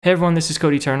Hey everyone, this is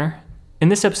Cody Turner. In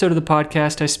this episode of the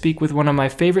podcast, I speak with one of my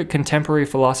favorite contemporary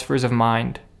philosophers of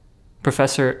mind,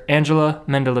 Professor Angela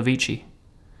Mendelevici.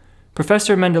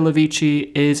 Professor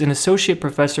Mendelevici is an associate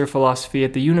professor of philosophy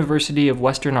at the University of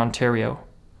Western Ontario.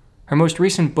 Her most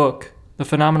recent book, The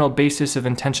Phenomenal Basis of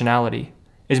Intentionality,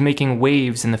 is making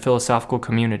waves in the philosophical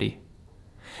community.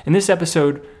 In this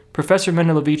episode, Professor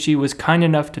Mendelevici was kind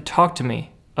enough to talk to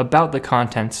me about the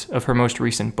contents of her most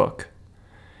recent book.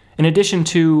 In addition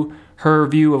to her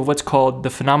view of what's called the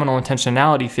phenomenal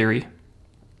intentionality theory,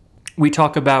 we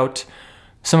talk about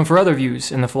some of her other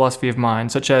views in the philosophy of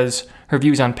mind, such as her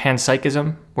views on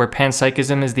panpsychism, where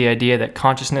panpsychism is the idea that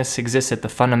consciousness exists at the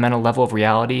fundamental level of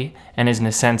reality and is in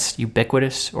a sense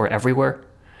ubiquitous or everywhere.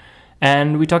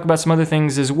 And we talk about some other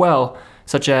things as well,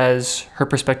 such as her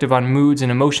perspective on moods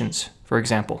and emotions, for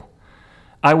example.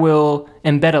 I will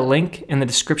embed a link in the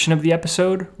description of the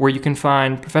episode where you can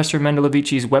find Professor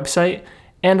Mendelevici's website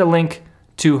and a link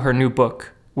to her new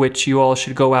book, which you all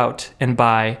should go out and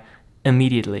buy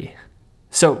immediately.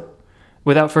 So,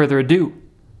 without further ado,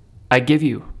 I give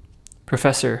you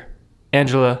Professor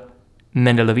Angela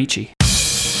Mendelevici.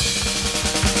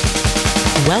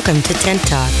 Welcome to Tent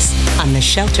Talks on the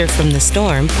Shelter from the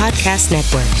Storm podcast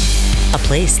network, a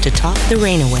place to talk the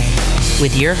rain away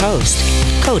with your host,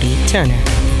 Cody Turner.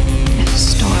 There's a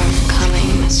storm coming,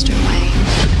 Mr. Wayne.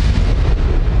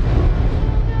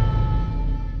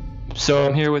 So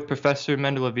I'm here with Professor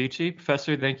Mendelevici.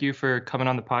 Professor, thank you for coming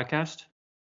on the podcast.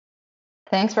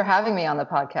 Thanks for having me on the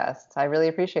podcast. I really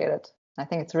appreciate it. I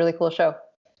think it's a really cool show.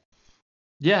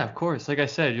 Yeah, of course. Like I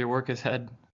said, your work has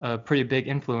had a pretty big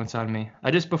influence on me.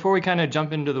 Before we kind of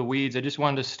jump into the weeds, I just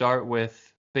wanted to start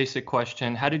with basic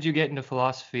question. How did you get into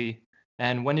philosophy,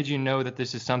 and when did you know that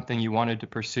this is something you wanted to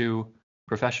pursue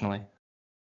professionally?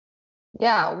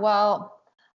 Yeah, well,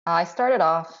 I started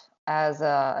off as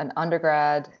an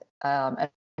undergrad,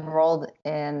 enrolled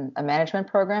in a management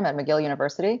program at McGill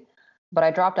University, but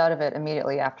I dropped out of it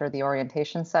immediately after the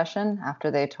orientation session,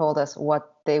 after they told us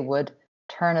what they would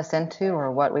turn us into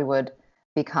or what we would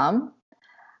become.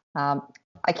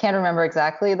 I can't remember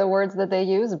exactly the words that they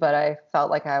used, but I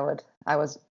felt like I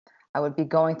would be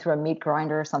going through a meat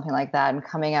grinder or something like that and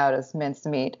coming out as minced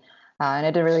meat, and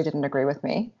it really didn't agree with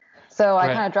me. So I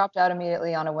kind of dropped out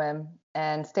immediately on a whim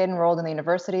and stayed enrolled in the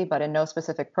university, but in no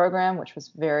specific program, which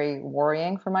was very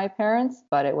worrying for my parents,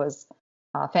 but it was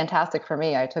fantastic for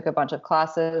me. I took a bunch of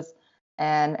classes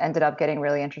and ended up getting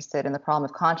really interested in the problem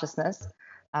of consciousness,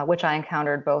 which I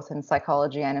encountered both in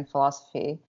psychology and in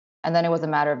philosophy. And then it was a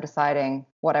matter of deciding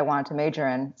what I wanted to major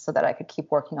in so that I could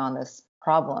keep working on this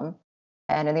problem.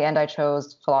 And in the end, I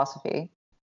chose philosophy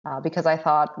because I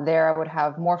thought there I would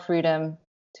have more freedom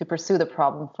to pursue the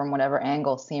problem from whatever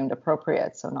angle seemed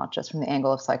appropriate, so not just from the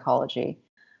angle of psychology.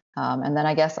 And then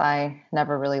I guess I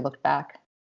never really looked back.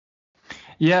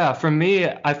 Yeah, for me,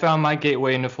 I found my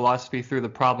gateway into philosophy through the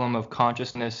problem of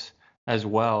consciousness as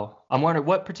well. I'm wondering,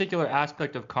 what particular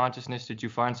aspect of consciousness did you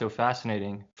find so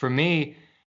fascinating? For me,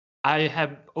 I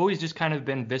have always just kind of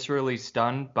been viscerally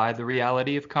stunned by the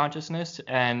reality of consciousness,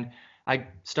 and I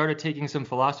started taking some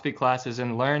philosophy classes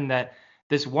and learned that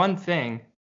this one thing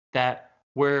that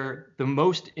we're the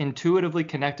most intuitively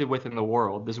connected with in the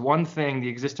world, this one thing, the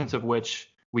existence of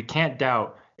which we can't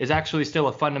doubt, is actually still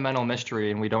a fundamental mystery,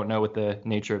 and we don't know what the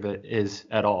nature of it is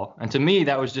at all. And to me,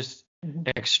 that was just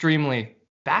extremely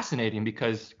fascinating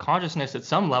because consciousness at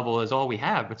some level is all we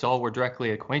have. It's all we're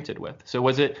directly acquainted with. So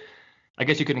I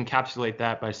guess you could encapsulate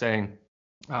that by saying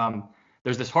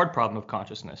there's this hard problem of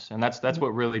consciousness, and that's what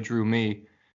really drew me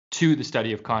to the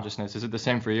study of consciousness. Is it the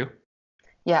same for you?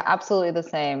 Yeah, absolutely the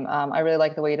same. I really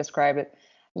like the way you described it.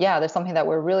 Yeah, there's something that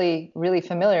we're really, really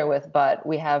familiar with, but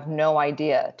we have no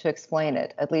idea to explain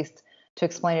it, at least to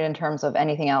explain it in terms of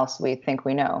anything else we think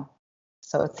we know.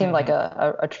 So it seemed like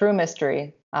a true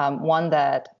mystery, one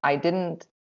that I didn't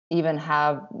even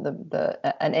have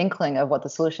an inkling of what the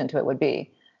solution to it would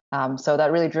be. So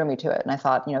that really drew me to it. And I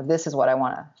thought, this is what I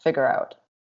want to figure out.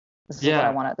 This is what I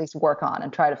want to at least work on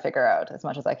and try to figure out as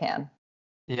much as I can.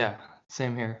 Yeah,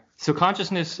 same here. So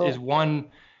consciousness is one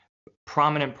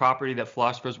prominent property that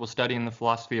philosophers will study in the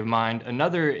philosophy of mind.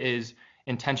 Another is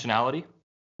intentionality.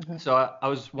 So I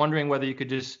was wondering whether you could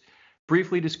just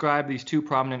briefly describe these two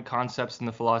prominent concepts in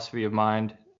the philosophy of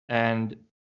mind. And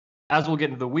as we'll get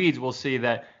into the weeds, we'll see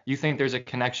that you think there's a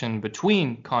connection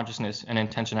between consciousness and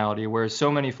intentionality, whereas so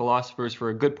many philosophers for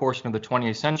a good portion of the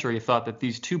 20th century thought that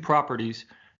these two properties,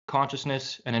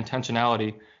 consciousness and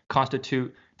intentionality,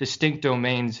 constitute distinct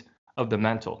domains of the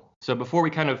mental. So before we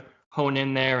kind of hone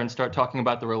in there and start talking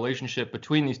about the relationship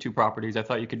between these two properties, I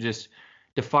thought you could just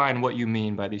define what you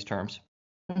mean by these terms.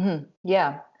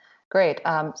 Yeah. Great.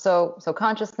 So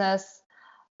consciousness,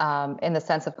 in the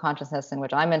sense of consciousness in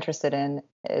which I'm interested in,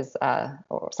 is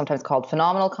or sometimes called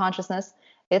phenomenal consciousness.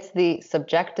 It's the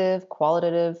subjective,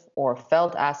 qualitative, or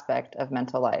felt aspect of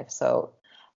mental life. So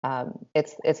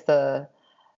it's the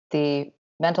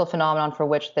mental phenomenon for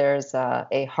which there's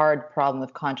a hard problem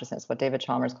of consciousness, what David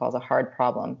Chalmers calls a hard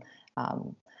problem.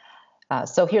 Um,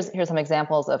 so here's some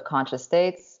examples of conscious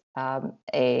states: an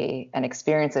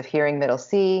experience of hearing middle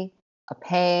C, a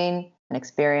pain, an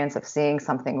experience of seeing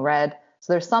something red.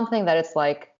 So there's something that it's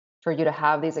like for you to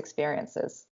have these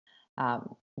experiences.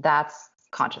 That's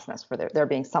consciousness, for there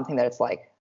being something that it's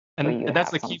like for you And to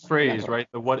that's have the key something phrase, mental. right?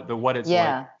 The what it's like.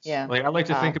 Yeah, yeah, Like I like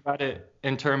to think about it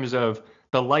in terms of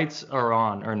the lights are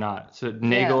on or not. So yeah.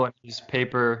 Nagel in his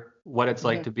paper, What It's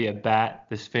Like Mhm. to Be a Bat,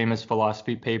 this famous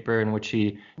philosophy paper in which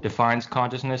he defines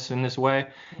consciousness in this way.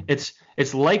 It's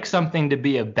like something to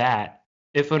be a bat,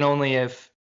 if and only if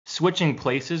switching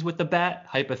places with the bat,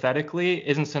 hypothetically,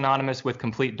 isn't synonymous with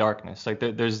complete darkness. Like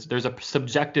there's a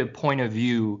subjective point of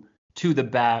view to the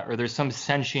bat, or there's some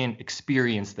sentient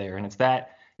experience there, and it's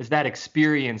that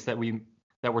experience that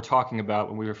we're talking about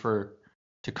when we refer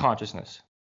to consciousness.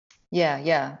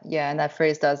 Yeah. And that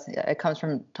phrase it comes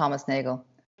from Thomas Nagel.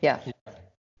 Yeah.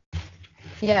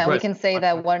 Yeah, and we Right. can say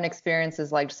that what an experience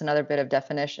is like, just another bit of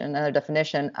definition, another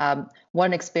definition. What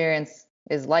an experience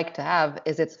is like to have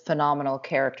is its phenomenal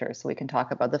character. So we can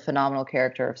talk about the phenomenal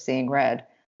character of seeing red.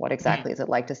 What exactly is it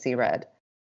like to see red?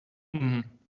 Mm-hmm.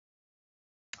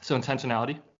 So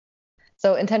intentionality.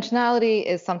 So intentionality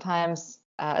is sometimes,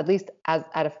 at least as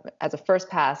a first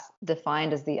pass,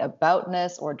 defined as the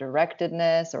aboutness or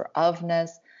directedness or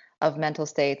ofness of mental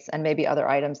states and maybe other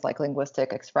items like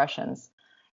linguistic expressions.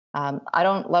 I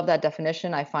don't love that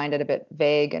definition. I find it a bit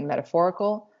vague and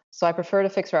metaphorical. So I prefer to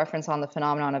fix reference on the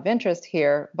phenomenon of interest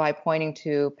here by pointing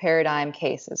to paradigm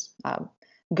cases,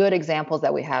 good examples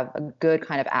that we have a good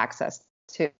kind of access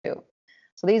to.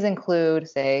 So these include,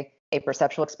 say, a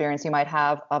perceptual experience you might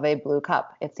have of a blue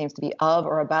cup. It seems to be of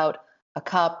or about a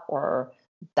cup, or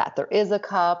that there is a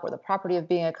cup, or the property of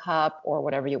being a cup, or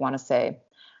whatever you want to say.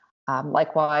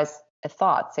 Likewise, a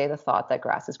thought, say the thought that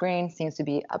grass is green, seems to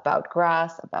be about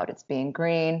grass, about its being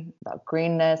green, about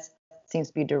greenness, seems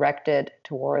to be directed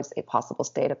towards a possible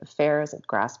state of affairs of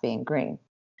grass being green.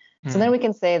 So then we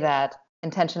can say that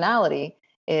intentionality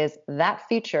is that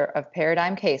feature of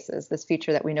paradigm cases, this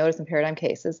feature that we notice in paradigm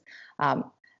cases,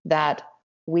 that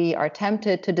we are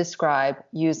tempted to describe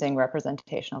using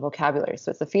representational vocabulary.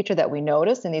 So it's a feature that we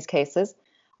notice in these cases,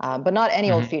 but not any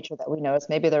old feature that we notice.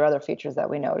 Maybe there are other features that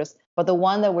we notice, but the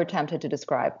one that we're tempted to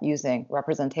describe using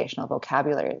representational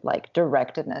vocabulary, like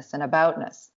directedness and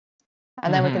aboutness.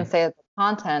 And then we can say that the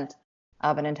content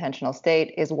of an intentional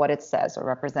state is what it says or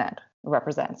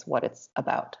represents what it's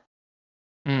about.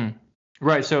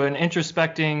 Right. So in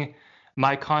introspecting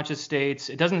my conscious states,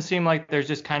 it doesn't seem like there's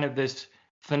just kind of this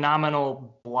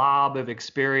phenomenal blob of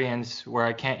experience where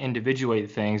I can't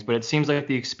individuate things, but it seems like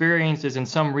the experience is in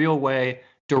some real way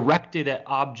directed at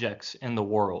objects in the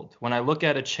world. When I look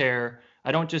at a chair,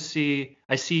 I don't just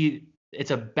I see it's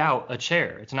about a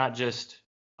chair. It's not just,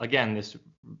 again, this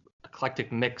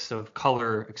eclectic mix of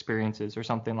color experiences or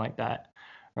something like that,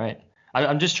 right?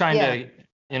 I'm just trying to,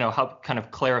 help kind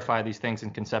of clarify these things in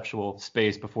conceptual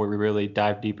space before we really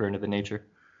dive deeper into the nature.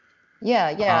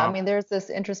 Yeah. I mean, there's this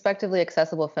introspectively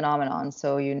accessible phenomenon.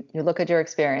 So you look at your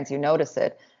experience, you notice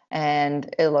it,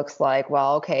 and it looks like,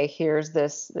 well, okay, here's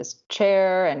this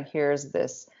chair, and here's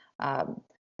this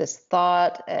this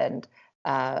thought, and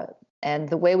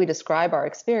the way we describe our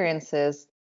experiences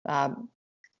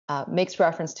makes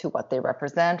reference to what they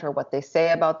represent or what they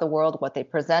say about the world, what they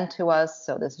present to us.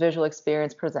 So this visual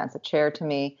experience presents a chair to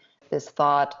me. This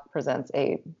thought presents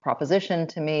a proposition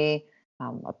to me,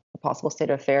 a possible state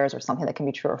of affairs or something that can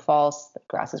be true or false, that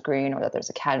grass is green or that there's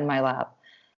a cat in my lap.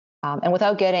 And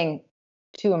without getting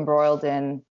too embroiled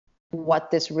in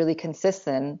what this really consists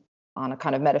in on a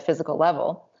kind of metaphysical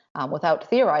level, without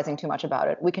theorizing too much about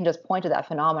it, we can just point to that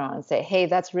phenomenon and say, hey,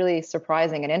 that's really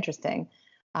surprising and interesting.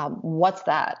 What's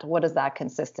that? What does that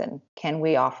consist in? Can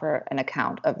we offer an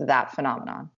account of that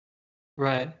phenomenon?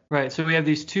 Right. So we have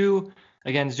these two,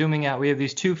 again, zooming out, we have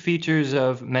these two features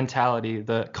of mentality: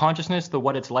 the consciousness, the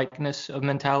what it's likeness of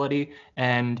mentality,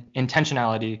 and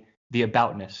intentionality, the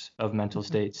aboutness of mental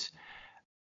states.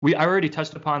 I already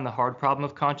touched upon the hard problem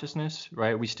of consciousness,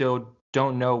 right? We still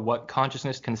don't know what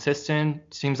consciousness consists in.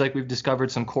 It seems like we've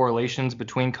discovered some correlations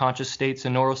between conscious states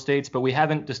and neural states, but we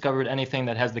haven't discovered anything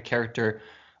that has the character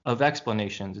of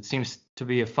explanations. It seems to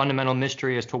be a fundamental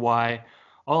mystery as to why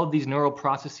all of these neural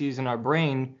processes in our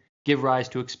brain give rise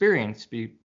to experience,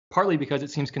 partly because it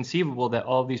seems conceivable that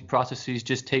all of these processes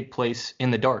just take place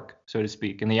in the dark, so to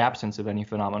speak, in the absence of any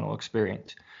phenomenal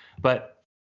experience. But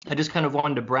I just kind of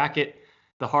wanted to bracket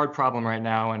the hard problem right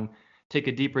now and take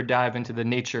a deeper dive into the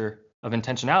nature of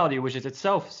intentionality, which is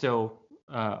itself still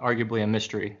arguably a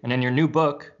mystery. And in your new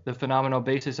book, The Phenomenal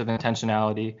Basis of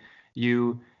Intentionality,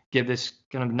 you give this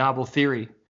kind of novel theory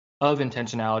of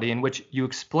intentionality in which you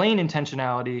explain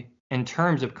intentionality in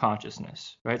terms of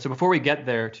consciousness, right? So before we get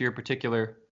there to your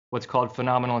particular what's called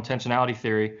phenomenal intentionality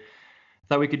theory, I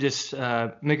thought we could just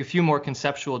make a few more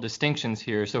conceptual distinctions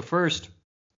here. So first,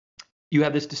 you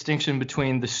have this distinction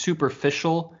between the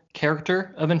superficial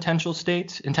character of intentional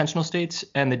states,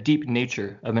 and the deep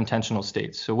nature of intentional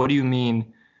states. So what do you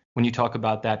mean when you talk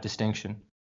about that distinction?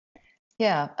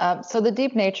 Yeah, so the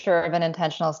deep nature of an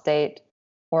intentional state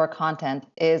or content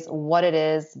is what it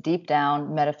is deep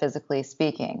down, metaphysically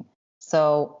speaking.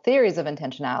 So theories of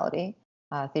intentionality,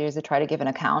 theories that try to give an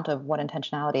account of what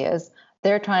intentionality is,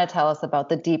 they're trying to tell us about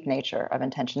the deep nature of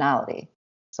intentionality.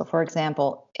 So for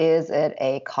example, is it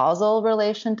a causal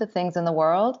relation to things in the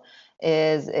world?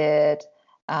 Is it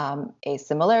a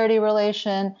similarity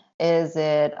relation? Is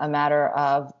it a matter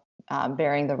of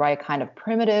bearing the right kind of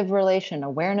primitive relation,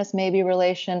 awareness maybe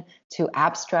relation to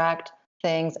abstract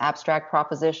things, abstract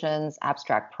propositions,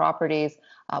 abstract properties?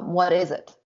 What is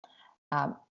it?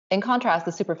 In contrast,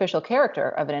 the superficial character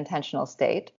of an intentional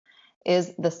state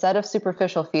is the set of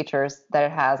superficial features that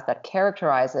it has that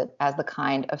characterize it as the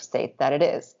kind of state that it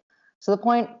is. So the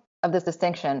point of this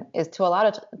distinction is to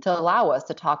allow us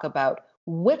to talk about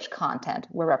which content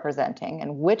we're representing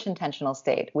and which intentional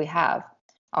state we have.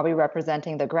 Are we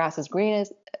representing the grass is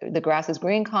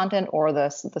green content or the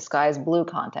sky is blue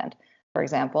content, for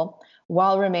example,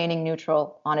 while remaining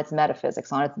neutral on its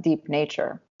metaphysics, on its deep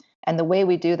nature? And the way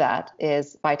we do that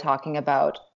is by talking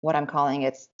about what I'm calling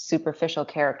its superficial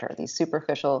character, these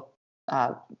superficial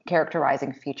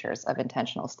characterizing features of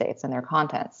intentional states and their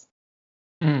contents.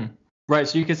 Right.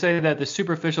 So you could say that the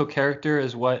superficial character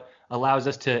is what allows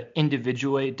us to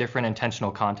individuate different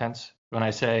intentional contents. When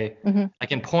I say I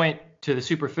can point to the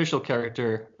superficial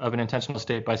character of an intentional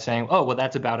state by saying, oh, well,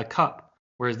 that's about a cup,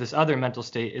 whereas this other mental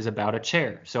state is about a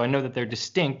chair. So I know that they're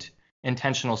distinct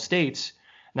intentional states.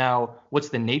 Now, what's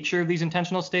the nature of these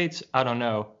intentional states? I don't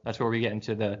know. That's where we get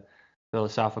into the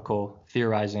philosophical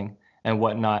theorizing and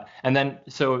whatnot. And then,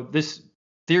 so this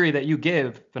theory that you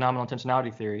give, phenomenal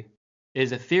intentionality theory,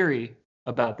 is a theory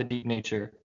about the deep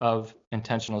nature of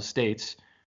intentional states.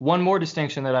 One more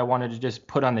distinction that I wanted to just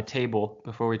put on the table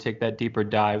before we take that deeper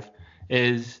dive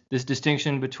is this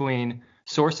distinction between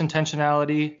source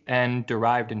intentionality and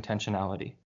derived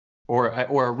intentionality, or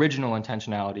original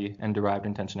intentionality and derived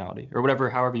intentionality, or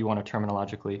however you want to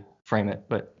terminologically frame it.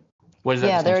 But what is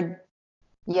that?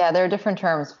 There are different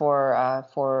terms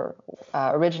for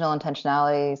original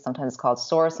intentionality. Sometimes it's called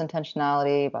source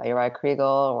intentionality by Uri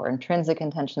Kriegel, or intrinsic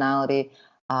intentionality.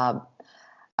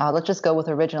 Let's just go with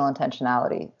original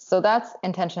intentionality. So that's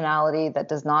intentionality that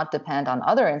does not depend on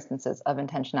other instances of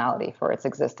intentionality for its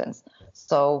existence.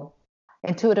 So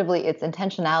intuitively, it's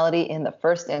intentionality in the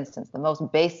first instance, the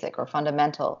most basic or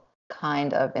fundamental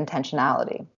kind of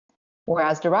intentionality.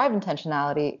 Whereas derived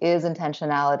intentionality is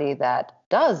intentionality that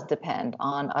does depend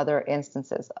on other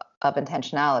instances of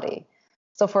intentionality.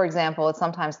 So for example, it's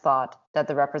sometimes thought that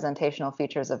the representational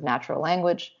features of natural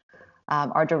language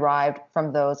are derived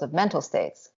from those of mental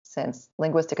states, since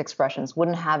linguistic expressions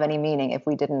wouldn't have any meaning if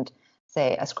we didn't,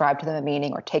 say, ascribe to them a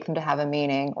meaning or take them to have a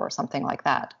meaning or something like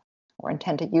that, or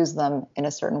intend to use them in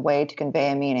a certain way to convey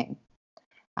a meaning.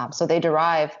 So they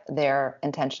derive their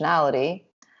intentionality.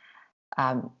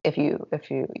 So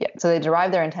they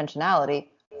derive their intentionality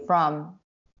from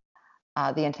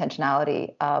the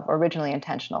intentionality of originally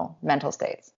intentional mental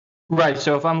states. Right.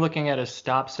 So if I'm looking at a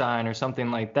stop sign or something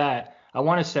like that, I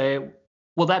want to say,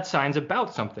 well, that sign's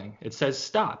about something. It says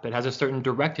stop. It has a certain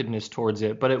directedness towards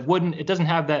it, but it doesn't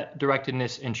have that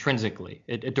directedness intrinsically.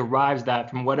 It derives that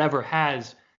from whatever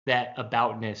has that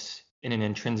aboutness in an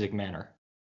intrinsic manner,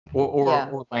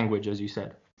 or language, as you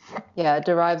said. Yeah, it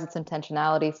derives its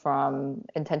intentionality from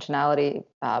intentionality,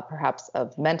 perhaps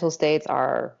of mental states,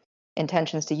 our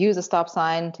intentions to use a stop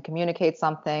sign to communicate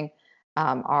something,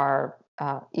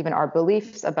 even our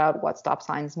beliefs about what stop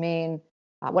signs mean,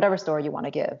 whatever story you want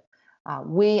to give.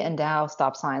 We endow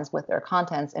stop signs with their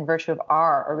contents in virtue of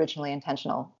our originally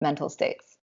intentional mental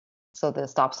states. So the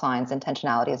stop sign's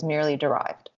intentionality is merely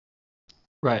derived.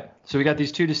 Right. So we got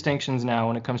these two distinctions now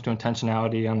when it comes to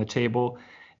intentionality on the table: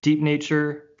 deep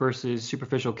nature versus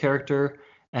superficial character,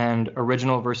 and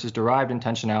original versus derived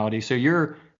intentionality. So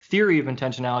your theory of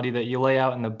intentionality that you lay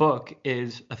out in the book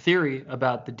is a theory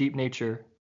about the deep nature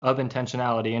of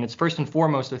intentionality, and it's first and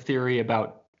foremost a theory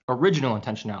about original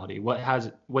intentionality.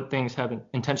 What things have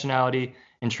intentionality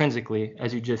intrinsically,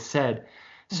 as you just said.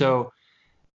 So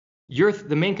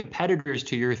the main competitors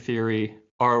to your theory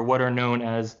are what are known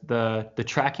as the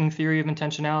tracking theory of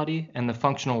intentionality and the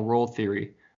functional role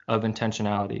theory of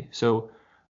intentionality. So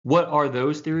what are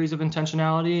those theories of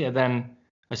intentionality? And then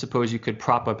I suppose you could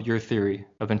prop up your theory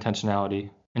of intentionality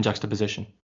in juxtaposition.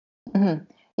 Mm-hmm.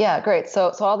 Yeah, great.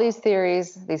 So all these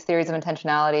theories of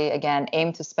intentionality, again,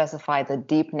 aim to specify the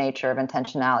deep nature of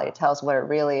intentionality, tell us what it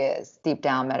really is, deep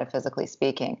down metaphysically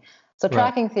speaking. So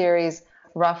tracking theories,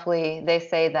 roughly, they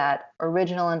say that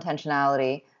original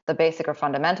intentionality, the basic or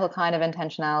fundamental kind of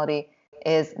intentionality,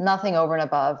 is nothing over and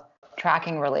above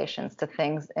tracking relations to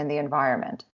things in the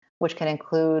environment, which can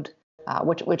include,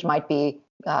 which might be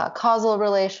causal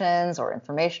relations or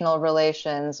informational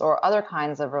relations or other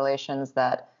kinds of relations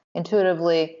that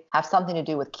intuitively have something to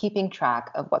do with keeping track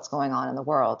of what's going on in the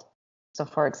world. So,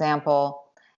 for example,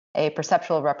 a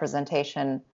perceptual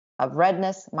representation of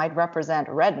redness might represent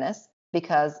redness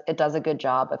because it does a good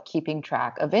job of keeping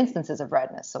track of instances of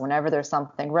redness. So whenever there's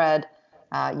something red,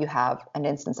 you have an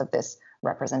instance of this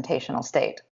representational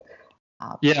state.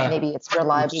 Maybe it's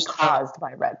reliably caused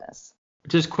by redness.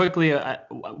 Just quickly,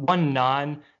 one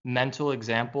non-mental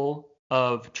example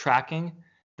of tracking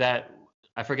that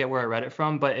I forget where I read it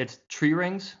from, but it's tree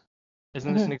rings.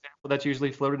 Isn't this an example that's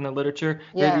usually floated in the literature?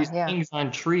 There are these things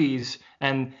on trees,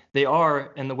 and they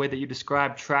are, in the way that you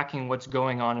described, tracking what's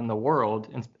going on in the world.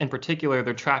 In particular,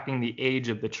 they're tracking the age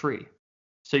of the tree.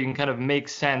 So you can kind of make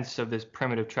sense of this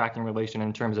primitive tracking relation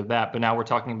in terms of that. But now we're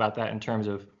talking about that in terms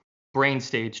of brain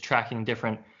states tracking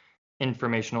different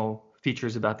informational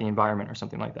features about the environment or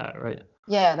something like that, right?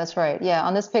 Yeah, that's right. Yeah,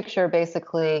 on this picture,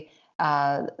 basically,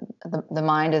 the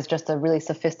mind is just a really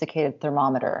sophisticated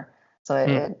thermometer. So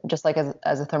it, just like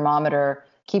as a thermometer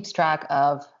keeps track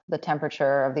of the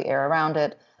temperature of the air around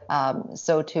it,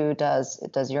 so too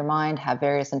does your mind have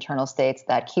various internal states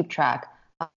that keep track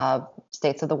of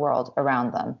states of the world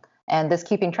around them. And this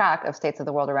keeping track of states of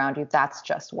the world around you, that's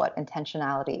just what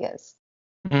intentionality is.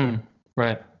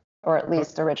 Right. Or at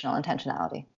least original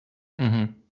intentionality.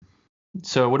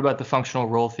 So what about the functional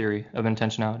role theory of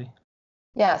intentionality?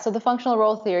 Yeah, so the functional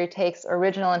role theory takes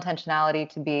original intentionality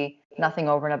to be nothing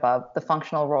over and above the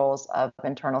functional roles of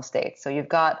internal states. So you've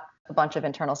got a bunch of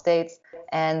internal states,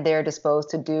 and they're disposed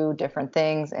to do different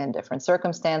things in different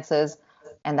circumstances,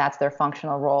 and that's their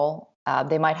functional role.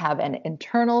 They might have an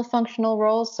internal functional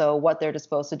role, so what they're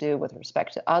disposed to do with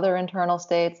respect to other internal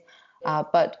states,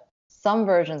 but some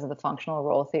versions of the functional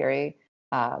role theory,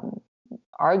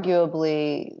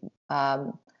 arguably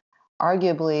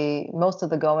most of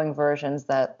the going versions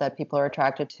that people are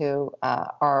attracted to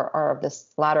are of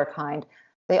this latter kind.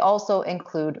 They also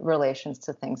include relations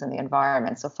to things in the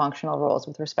environment, so functional roles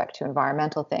with respect to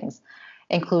environmental things,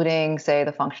 including, say,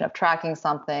 the function of tracking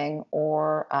something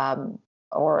or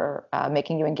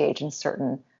making you engage in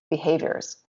certain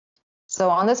behaviors. So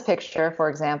on this picture, for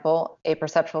example, a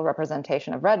perceptual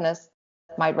representation of redness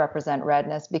might represent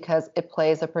redness because it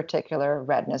plays a particular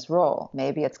redness role.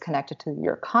 Maybe it's connected to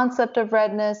your concept of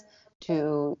redness,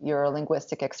 to your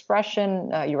linguistic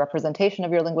expression, your representation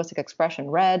of your linguistic expression,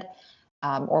 red,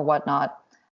 or whatnot.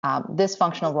 This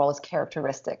functional role is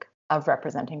characteristic of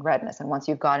representing redness. And once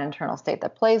you've got an internal state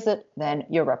that plays it, then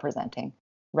you're representing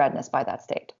redness by that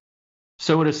state.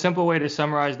 So would a simple way to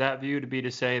summarize that view to be to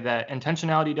say that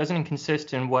intentionality doesn't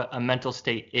consist in what a mental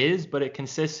state is, but it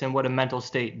consists in what a mental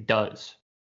state does?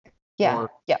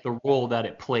 Or the role that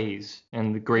it plays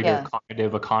in the greater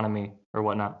cognitive economy or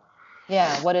whatnot.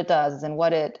 Yeah, what it does and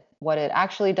what it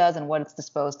actually does and what it's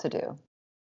disposed to do.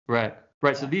 Right.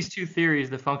 So these two theories,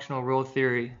 the functional role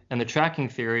theory and the tracking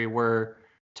theory, were,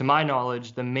 to my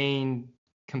knowledge, the main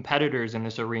competitors in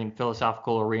this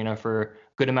philosophical arena for a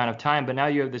good amount of time. But now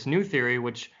you have this new theory,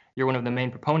 which you're one of the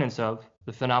main proponents of,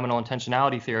 the phenomenal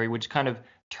intentionality theory, which kind of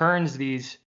turns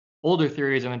these older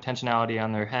theories of intentionality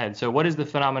on their head. So what is the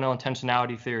phenomenal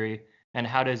intentionality theory, and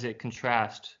how does it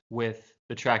contrast with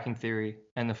the tracking theory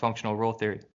and the functional role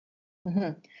theory?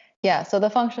 Yeah, so the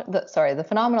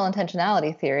phenomenal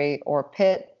intentionality theory, or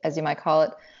PIT, as you might call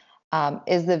it,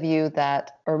 is the view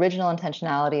that original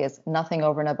intentionality is nothing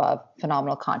over and above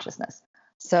phenomenal consciousness.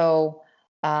 So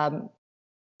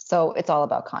it's all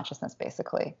about consciousness,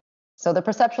 basically. So the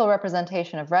perceptual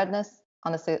representation of redness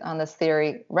on this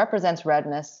theory represents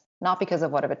redness, not because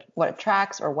of what it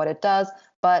tracks or what it does,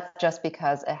 but just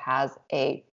because it has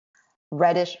a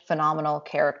reddish phenomenal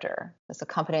character, this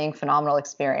accompanying phenomenal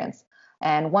experience.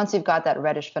 And once you've got that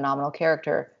reddish phenomenal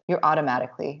character, you're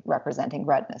automatically representing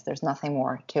redness. There's nothing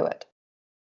more to it.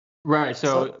 Right.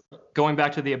 So going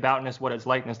back to the aboutness, what is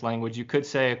likeness language, you could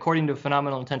say, according to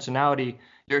phenomenal intentionality,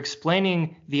 you're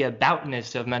explaining the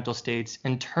aboutness of mental states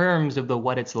in terms of the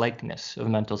what its likeness of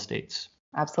mental states.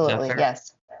 Absolutely. Is that fair?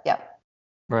 Yes. Yep.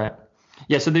 Right.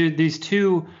 Yeah. So these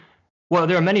two, well,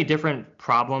 there are many different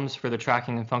problems for the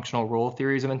tracking and functional role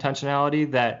theories of intentionality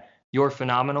that your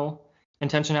phenomenal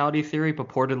intentionality theory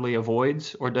purportedly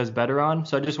avoids or does better on.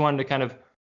 So I just wanted to kind of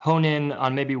hone in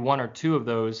on maybe one or two of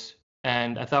those.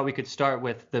 And I thought we could start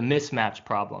with the mismatch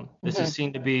problem. This is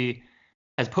seen to be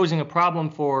as posing a problem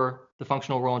for the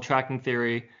functional role and tracking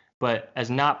theory, but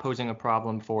as not posing a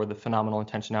problem for the phenomenal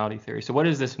intentionality theory. So what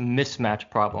is this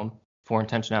mismatch problem for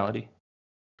intentionality?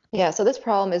 Yeah, so this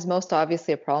problem is most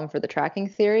obviously a problem for the tracking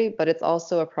theory, but it's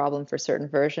also a problem for certain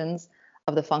versions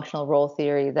of the functional role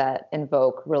theory that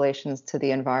invoke relations to the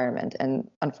environment. And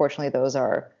unfortunately, those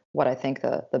are what I think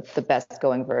the best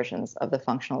going versions of the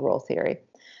functional role theory.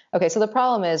 Okay, so the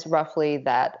problem is roughly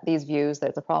that these views that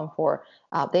it's a problem for,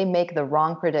 they make the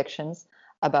wrong predictions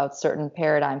about certain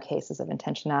paradigm cases of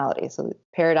intentionality. So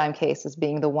paradigm cases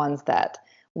being the ones that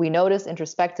we notice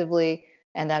introspectively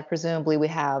and that presumably we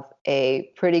have a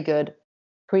pretty good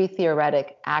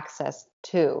pre-theoretic access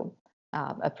to,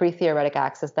 a pre-theoretic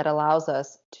access that allows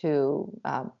us to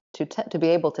be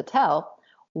able to tell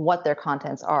what their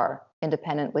contents are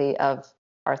independently of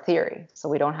our theory. So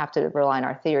we don't have to rely on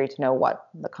our theory to know what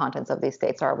the contents of these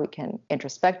states are. We can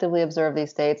introspectively observe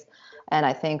these states, and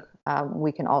I think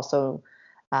we can also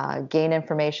gain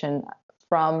information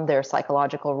from their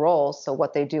psychological roles. So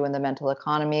what they do in the mental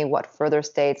economy, what further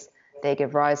states they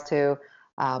give rise to,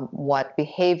 what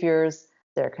behaviors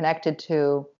they're connected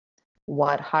to,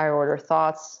 what higher order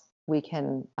thoughts we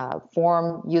can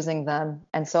form using them,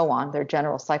 and so on, their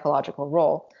general psychological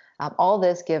role. All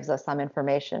this gives us some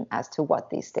information as to what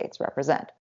these states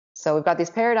represent. So we've got these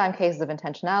paradigm cases of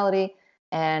intentionality,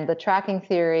 and the tracking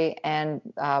theory and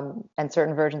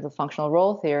certain versions of functional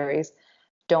role theories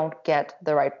don't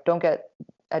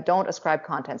ascribe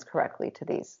contents correctly to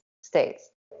these states.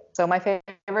 So my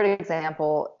favorite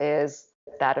example is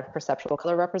that of perceptual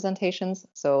color representations.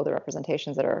 So the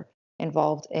representations that are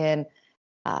involved in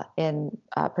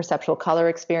perceptual color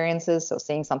experiences, so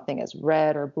seeing something as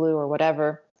red or blue or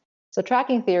whatever. So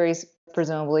tracking theories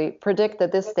presumably predict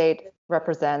that this state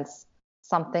represents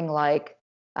something like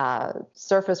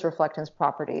surface reflectance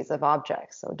properties of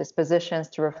objects, so dispositions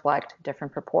to reflect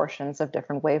different proportions of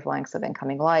different wavelengths of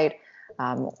incoming light,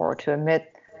 or to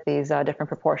emit these different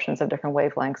proportions of different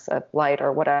wavelengths of light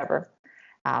or whatever,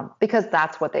 because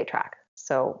that's what they track.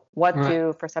 So what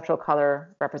do perceptual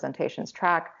color representations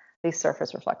track? These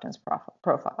surface reflectance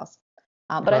profiles.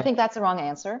 But I think that's the wrong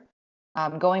answer.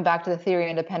 Going back to the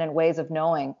theory-independent ways of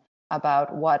knowing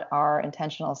about what our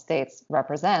intentional states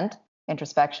represent,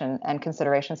 introspection and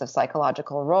considerations of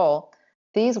psychological role,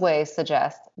 these ways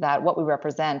suggest that what we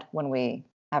represent when we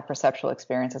have perceptual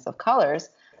experiences of colors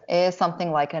is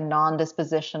something like a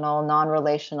non-dispositional,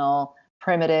 non-relational,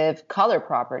 primitive color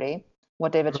property,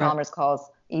 what David Chalmers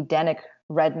calls Edenic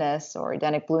redness or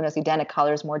Edenic blueness, Edenic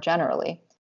colors more generally,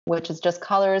 which is just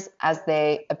colors as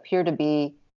they appear to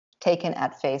be taken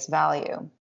at face value.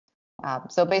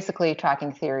 So basically,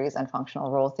 tracking theories and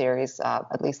functional role theories,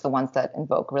 at least the ones that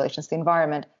invoke relations to the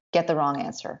environment, get the wrong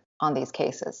answer on these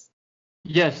cases.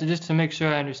 Yes, so just to make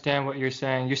sure I understand what you're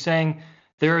saying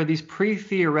there are these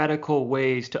pre-theoretical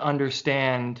ways to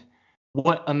understand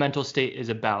what a mental state is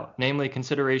about, namely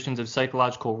considerations of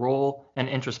psychological role and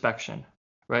introspection,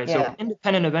 right? Yeah. So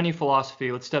independent of any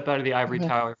philosophy, let's step out of the ivory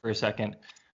tower for a second.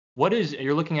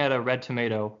 You're looking at a red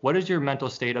tomato. What is your mental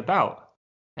state about?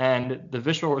 And the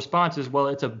visceral response is, well,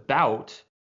 it's about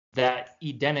that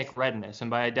Edenic redness.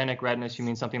 And by Edenic redness, you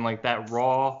mean something like that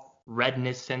raw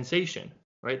redness sensation,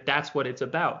 right? That's what it's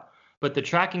about. But the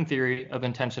tracking theory of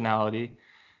intentionality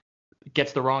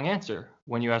gets the wrong answer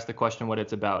when you ask the question what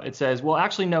it's about. It says, well,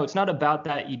 actually, no, it's not about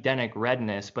that Edenic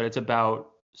redness, but it's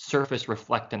about surface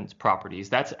reflectance properties.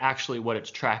 That's actually what it's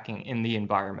tracking in the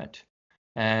environment.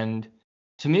 And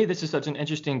to me, this is such an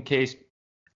interesting case,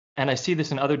 and I see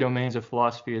this in other domains of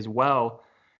philosophy as well,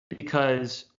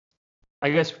 because I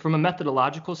guess from a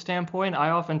methodological standpoint, I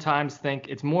oftentimes think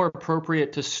it's more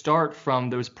appropriate to start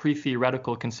from those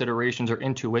pre-theoretical considerations or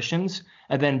intuitions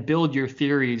and then build your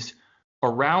theories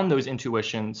around those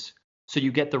intuitions so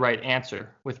you get the right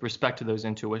answer with respect to those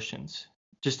intuitions.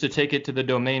 Just to take it to the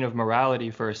domain of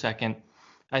morality for a second,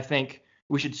 I think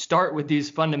we should start with these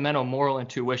fundamental moral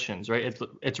intuitions, right?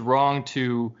 It's wrong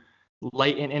to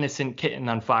light an innocent kitten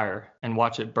on fire and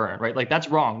watch it burn, right? Like that's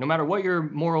wrong, no matter what your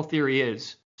moral theory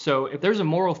is. So if there's a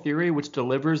moral theory which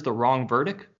delivers the wrong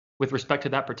verdict with respect to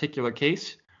that particular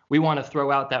case, we want to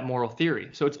throw out that moral theory.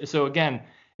 So again,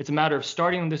 it's a matter of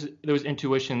starting those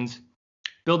intuitions,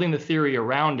 building the theory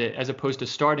around it, as opposed to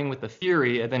starting with the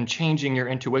theory and then changing your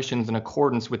intuitions in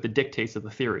accordance with the dictates of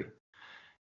the theory.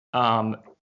 And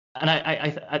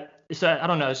so I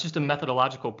don't know, it's just a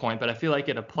methodological point, but I feel like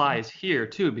it applies here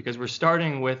too, because we're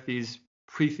starting with these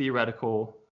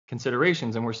pre-theoretical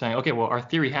considerations and we're saying, okay, well, our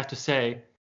theory has to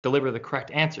deliver the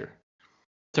correct answer.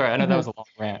 Sorry, I know that was a long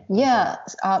rant. Yeah,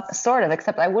 sort of,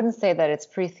 except I wouldn't say that it's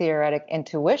pre-theoretic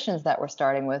intuitions that we're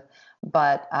starting with,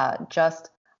 but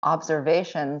just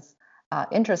observations,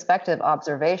 introspective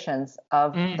observations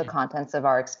of the contents of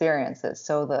our experiences.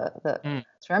 So so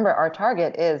remember, our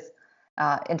target is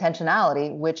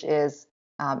intentionality, which is,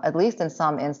 at least in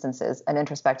some instances, an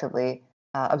introspectively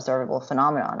observable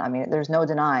phenomenon. I mean, there's no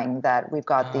denying that we've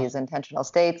got these intentional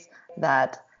states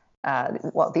that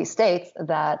these states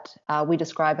that we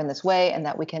describe in this way and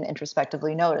that we can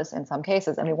introspectively notice in some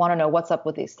cases, and we want to know what's up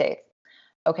with these states.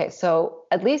 Okay, so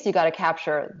at least you got to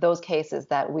capture those cases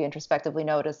that we introspectively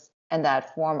notice and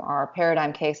that form our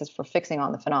paradigm cases for fixing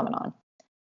on the phenomenon.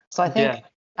 So I think,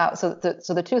 so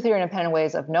the two theory-independent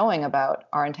ways of knowing about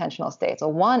our intentional states. So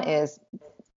one is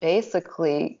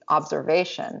basically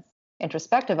observation,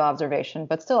 introspective observation,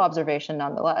 but still observation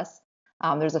nonetheless.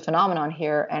 There's a phenomenon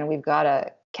here, and we've got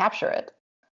to capture it.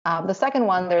 The second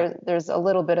one, there's a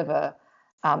little bit of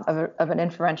an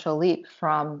inferential leap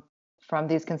from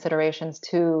these considerations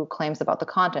to claims about the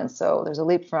content. So there's a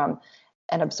leap from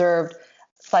an observed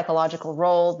psychological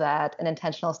role that an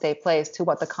intentional state plays to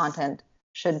what the content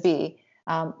should be.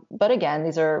 But again,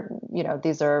 these are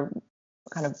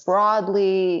kind of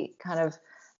broadly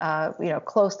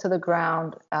close to the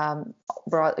ground,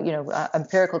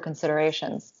 empirical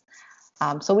considerations.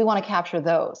 So we want to capture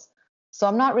those. So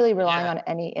I'm not really relying on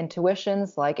any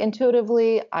intuitions, like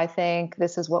intuitively, I think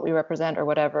this is what we represent or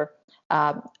whatever,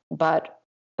 but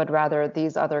rather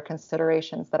these other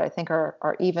considerations that I think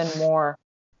are even more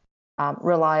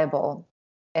reliable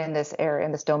in this area,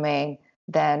 in this domain,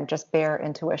 than just bare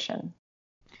intuition.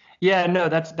 Yeah, no,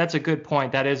 that's a good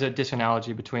point. That is a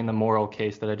disanalogy between the moral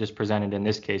case that I just presented in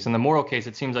this case. In the moral case,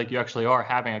 it seems like you actually are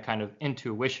having a kind of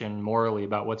intuition morally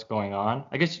about what's going on.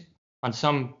 I guess on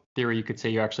some theory, you could say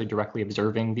you're actually directly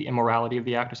observing the immorality of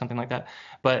the act or something like that.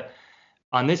 But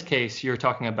on this case, you're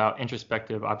talking about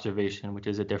introspective observation, which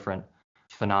is a different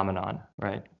phenomenon,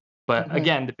 right? But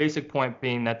again, the basic point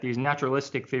being that these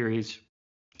naturalistic theories,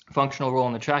 functional role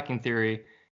and the tracking theory,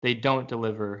 they don't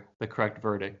deliver the correct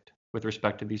verdict with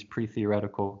respect to these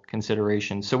pre-theoretical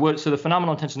considerations. So the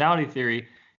phenomenal intentionality theory,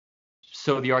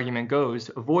 so the argument goes,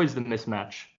 avoids the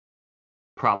mismatch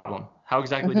problem. How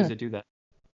exactly does it do that?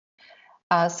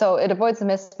 So it avoids the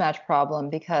mismatch problem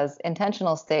because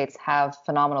intentional states have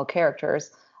phenomenal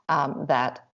characters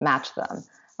that match them,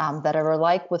 that are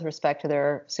alike with respect to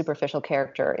their superficial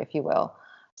character, if you will.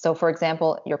 So, for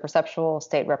example, your perceptual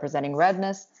state representing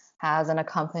redness has an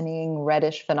accompanying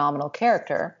reddish phenomenal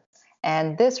character.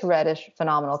 And this reddish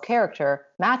phenomenal character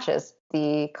matches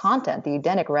the content, the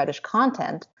Edenic reddish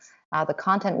content, the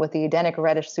content with the Edenic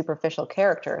reddish superficial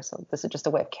character. So this is just a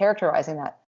way of characterizing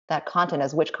that content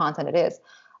as which content it is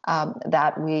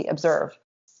that we observe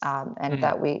and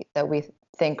that we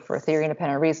think for theory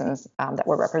independent reasons that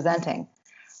we're representing.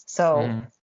 So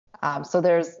so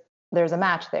there's a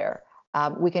match there.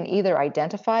 We can either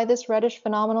identify this reddish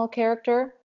phenomenal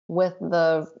character with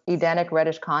the Edenic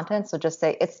reddish content, so just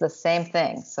say it's the same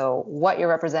thing. So what you're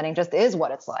representing just is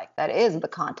what it's like. That is the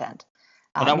content.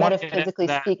 Metaphysically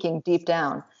speaking, deep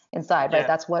down inside, right?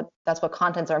 That's what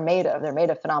contents are made of. They're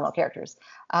made of phenomenal characters.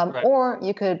 Right. Or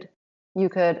you could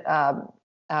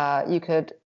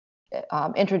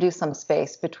introduce some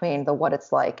space between the what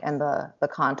it's like and the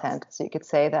content. So you could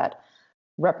say that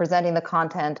representing the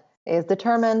content is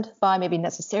determined by, maybe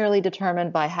necessarily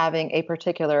determined by having a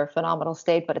particular phenomenal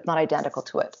state, but it's not identical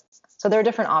to it. So there are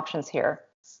different options here.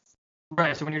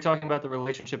 Right. So when you're talking about the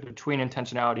relationship between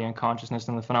intentionality and consciousness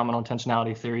in the phenomenal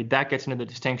intentionality theory, that gets into the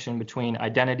distinction between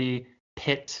identity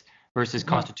pit versus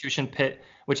constitution pit,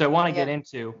 which I want to get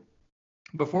into.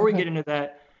 Before we get into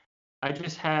that, I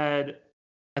just had,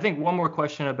 I think, one more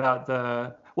question about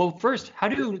first, how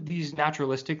do these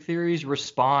naturalistic theories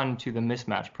respond to the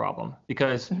mismatch problem?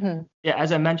 Because,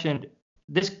 as I mentioned,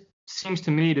 this seems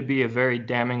to me to be a very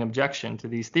damning objection to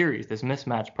these theories, this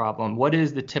mismatch problem. What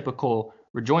is the typical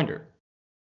rejoinder?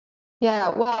 Yeah,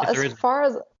 well, as far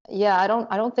as, I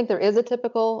don't think there is a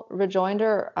typical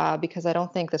rejoinder because I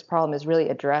don't think this problem is really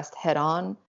addressed head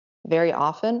on very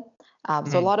often.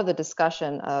 So a lot of the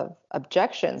discussion of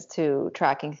objections to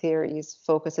tracking theories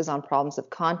focuses on problems of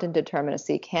content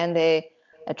determinacy. Can they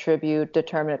attribute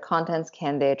determinate contents?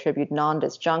 Can they attribute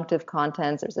non-disjunctive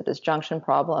contents? There's a disjunction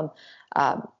problem.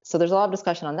 So there's a lot of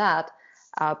discussion on that.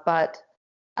 But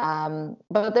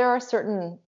there are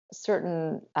certain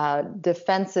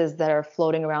defenses that are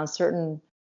floating around, certain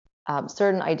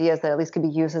ideas that at least could be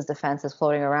used as defenses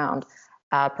floating around,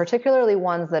 particularly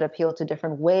ones that appeal to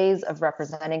different ways of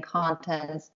representing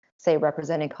contents, say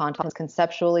representing contents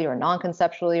conceptually or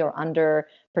non-conceptually or under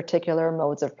particular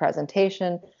modes of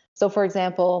presentation. So for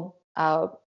example,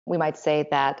 we might say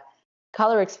that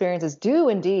color experiences do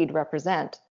indeed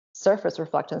represent surface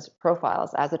reflectance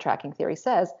profiles, as the tracking theory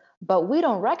says, but we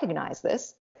don't recognize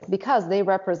this because they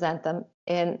represent them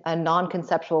in a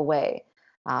non-conceptual way.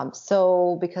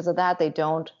 So because of that, they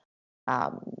don't,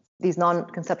 these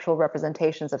non-conceptual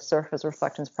representations of surface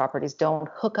reflectance properties don't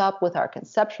hook up with our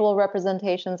conceptual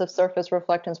representations of surface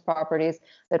reflectance properties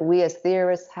that we as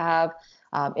theorists have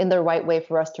in the right way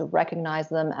for us to recognize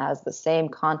them as the same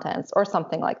contents or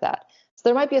something like that. So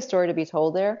there might be a story to be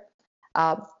told there,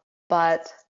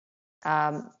 but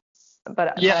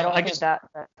yeah, I guess that.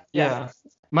 Yeah.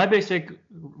 My basic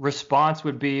response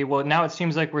would be, well, now it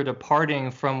seems like we're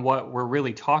departing from what we're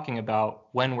really talking about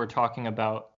when we're talking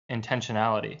about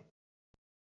intentionality.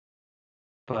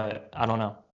 But I don't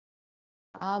know.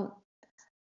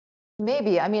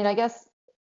 Maybe. I mean, I guess.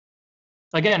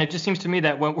 Again, it just seems to me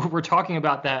that when we're talking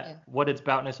about that, what is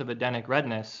boutness of Edenic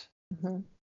redness,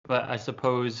 but I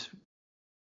suppose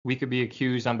we could be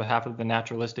accused on behalf of the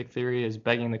naturalistic theory as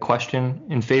begging the question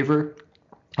in favor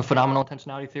of phenomenal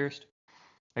intentionality theorist.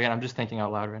 Again, I'm just thinking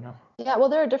out loud right now. Yeah, well,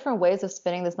 there are different ways of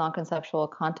spinning this non-conceptual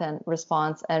content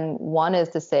response, and one is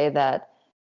to say that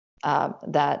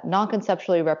that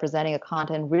non-conceptually representing a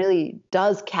content really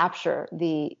does capture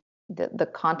the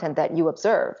content that you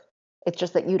observe. It's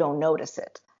just that you don't notice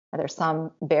it. And there's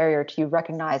some barrier to you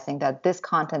recognizing that this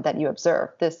content that you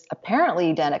observe, this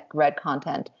apparently Edenic red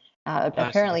content,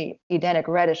 apparently Edenic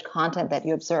reddish content that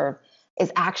you observe, is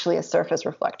actually a surface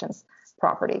reflectance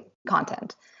property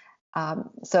content.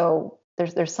 So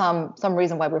there's some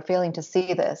reason why we're failing to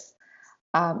see this.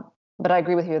 But I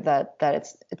agree with you that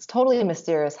it's totally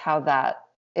mysterious how that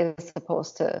is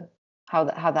supposed to,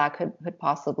 how that could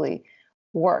possibly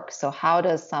work. So how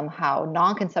does somehow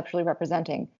non-conceptually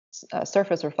representing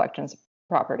surface reflectance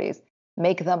properties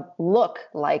make them look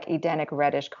like Edenic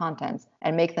reddish contents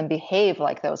and make them behave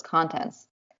like those contents?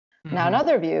 Now,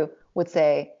 another view would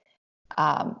say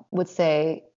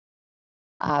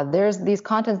there's these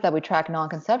contents that we track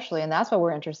non-conceptually, and that's what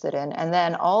we're interested in. And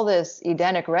then all this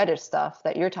Edenic reddish stuff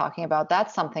that you're talking about,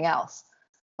 that's something else.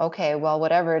 Okay, well,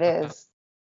 whatever it is,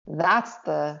 that's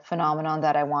the phenomenon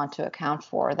that I want to account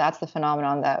for. That's the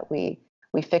phenomenon that we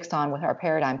fixed on with our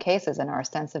paradigm cases and our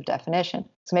ostensive definition.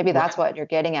 So maybe that's what you're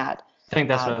getting at. I think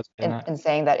that's what I was getting at. In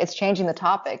saying that it's changing the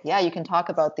topic. Yeah, you can talk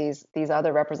about these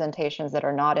other representations that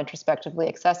are not introspectively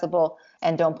accessible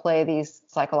and don't play these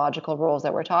psychological roles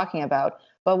that we're talking about.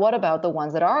 But what about the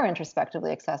ones that are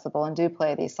introspectively accessible and do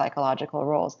play these psychological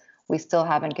roles? We still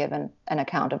haven't given an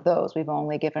account of those. We've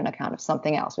only given an account of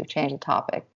something else. We've changed the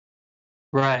topic.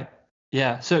 Right.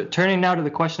 Yeah. So turning now to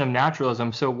the question of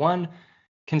naturalism. So one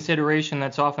consideration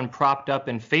that's often propped up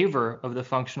in favor of the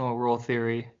functional rule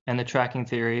theory and the tracking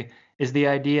theory is the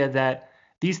idea that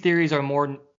these theories are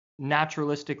more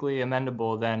naturalistically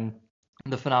amendable than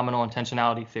the phenomenal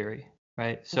intentionality theory,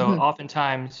 right? So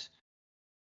oftentimes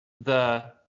the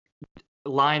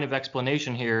line of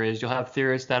explanation here is you'll have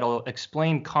theorists that'll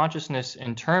explain consciousness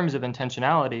in terms of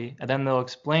intentionality, and then they'll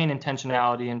explain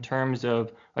intentionality in terms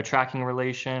of a tracking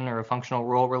relation or a functional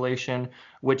role relation,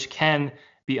 which can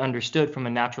be understood from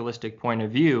a naturalistic point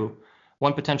of view.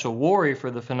 One potential worry for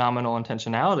the phenomenal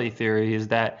intentionality theory is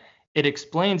that it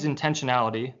explains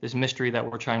intentionality, this mystery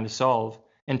that we're trying to solve,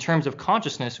 in terms of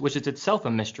consciousness, which is itself a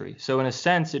mystery. So in a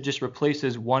sense, it just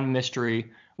replaces one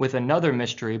mystery with another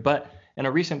mystery. But in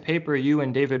a recent paper, you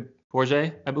and David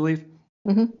Bourget, I believe,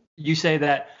 you say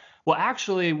that, well,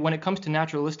 actually, when it comes to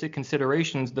naturalistic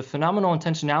considerations, the phenomenal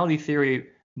intentionality theory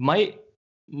might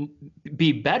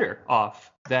be better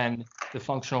off than the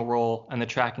functional role and the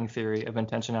tracking theory of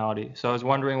intentionality. So I was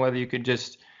wondering whether you could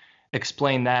just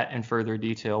explain that in further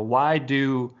detail. Why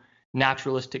do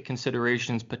naturalistic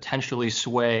considerations potentially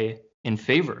sway in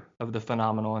favor of the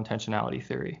phenomenal intentionality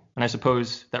theory? And I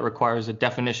suppose that requires a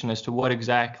definition as to what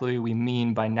exactly we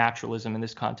mean by naturalism in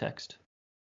this context.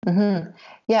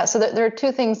 Yeah, so there are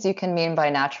two things you can mean by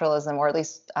naturalism, or at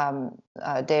least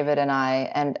David and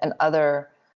I and other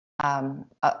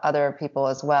people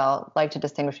as well like to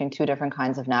distinguish between two different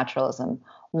kinds of naturalism.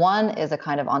 One is a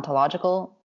kind of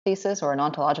ontological thesis or an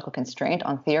ontological constraint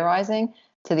on theorizing,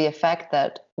 to the effect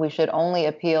that we should only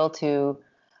appeal to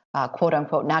quote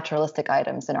unquote naturalistic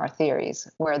items in our theories,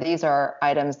 where these are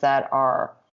items that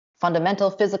are fundamental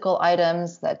physical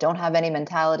items that don't have any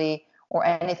mentality or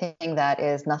anything that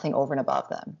is nothing over and above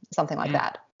them, something like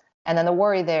that. And then the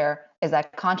worry there is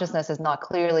that consciousness is not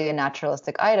clearly a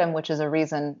naturalistic item, which is a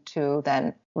reason to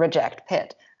then reject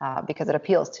Pitt because it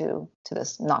appeals to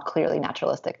this not clearly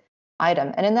naturalistic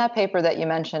item. And in that paper that you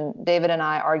mentioned, David and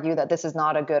I argue that this is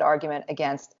not a good argument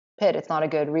against Pitt. It's not a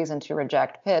good reason to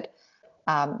reject Pitt,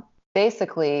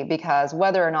 basically because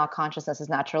whether or not consciousness is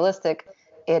naturalistic,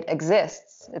 it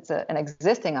exists. It's an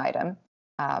existing item.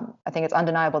 I think it's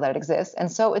undeniable that it exists.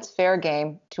 And so it's fair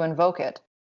game to invoke it.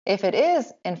 If it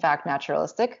is, in fact,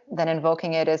 naturalistic, then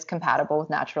invoking it is compatible with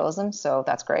naturalism. So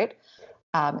that's great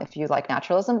if you like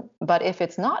naturalism. But if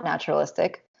it's not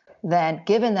naturalistic, then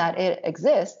given that it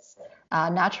exists,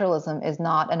 naturalism is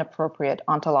not an appropriate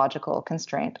ontological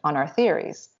constraint on our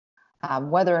theories.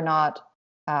 Whether or not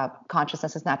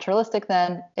consciousness is naturalistic,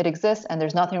 then it exists, and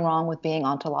there's nothing wrong with being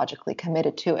ontologically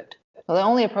committed to it. So the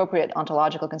only appropriate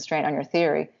ontological constraint on your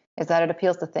theory is that it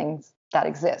appeals to things that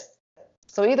exist.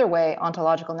 So either way,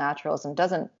 ontological naturalism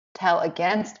doesn't tell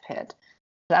against Pitt.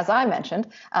 As I mentioned,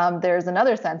 there's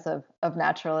another sense of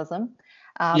naturalism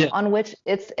on which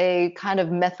it's a kind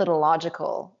of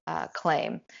methodological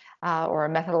claim or a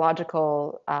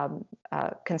methodological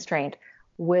constraint,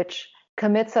 which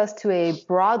commits us to a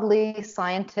broadly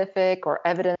scientific or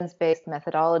evidence-based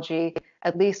methodology,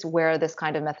 at least where this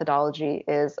kind of methodology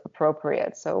is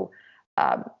appropriate. So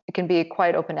it can be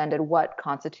quite open-ended what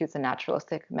constitutes a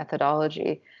naturalistic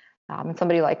methodology. And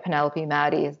somebody like Penelope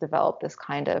Maddy has developed this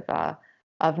kind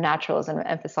of naturalism and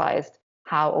emphasized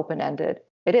how open-ended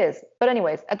it is. But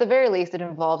anyways, at the very least, it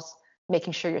involves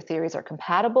making sure your theories are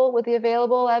compatible with the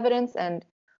available evidence and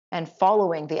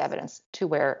following the evidence to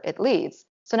where it leads.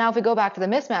 So now if we go back to the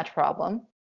mismatch problem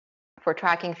for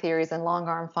tracking theories and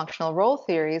long-arm functional role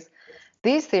theories,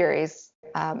 these theories,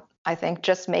 I think,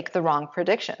 just make the wrong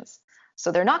predictions.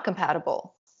 So they're not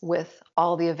compatible with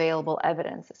all the available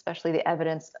evidence, especially the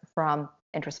evidence from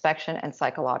introspection and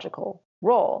psychological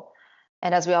role.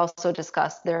 And as we also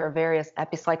discussed, there are various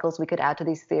epicycles we could add to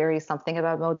these theories, something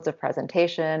about modes of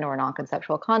presentation or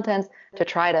non-conceptual contents to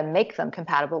try to make them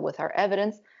compatible with our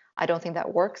evidence. I don't think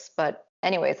that works, but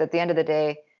anyways, at the end of the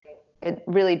day, it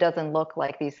really doesn't look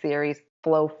like these theories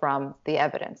flow from the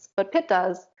evidence, but Pitt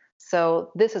does.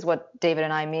 So this is what David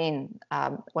and I mean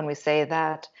when we say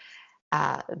that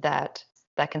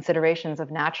considerations of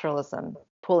naturalism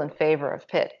pull in favor of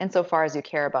Pitt. Insofar as you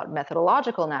care about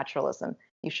methodological naturalism,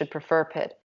 you should prefer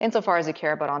Pitt. Insofar as you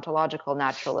care about ontological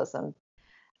naturalism,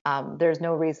 there's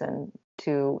no reason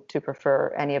to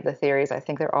prefer any of the theories. I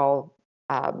think they're all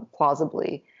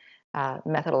plausibly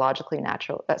ontologically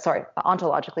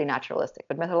naturalistic,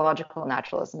 but methodological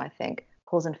naturalism, I think,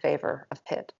 pulls in favor of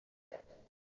Pitt.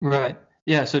 Right.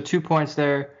 Yeah. So 2 points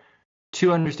there,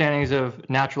 2 understandings of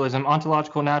naturalism.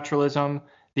 Ontological naturalism,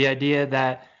 the idea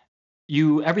that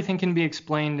everything can be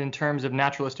explained in terms of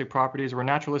naturalistic properties, where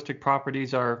naturalistic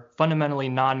properties are fundamentally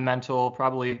non-mental,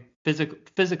 probably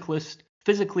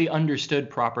physically understood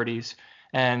properties,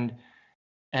 and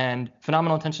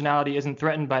phenomenal intentionality isn't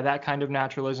threatened by that kind of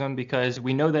naturalism because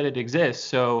we know that it exists.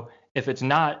 So if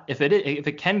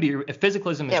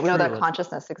physicalism is true, we know that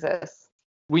consciousness exists.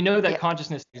 We know that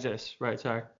consciousness exists, right?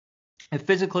 Sorry. If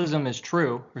physicalism is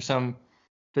true for some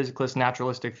physicalist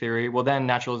naturalistic theory, well, then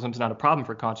naturalism is not a problem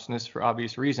for consciousness for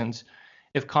obvious reasons.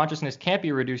 If consciousness can't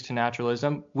be reduced to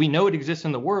naturalism, we know it exists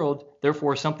in the world,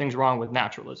 therefore something's wrong with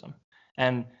naturalism.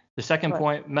 And the second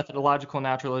point, methodological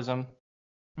naturalism,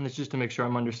 and it's just to make sure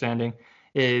I'm understanding,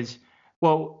 is,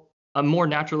 well, a more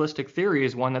naturalistic theory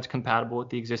is one that's compatible with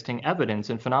the existing evidence,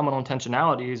 and phenomenal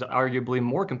intentionality is arguably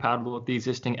more compatible with the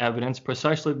existing evidence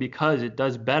precisely because it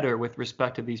does better with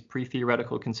respect to these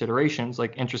pre-theoretical considerations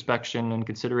like introspection and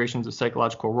considerations of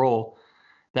psychological role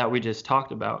that we just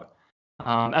talked about.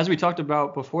 As we talked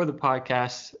about before the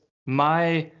podcast,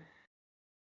 my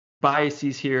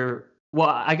biases here, well,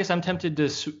 I guess I'm tempted to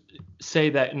say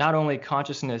that not only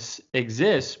consciousness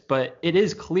exists, but it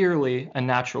is clearly a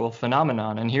natural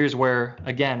phenomenon. And here's where,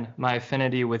 again, my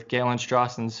affinity with Galen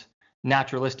Strawson's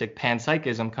naturalistic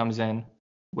panpsychism comes in,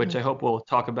 which I hope we'll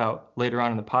talk about later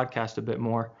on in the podcast a bit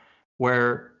more,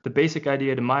 where the basic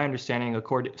idea to my understanding,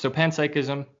 so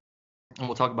panpsychism, and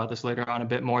we'll talk about this later on a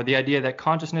bit more, the idea that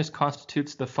consciousness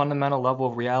constitutes the fundamental level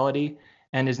of reality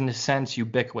and is in a sense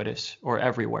ubiquitous or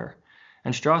everywhere.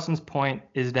 And Strawson's point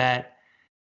is that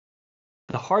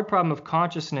the hard problem of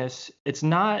consciousness,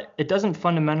 it doesn't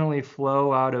fundamentally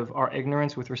flow out of our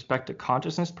ignorance with respect to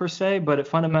consciousness per se, but it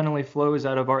fundamentally flows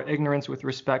out of our ignorance with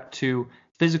respect to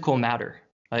physical matter.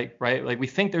 Like, right? Like we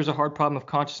think there's a hard problem of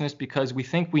consciousness because we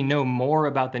think we know more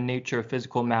about the nature of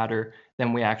physical matter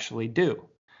than we actually do.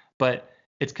 But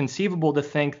it's conceivable to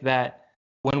think that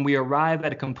when we arrive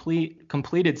at a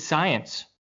completed science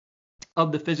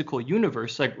of the physical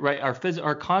universe, like right,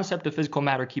 our concept of physical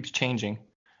matter keeps changing.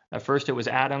 At first it was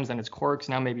atoms, then it's quarks,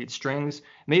 now maybe it's strings.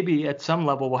 Maybe at some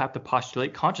level we'll have to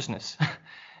postulate consciousness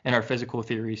in our physical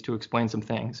theories to explain some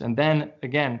things. And then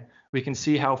again, we can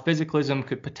see how physicalism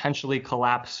could potentially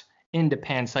collapse into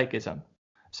panpsychism.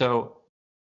 So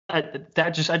I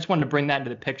just wanted to bring that into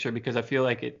the picture because I feel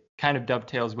like it kind of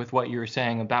dovetails with what you were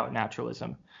saying about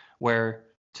naturalism, where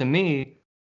to me,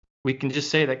 we can just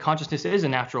say that consciousness is a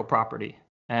natural property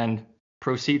and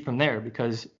proceed from there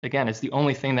because, again, it's the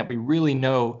only thing that we really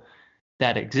know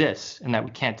that exists and that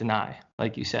we can't deny,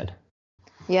 like you said.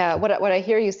 Yeah, what I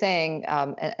hear you saying,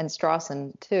 and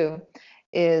Strawson too,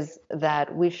 is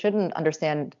that we shouldn't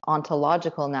understand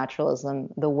ontological naturalism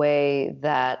the way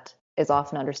that is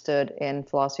often understood in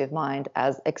philosophy of mind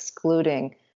as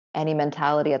excluding any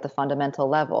mentality at the fundamental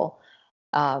level.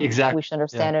 Exactly. We should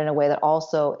understand it in a way that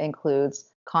also includes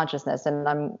consciousness.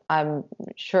 And I'm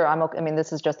sure I'm okay. I mean,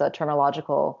 this is just a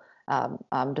terminological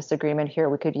disagreement here.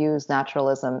 We could use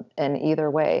naturalism in either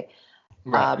way.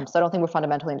 Right. So I don't think we're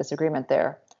fundamentally in disagreement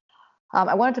there.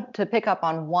 I wanted to pick up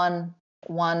on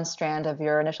one strand of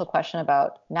your initial question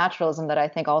about naturalism that I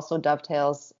think also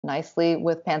dovetails nicely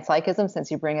with panpsychism,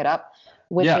 since you bring it up,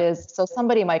 which is, so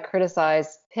somebody might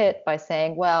criticize Pitt by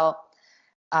saying, well,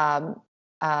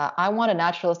 I want a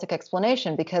naturalistic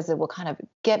explanation because it will kind of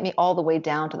get me all the way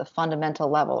down to the fundamental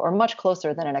level, or much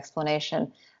closer than an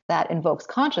explanation that invokes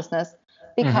consciousness,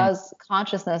 because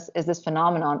consciousness is this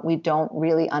phenomenon we don't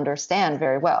really understand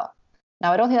very well.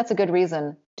 Now, I don't think that's a good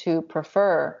reason to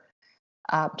prefer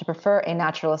a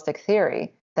naturalistic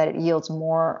theory, that it yields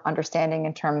more understanding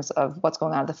in terms of what's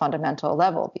going on at the fundamental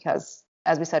level, because,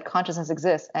 as we said, consciousness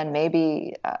exists, and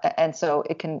maybe and so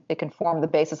it can form the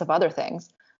basis of other things,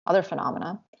 other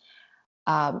phenomena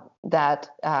that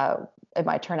it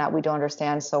might turn out we don't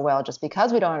understand so well just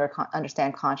because we don't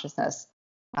understand consciousness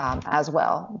as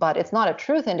well. But it's not a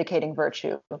truth indicating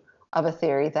virtue of a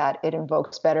theory that it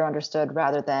invokes better understood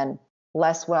rather than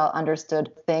less well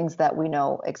understood things that we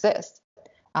know exist.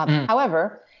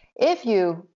 However, if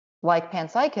you like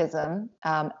panpsychism,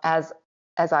 as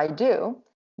I do,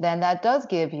 then that does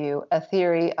give you a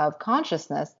theory of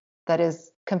consciousness that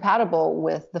is compatible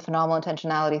with the phenomenal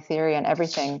intentionality theory and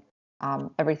everything,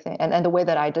 and the way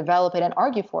that I develop it and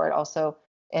argue for it also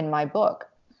in my book.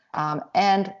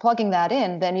 And plugging that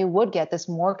in, then you would get this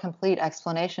more complete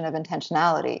explanation of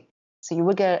intentionality. So you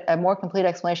would get a more complete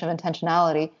explanation of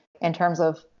intentionality in terms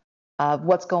of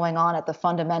what's going on at the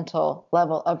fundamental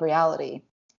level of reality,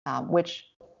 which,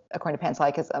 according to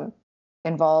panpsychism,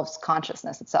 involves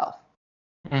consciousness itself.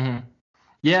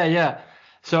 Yeah.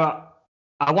 So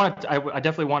I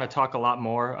definitely want to talk a lot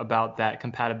more about that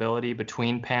compatibility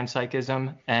between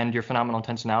panpsychism and your phenomenal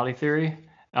intentionality theory.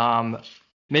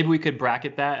 Maybe we could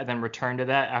bracket that and then return to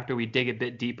that after we dig a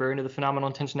bit deeper into the phenomenal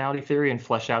intentionality theory and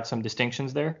flesh out some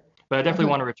distinctions there. But I definitely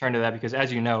want to return to that because,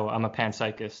 as you know, I'm a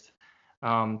panpsychist.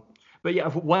 But yeah,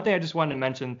 one thing I just wanted to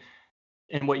mention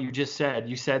in what you just said,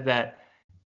 you said that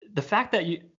the fact that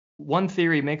one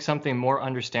theory makes something more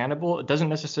understandable, it doesn't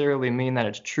necessarily mean that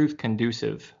it's truth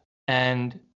conducive.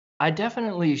 And I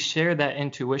definitely share that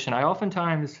intuition. I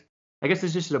guess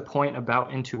it's just a point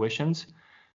about intuitions.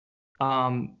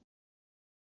 I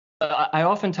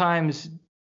oftentimes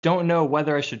don't know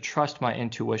whether I should trust my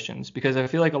intuitions, because I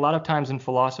feel like a lot of times in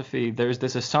philosophy, there's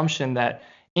this assumption that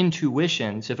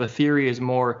intuitions, if a theory is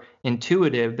more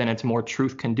intuitive, then it's more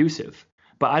truth conducive.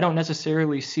 But I don't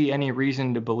necessarily see any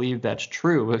reason to believe that's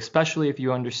true, especially if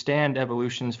you understand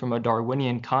evolutions from a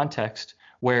Darwinian context,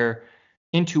 where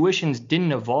intuitions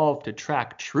didn't evolve to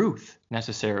track truth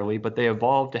necessarily, but they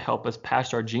evolved to help us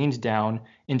pass our genes down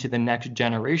into the next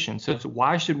generation. So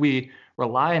why should we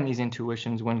rely on these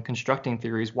intuitions when constructing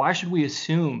theories? Why should we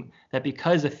assume that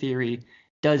because a theory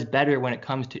does better when it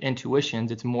comes to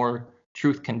intuitions, it's more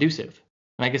truth conducive?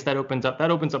 And I guess that opens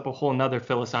up a whole nother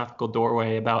philosophical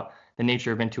doorway about the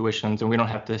nature of intuitions, and we don't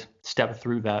have to step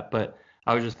through that, but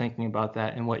I was just thinking about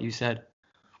that and what you said.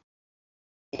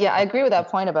 Yeah, I agree with that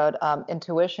point about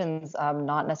intuitions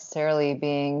not necessarily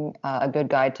being a good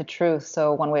guide to truth.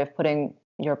 So one way of putting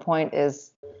your point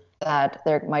is that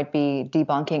there might be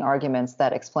debunking arguments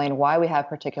that explain why we have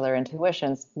particular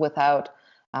intuitions without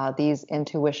these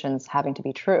intuitions having to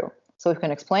be true. So if we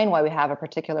can explain why we have a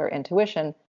particular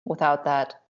intuition without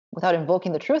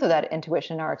invoking the truth of that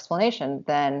intuition in our explanation,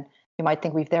 then you might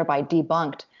think we've thereby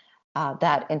debunked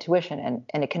that intuition,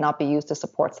 and it cannot be used to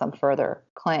support some further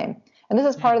claim. And this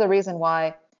is part of the reason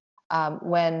why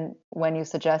when you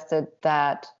suggested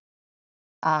that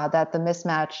that the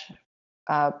mismatch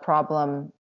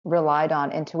problem relied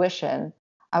on intuition,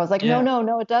 I was like,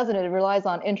 no, it doesn't. It relies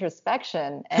on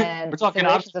introspection and We're talking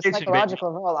considerations of observation,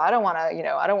 psychological role. I don't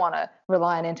want to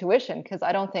rely on intuition because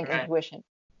I don't think intuition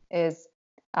is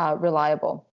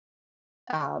reliable.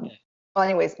 Well,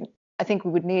 anyways, I think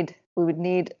we would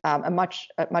need a much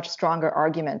stronger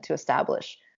argument to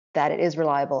establish that it is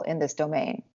reliable in this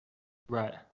domain.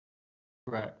 Right.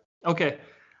 Okay,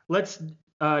 let's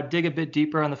dig a bit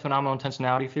deeper on the phenomenal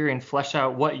intentionality theory and flesh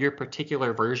out what your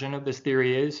particular version of this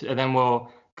theory is, and then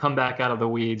we'll come back out of the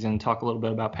weeds and talk a little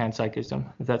bit about panpsychism,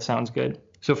 if that sounds good.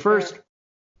 So first,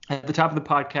 at the top of the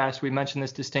podcast, we mentioned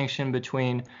this distinction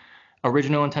between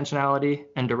original intentionality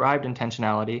and derived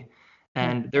intentionality.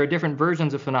 And there are different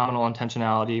versions of phenomenal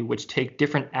intentionality which take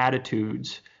different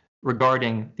attitudes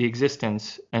regarding the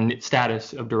existence and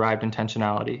status of derived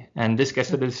intentionality. And this gets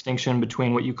to the distinction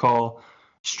between what you call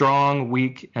strong,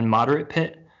 weak, and moderate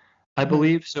pit, I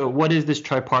believe. So what is this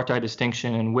tripartite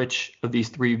distinction, and which of these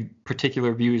three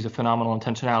particular views of phenomenal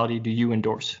intentionality do you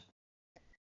endorse?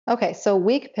 Okay, so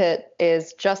weak pit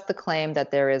is just the claim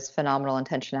that there is phenomenal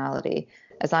intentionality.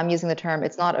 As I'm using the term,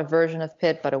 it's not a version of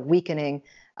Pitt, but a weakening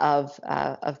of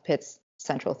Pitt's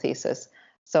central thesis.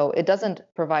 So it doesn't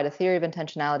provide a theory of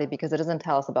intentionality because it doesn't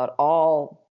tell us about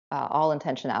all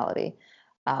intentionality.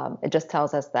 It just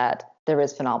tells us that there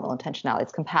is phenomenal intentionality.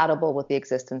 It's compatible with the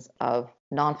existence of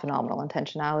non-phenomenal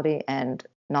intentionality and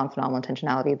non-phenomenal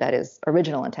intentionality that is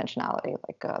original intentionality,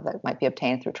 like that might be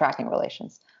obtained through tracking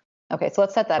relations. Okay, so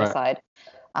let's set that aside.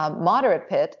 Moderate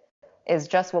Pitt is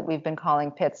just what we've been calling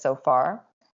Pitt so far.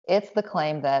 It's the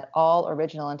claim that all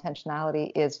original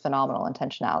intentionality is phenomenal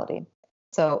intentionality.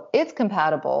 So it's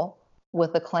compatible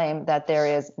with the claim that there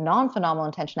is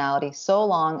non-phenomenal intentionality so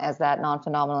long as that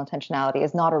non-phenomenal intentionality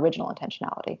is not original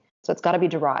intentionality. So it's got to be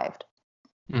derived.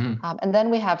 And then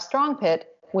we have strong Pitt,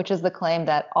 which is the claim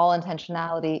that all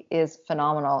intentionality is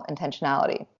phenomenal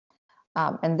intentionality.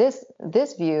 And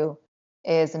this view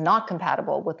is not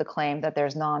compatible with the claim that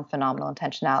there's non-phenomenal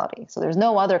intentionality. So there's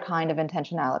no other kind of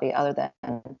intentionality other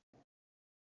than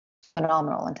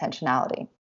phenomenal intentionality.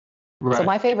 Right. So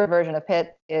my favorite version of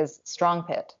Pitt is strong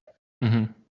Pitt.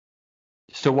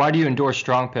 So why do you endorse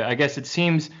strong Pitt? I guess it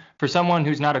seems for someone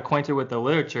who's not acquainted with the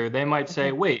literature, they might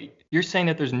say, wait, you're saying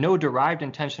that there's no derived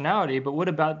intentionality, but what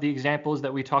about the examples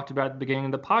that we talked about at the beginning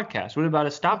of the podcast? What about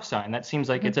a stop sign? That seems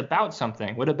like it's about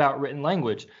something. What about written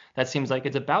language? That seems like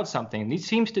it's about something. These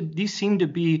seem to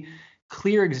be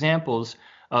clear examples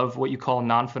of what you call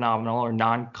non-phenomenal or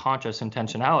non-conscious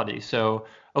intentionality. So,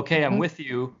 okay, I'm with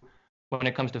you when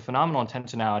it comes to phenomenal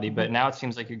intentionality, but now it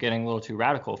seems like you're getting a little too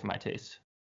radical for my taste.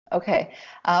 Okay.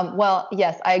 Well,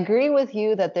 yes, I agree with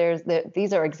you that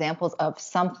these are examples of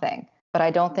something, but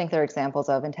I don't think they're examples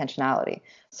of intentionality.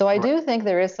 So I do think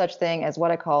there is such thing as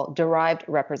what I call derived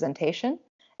representation,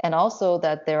 and also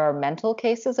that there are mental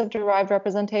cases of derived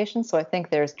representation. So I think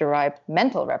there's derived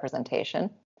mental representation.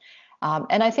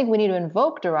 And I think we need to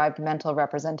invoke derived mental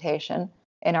representation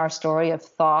in our story of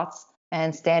thoughts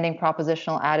and standing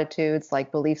propositional attitudes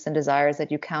like beliefs and desires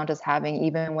that you count as having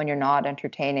even when you're not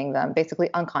entertaining them, basically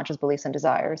unconscious beliefs and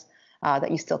desires that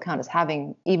you still count as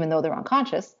having even though they're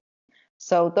unconscious.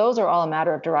 So those are all a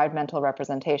matter of derived mental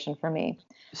representation for me.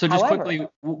 So just quickly,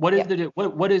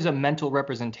 what is a mental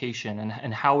representation,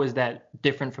 and how is that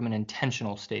different from an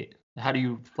intentional state? How do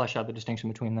you flesh out the distinction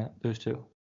between those two?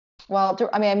 Well,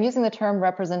 I mean, I'm using the term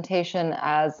representation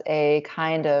as a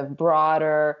kind of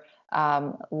broader,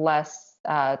 less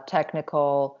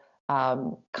technical,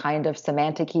 kind of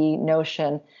semantic-y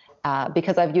notion,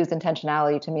 because I've used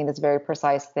intentionality to mean this very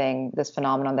precise thing, this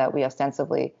phenomenon that we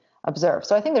ostensibly observe.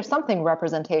 So I think there's something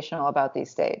representational about these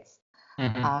states.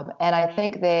 And I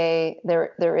think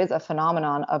there is a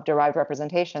phenomenon of derived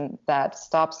representation that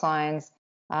stop signs,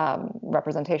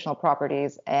 representational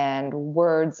properties, and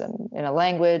words in a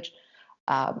language.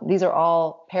 These are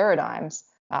all paradigms,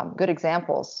 good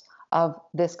examples of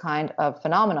this kind of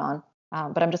phenomenon,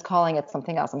 but I'm just calling it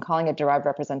something else. I'm calling it derived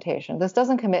representation. This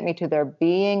doesn't commit me to there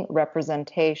being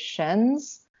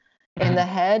representations in the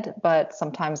head, but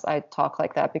sometimes I talk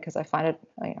like that because I find it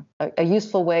a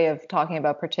useful way of talking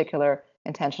about particular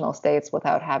intentional states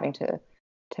without having to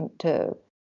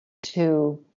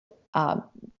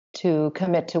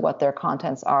commit to what their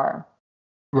contents are.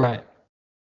 Right.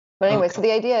 But anyway, so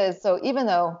the idea is, so even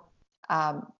though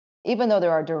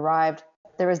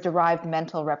there is derived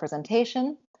mental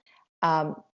representation,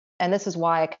 and this is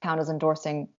why I count as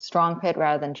endorsing strong Pitt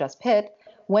rather than just Pitt.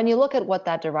 When you look at what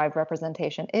that derived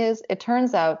representation is, it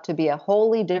turns out to be a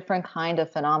wholly different kind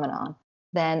of phenomenon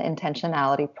than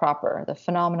intentionality proper, the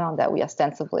phenomenon that we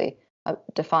ostensibly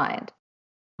defined.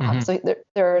 So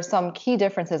there are some key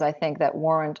differences, I think, that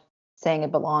warrant saying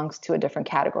it belongs to a different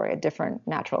category, a different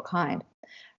natural kind.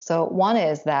 So one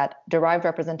is that derived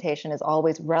representation is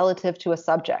always relative to a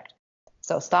subject.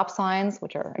 So stop signs,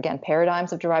 which are, again,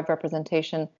 paradigms of derived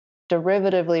representation,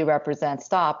 derivatively represent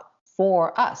stop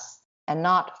for us and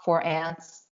not for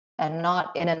ants and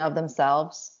not in and of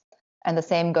themselves. And the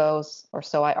same goes, or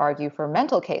so I argue, for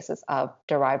mental cases of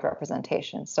derived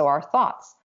representation. So our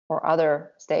thoughts or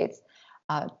other states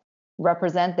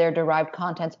represent their derived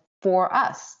contents for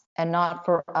us and not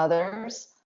for others,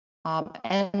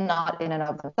 and not in and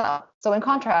of themselves. So in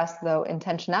contrast, though,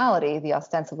 intentionality, the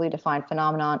ostensibly defined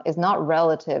phenomenon, is not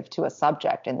relative to a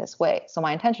subject in this way. So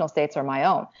my intentional states are my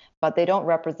own, but they don't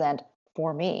represent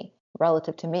for me,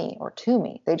 relative to me, or to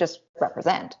me. They just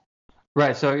represent.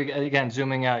 Right. So again,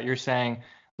 zooming out, you're saying,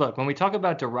 look, when we talk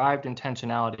about derived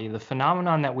intentionality, the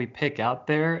phenomenon that we pick out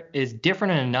there is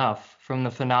different enough from the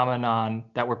phenomenon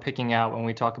that we're picking out when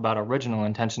we talk about original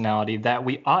intentionality that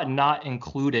we ought not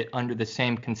include it under the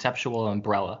same conceptual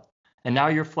umbrella. And now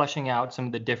you're fleshing out some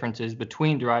of the differences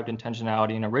between derived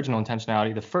intentionality and original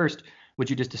intentionality. The first,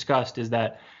 which you just discussed, is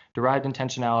that derived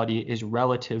intentionality is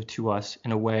relative to us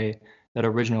in a way that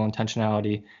original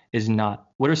intentionality is not.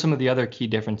 What are some of the other key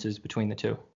differences between the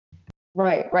two?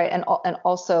 Right. And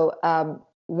also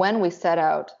when we set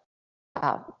out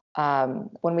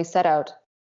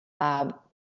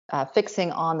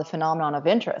fixing on the phenomenon of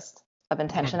interest, of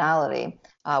intentionality,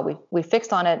 we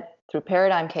fixed on it through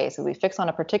paradigm cases. We fixed on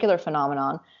a particular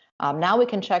phenomenon. Now we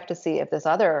can check to see if these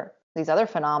other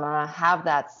phenomena have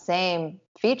that same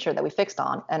feature that we fixed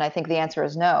on, and I think the answer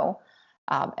is no.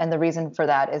 And the reason for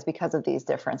that is because of these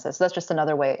differences. So that's just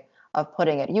another way of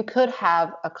putting it. You could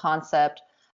have a concept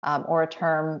or a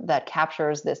term that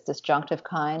captures this disjunctive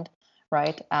kind,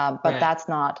 right? But that's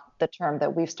not the term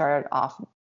that we've started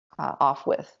off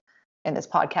with in this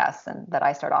podcast, and that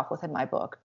I start off with in my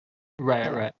book.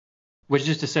 Right. Which is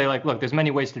just to say, like, look, there's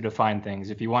many ways to define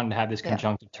things. If you wanted to have this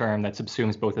conjunctive term that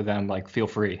subsumes both of them, like, feel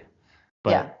free.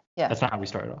 But that's not how we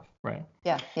started off, right?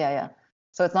 Yeah.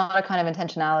 So it's not a kind of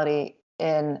intentionality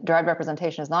in derived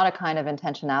representation is not a kind of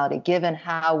intentionality given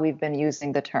how we've been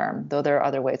using the term, though there are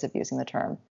other ways of using the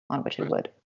term on which it would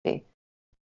be.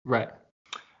 Right.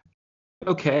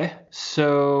 Okay.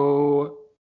 So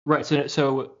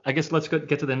I guess let's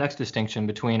get to the next distinction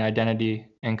between identity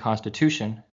and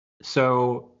constitution.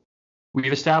 So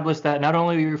we've established that not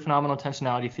only are you a phenomenal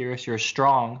intentionality theorist, you're a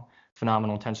strong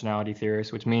phenomenal intentionality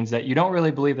theorist, which means that you don't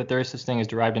really believe that there is such thing as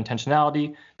derived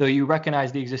intentionality, though you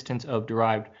recognize the existence of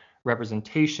derived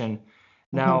representation.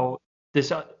 Now,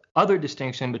 this other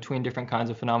distinction between different kinds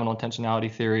of phenomenal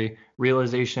intentionality theory,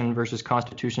 realization versus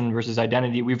constitution versus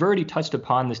identity, we've already touched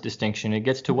upon this distinction. It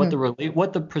gets to what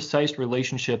the precise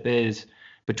relationship is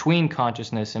between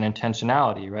consciousness and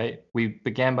intentionality, right? We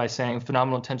began by saying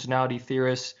phenomenal intentionality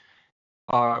theorists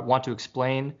want to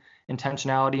explain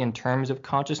intentionality in terms of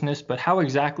consciousness, but how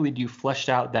exactly do you flesh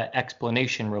out that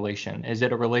explanation relation? Is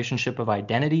it a relationship of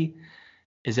identity?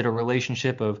 Is it a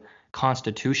relationship of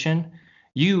constitution?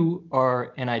 You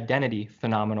are an identity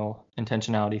phenomenal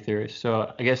intentionality theorist.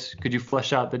 So I guess could you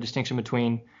flesh out the distinction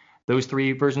between those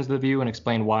three versions of the view and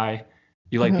explain why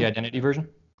you like the identity version?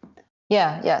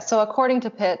 Yeah. So according to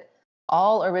Pitt,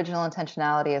 all original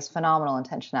intentionality is phenomenal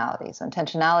intentionality. So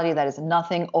intentionality that is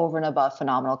nothing over and above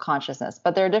phenomenal consciousness.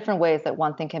 But there are different ways that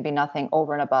one thing can be nothing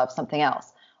over and above something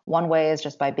else. One way is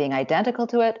just by being identical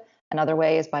to it. Another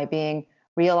way is by being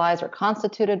realized or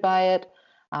constituted by it.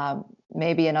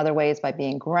 Maybe another way is by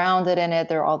being grounded in it.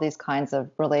 There are all these kinds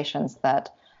of relations that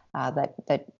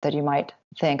you might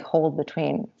think hold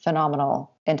between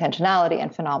phenomenal intentionality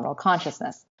and phenomenal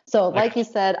consciousness. So like you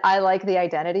said, I like the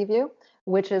identity view,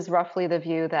 which is roughly the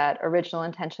view that original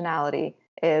intentionality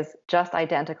is just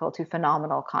identical to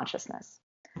phenomenal consciousness.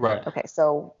 Right. Okay,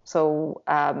 so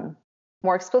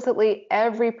more explicitly,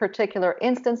 every particular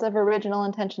instance of original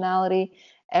intentionality,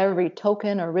 every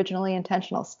token originally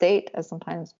intentional state, as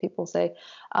sometimes people say,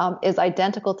 is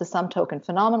identical to some token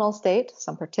phenomenal state,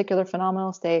 some particular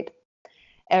phenomenal state.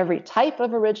 Every type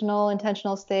of original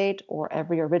intentional state or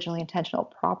every originally intentional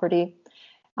property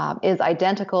is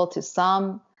identical to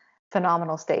some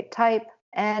phenomenal state type,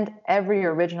 and every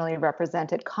originally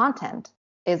represented content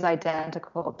is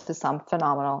identical to some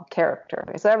phenomenal character.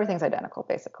 So everything's identical,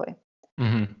 basically.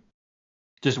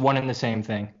 Just one and the same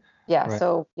thing. Yeah. Right.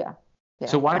 So yeah.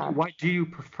 So why do you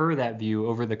prefer that view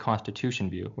over the constitution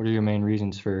view? What are your main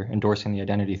reasons for endorsing the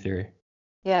identity theory?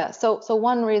 Yeah. So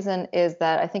one reason is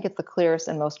that I think it's the clearest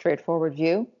and most straightforward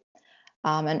view.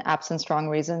 and absent strong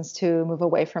reasons to move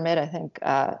away from it,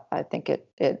 I think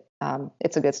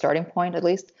it's a good starting point, at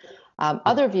least.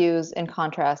 Other views, in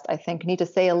contrast, I think need to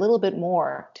say a little bit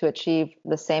more to achieve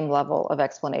the same level of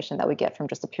explanation that we get from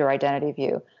just a pure identity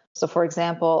view. So, for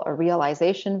example, a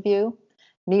realization view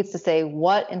needs to say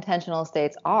what intentional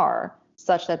states are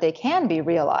such that they can be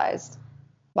realized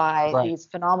by these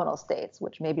phenomenal states,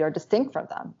 which maybe are distinct from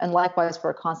them. And likewise, for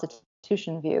a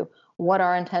constitution view, what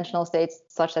are intentional states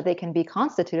such that they can be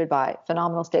constituted by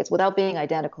phenomenal states without being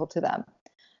identical to them?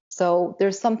 So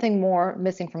there's something more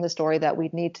missing from the story that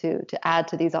we'd need to add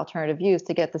to these alternative views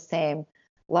to get the same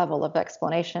level of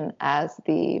explanation as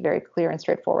the very clear and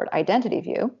straightforward identity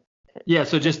view. Yeah,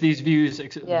 so just these views,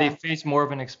 they face more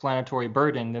of an explanatory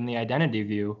burden than the identity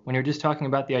view. When you're just talking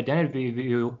about the identity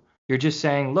view, you're just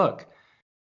saying, look,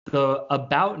 the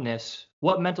aboutness,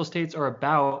 what mental states are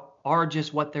about, are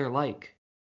just what they're like.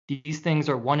 These things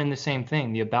are one and the same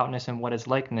thing, the aboutness and what is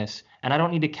likeness. And I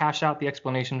don't need to cash out the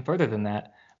explanation further than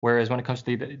that. Whereas when it comes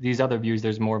to these other views,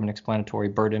 there's more of an explanatory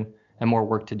burden and more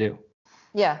work to do.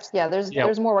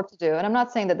 There's more work to do. And I'm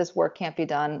not saying that this work can't be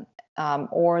done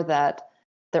or that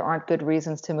there aren't good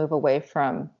reasons to move away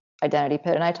from identity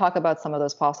pit. And I talk about some of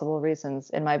those possible reasons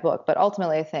in my book. But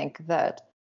ultimately, I think that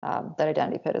that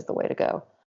identity pit is the way to go.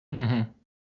 Mm-hmm.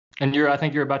 And I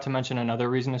think you're about to mention another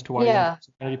reason as to why you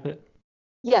identity pit.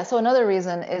 Yeah. So another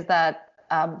reason is that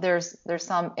there's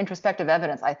some introspective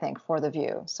evidence, I think, for the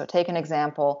view. So take an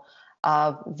example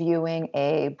of viewing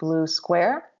a blue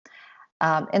square.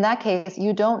 In that case,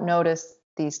 you don't notice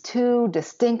these two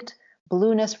distinct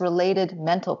blueness-related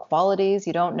mental qualities.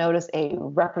 You don't notice a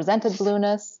represented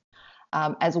blueness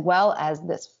as well as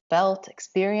this felt,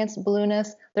 experienced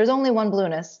blueness. There's only one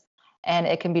blueness, and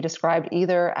it can be described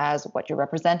either as what you're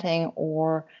representing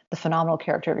or the phenomenal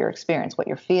character of your experience, what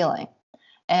you're feeling.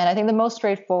 And I think the most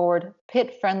straightforward,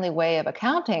 pit-friendly way of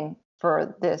accounting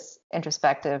for this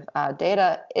introspective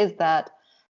data is that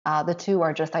the two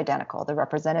are just identical. The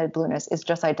represented blueness is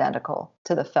just identical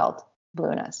to the felt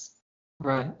blueness.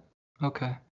 Right.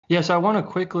 Okay. Yeah, so I want to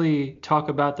quickly talk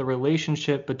about the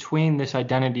relationship between this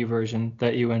identity version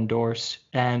that you endorse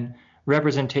and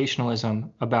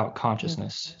representationalism about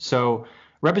consciousness. So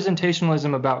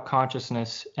representationalism about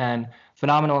consciousness and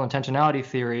phenomenal intentionality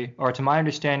theory are, to my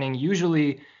understanding,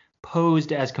 usually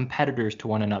posed as competitors to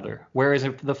one another. Whereas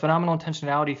if the phenomenal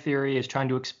intentionality theory is trying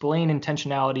to explain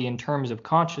intentionality in terms of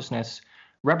consciousness,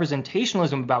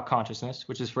 representationalism about consciousness,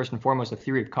 which is first and foremost a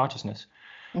theory of consciousness,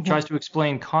 tries to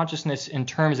explain consciousness in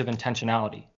terms of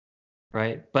intentionality,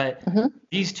 right? But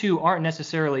these two aren't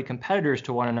necessarily competitors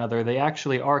to one another. They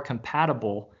actually are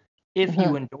compatible if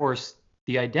you endorse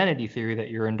the identity theory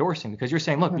that you're endorsing, because you're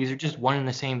saying, look, these are just one and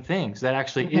the same things. That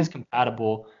actually is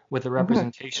compatible with the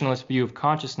representationalist view of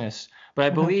consciousness. But I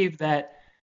believe that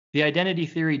the identity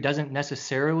theory doesn't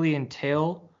necessarily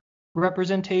entail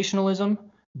representationalism,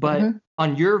 but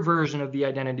on your version of the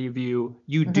identity view,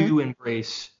 you do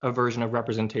embrace a version of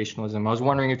representationalism. I was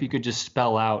wondering if you could just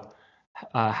spell out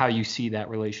how you see that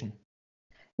relation.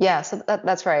 Yeah, so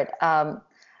that's right.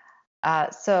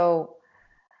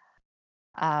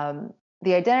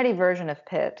 The identity version of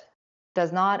Pitt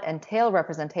does not entail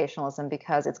representationalism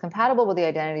because it's compatible with the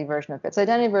identity version of Pitt. So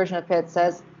identity version of Pitt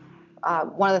says,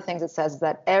 one of the things it says is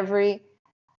that every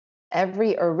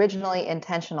originally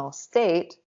intentional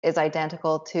state is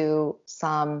identical to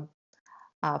some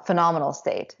phenomenal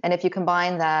state. And if you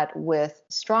combine that with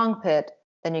strong Pitt,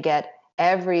 then you get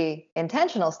every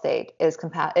intentional state is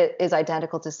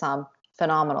identical to some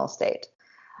phenomenal state.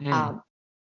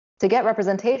 To get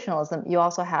representationalism, you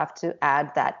also have to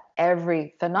add that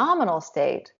every phenomenal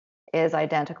state is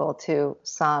identical to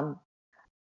some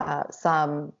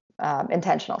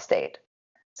intentional state.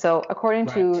 So according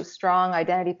to strong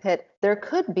identity Pitt, there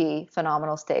could be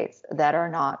phenomenal states that are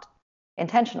not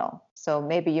intentional. So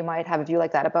maybe you might have a view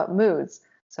like that about moods.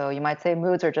 So you might say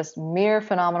moods are just mere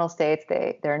phenomenal states.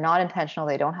 They're not intentional.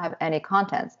 They don't have any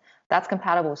contents. That's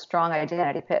compatible with strong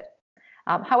identity Pitt.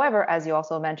 However, as you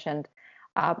also mentioned,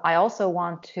 I also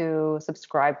want to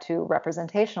subscribe to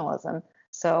representationalism.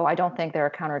 So I don't think there are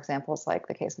counterexamples like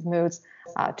the case of moods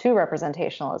to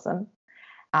representationalism.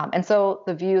 And so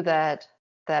the view that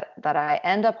I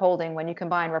end up holding when you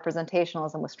combine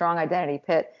representationalism with strong identity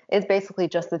Pitt is basically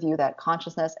just the view that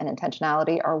consciousness and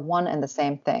intentionality are one and the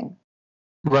same thing.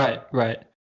 Right.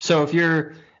 So if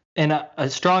you're a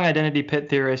strong identity Pitt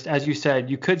theorist, as you said,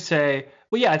 you could say,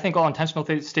 well, yeah, I think all intentional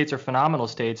states are phenomenal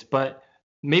states, but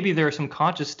maybe there are some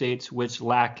conscious states which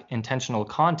lack intentional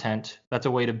content. That's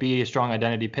a way to be a strong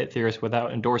identity Pitt theorist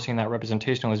without endorsing that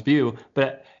representationalist view.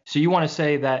 But so you want to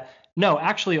say that, no,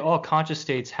 actually all conscious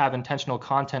states have intentional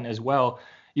content as well.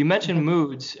 You mentioned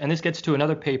moods, and this gets to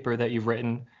another paper that you've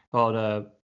written called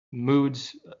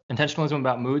Moods, Intentionalism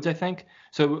About Moods, I think.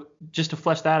 So just to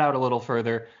flesh that out a little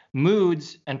further,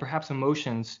 moods and perhaps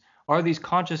emotions are these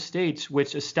conscious states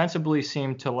which ostensibly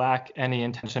seem to lack any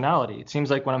intentionality. It seems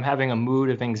like when I'm having a mood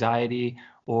of anxiety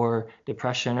or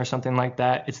depression or something like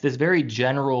that, it's this very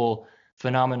general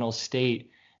phenomenal state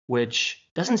which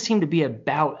doesn't seem to be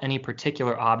about any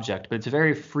particular object, but it's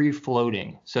very free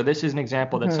floating. So this is an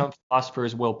example that some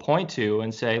philosophers will point to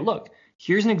and say, look,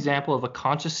 here's an example of a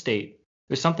conscious state.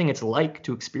 There's something it's like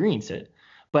to experience it,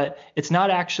 but it's not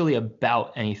actually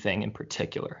about anything in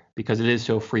particular because it is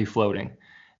so free floating.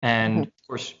 And of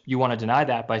course, you want to deny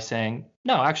that by saying,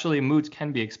 no, actually, moods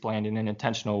can be explained in an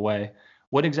intentional way.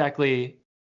 What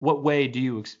way do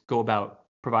you go about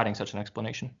providing such an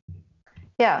explanation?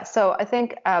 Yeah, so I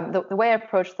think the way I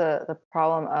approach the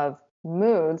problem of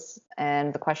moods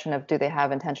and the question of do they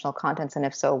have intentional contents, and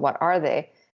if so, what are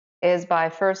they, is by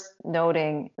first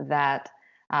noting that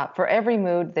for every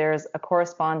mood, there's a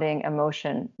corresponding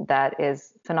emotion that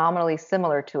is phenomenally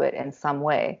similar to it in some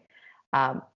way.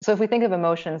 So if we think of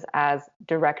emotions as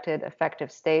directed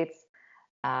affective states,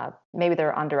 maybe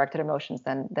they're undirected emotions,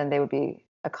 then they would be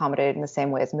accommodated in the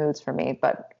same way as moods for me,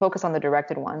 but focus on the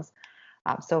directed ones.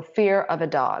 So fear of a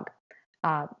dog.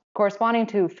 Corresponding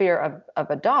to fear of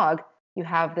a dog, you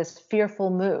have this fearful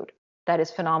mood that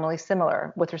is phenomenally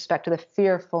similar with respect to the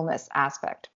fearfulness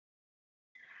aspect.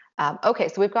 Okay,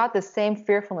 so we've got this same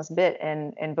fearfulness bit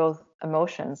in both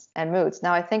emotions and moods.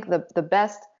 Now, I think the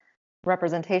best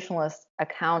representationalist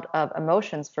account of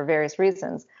emotions for various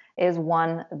reasons is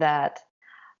one that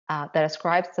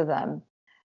ascribes to them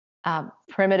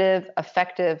primitive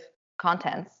affective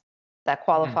contents that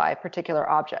qualify particular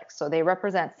objects. So they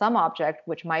represent some object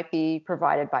which might be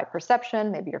provided by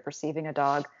perception, maybe you're perceiving a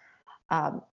dog,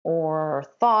 or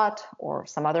thought, or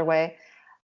some other way,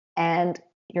 and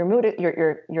your mood,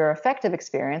 your affective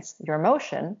experience, your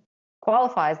emotion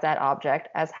qualifies that object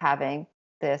as having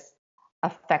this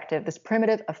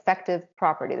primitive affective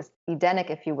property, this Edenic,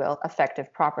 if you will,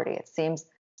 affective property. It seems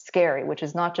scary, which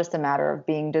is not just a matter of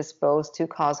being disposed to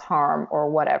cause harm or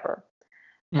whatever.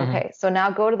 Okay, so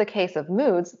now go to the case of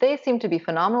moods. They seem to be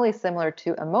phenomenally similar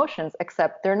to emotions,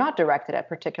 except they're not directed at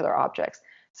particular objects.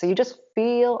 So you just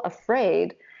feel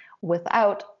afraid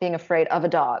without being afraid of a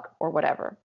dog or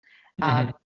whatever. So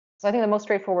I think the most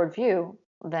straightforward view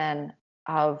then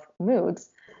of moods,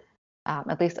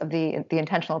 at least of the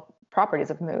intentional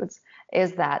properties of moods,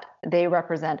 is that they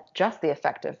represent just the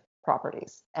affective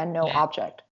properties and no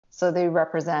object. So they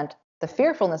represent the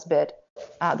fearfulness bit,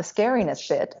 the scariness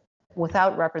bit,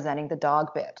 without representing the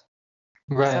dog bit.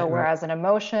 Right. So whereas an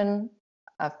emotion,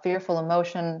 a fearful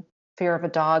emotion, fear of a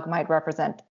dog might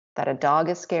represent that a dog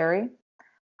is scary,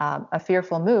 a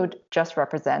fearful mood just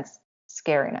represents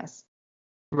scariness.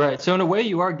 Right. So in a way,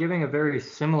 you are giving a very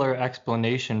similar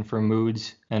explanation for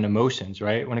moods and emotions,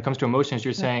 right? When it comes to emotions,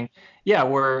 you're saying, yeah,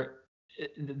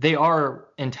 they are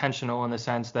intentional in the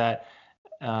sense that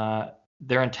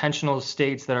they're intentional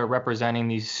states that are representing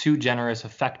these sui generis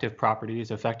affective properties,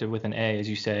 affective with an A, as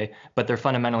you say, but they're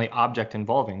fundamentally object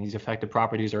involving. These affective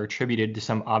properties are attributed to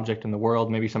some object in the world,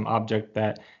 maybe some object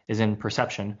that is in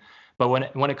perception. But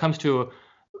when it comes to,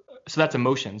 so that's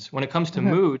emotions. When it comes to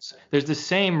moods, there's the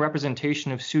same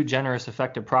representation of sui generis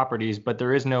affective properties, but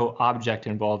there is no object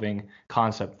involving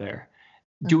concept there.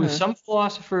 Do some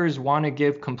philosophers want to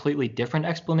give completely different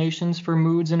explanations for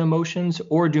moods and emotions,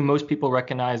 or do most people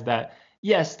recognize that,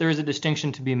 yes, there is a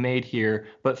distinction to be made here,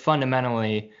 but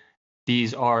fundamentally,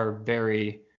 these are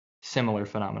very similar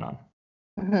phenomenon?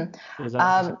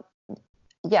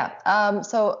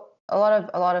 So a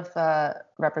lot of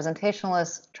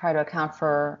representationalists try to account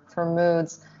for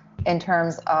moods in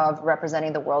terms of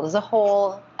representing the world as a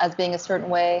whole as being a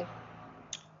certain way.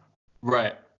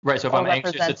 Right. So if I'm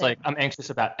anxious, it's like I'm anxious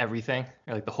about everything,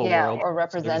 or like the whole world. Or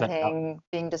representing,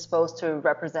 being disposed to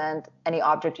represent any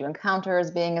object you encounter as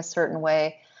being a certain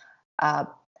way.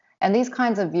 And these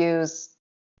kinds of views,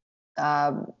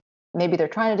 maybe they're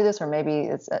trying to do this, or maybe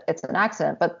it's an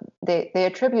accident, but they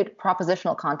attribute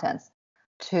propositional contents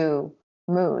to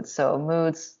moods. So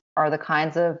moods are the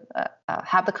kinds of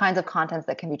have the kinds of contents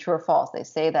that can be true or false. They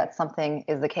say that something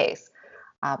is the case.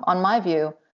 On my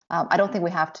view, I don't think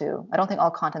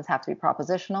all contents have to be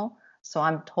propositional. So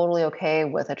I'm totally okay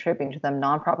with attributing to them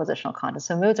non-propositional contents.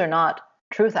 So moods are not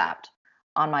truth apt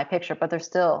on my picture, but they're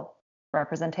still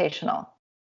representational.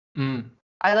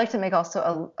 I'd like to make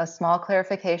also a small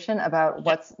clarification about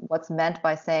what's meant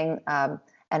by saying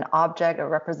an object, a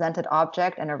represented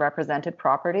object, and a represented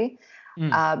property.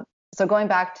 So going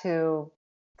back to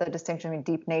the distinction between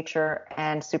deep nature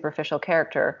and superficial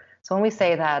character. So when we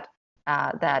say that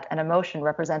that an emotion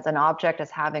represents an object as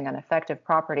having an affective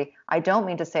property, I don't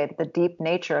mean to say that the deep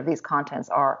nature of these contents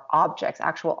are objects,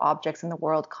 actual objects in the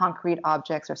world, concrete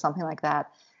objects or something like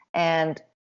that, and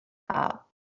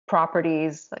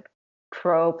properties like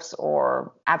tropes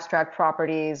or abstract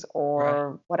properties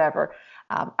or whatever.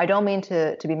 I don't mean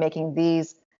to be making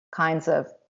these kinds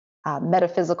of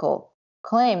metaphysical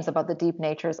claims about the deep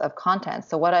natures of contents.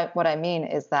 So what I mean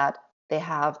is that they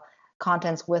have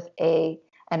contents with an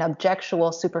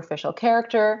objectual superficial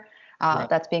character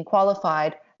that's being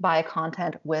qualified by a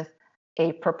content with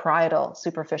a proprietal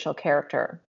superficial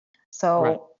character.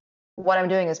 So what I'm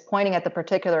doing is pointing at the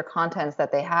particular contents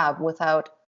that they have without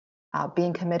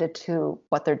being committed to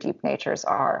what their deep natures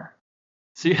are.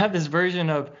 So you have this version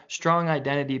of strong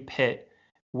identity Pitt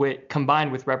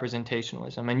combined with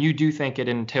representationalism. And you do think it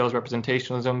entails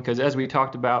representationalism because, as we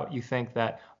talked about, you think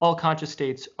that all conscious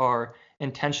states are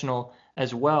intentional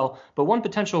as well. But one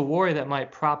potential worry that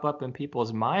might prop up in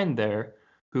people's mind there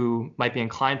who might be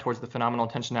inclined towards the phenomenal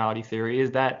intentionality theory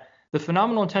is that the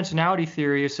phenomenal intentionality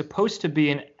theory is supposed to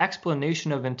be an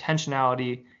explanation of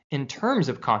intentionality in terms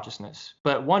of consciousness.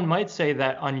 But one might say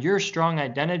that on your strong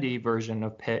identity version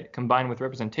of Pitt combined with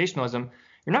representationalism,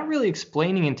 you're not really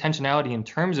explaining intentionality in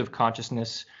terms of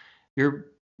consciousness.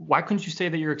 Why couldn't you say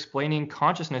that you're explaining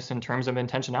consciousness in terms of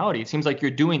intentionality? It seems like you're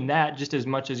doing that just as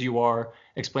much as you are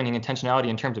explaining intentionality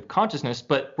in terms of consciousness,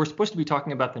 but we're supposed to be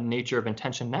talking about the nature of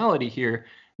intentionality here,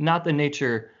 not the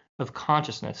nature of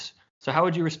consciousness. So how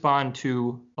would you respond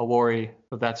to a worry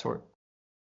of that sort?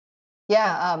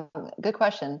 Yeah, good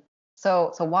question.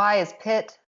 So why is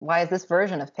this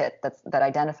version of Pitt that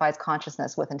identifies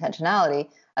consciousness with intentionality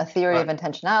a theory of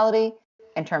intentionality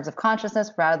in terms of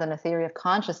consciousness rather than a theory of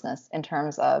consciousness in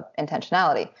terms of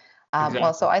intentionality? Exactly.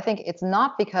 Well, so I think it's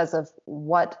not because of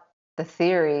what the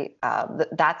theory,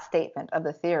 that statement of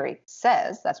the theory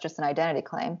says, that's just an identity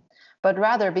claim, but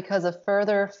rather because of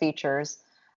further features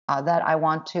that I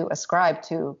want to ascribe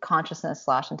to consciousness /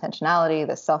 intentionality,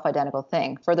 the self-identical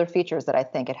thing, further features that I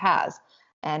think it has.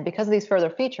 And because of these further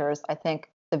features, I think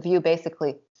the view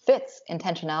basically fits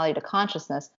intentionality to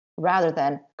consciousness rather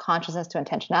than consciousness to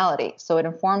intentionality. So it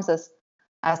informs us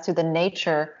as to the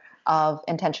nature of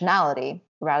intentionality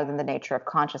rather than the nature of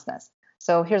consciousness.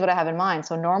 So here's what I have in mind.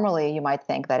 So normally you might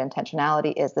think that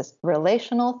intentionality is this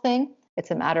relational thing.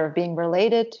 It's a matter of being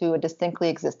related to a distinctly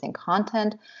existing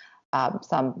content,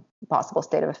 some possible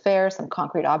state of affairs, some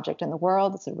concrete object in the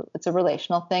world. It's a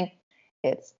relational thing.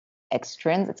 It's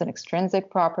an extrinsic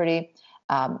property.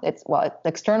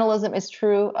 Externalism is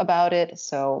true about it.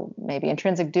 So maybe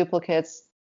intrinsic duplicates,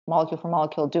 molecule for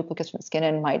molecule duplicates from the skin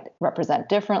in might represent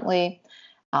differently.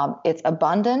 It's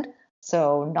abundant.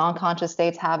 So non-conscious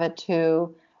states have it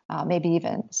too. Maybe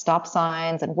even stop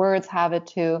signs and words have it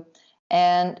too.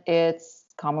 And it's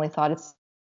commonly thought it's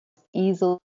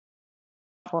easily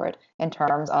for it in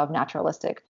terms of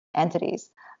naturalistic entities,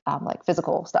 like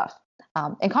physical stuff.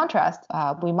 In contrast,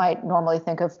 we might normally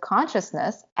think of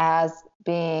consciousness as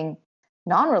being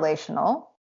non-relational,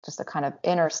 just a kind of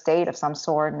inner state of some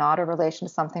sort, not a relation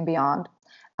to something beyond.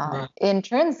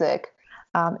 Intrinsic,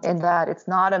 in that it's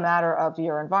not a matter of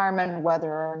your environment, whether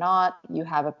or not you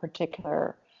have a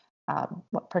particular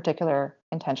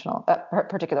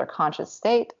conscious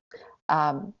state.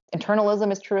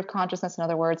 Internalism is true of consciousness, in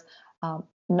other words,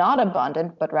 not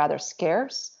abundant, but rather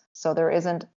scarce. So there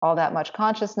isn't all that much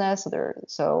consciousness.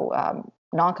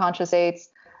 Non-conscious states,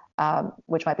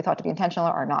 which might be thought to be intentional,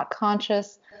 are not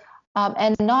conscious,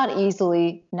 and not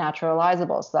easily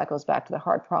naturalizable. So that goes back to the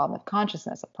hard problem of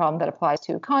consciousness, a problem that applies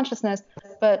to consciousness,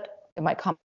 but it might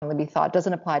commonly be thought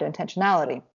doesn't apply to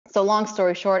intentionality. So long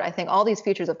story short, I think all these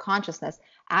features of consciousness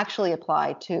actually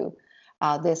apply to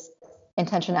this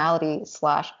intentionality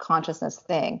 / consciousness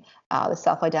thing, the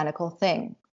self-identical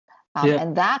thing.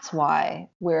 And that's why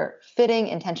we're fitting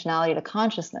intentionality to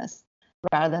consciousness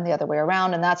rather than the other way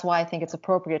around. And that's why I think it's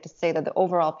appropriate to say that the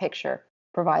overall picture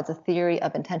provides a theory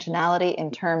of intentionality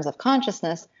in terms of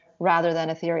consciousness rather than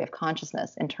a theory of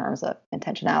consciousness in terms of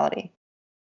intentionality.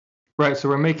 Right. So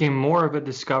we're making more of a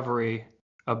discovery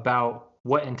about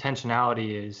what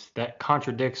intentionality is that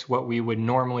contradicts what we would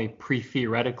normally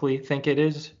pre-theoretically think it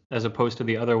is, as opposed to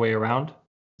the other way around.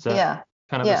 Is that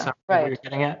kind of the sound what you're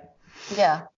getting at?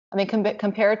 Yeah. I mean,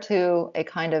 compared to a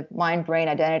kind of mind-brain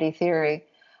identity theory,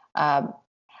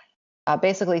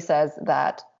 basically says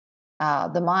that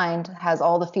the mind has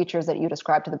all the features that you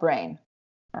describe to the brain.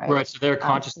 Right. So their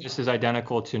consciousness is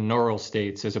identical to neural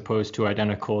states as opposed to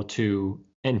identical to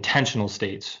intentional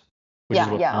states, which is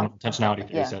what intentionality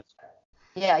theory says.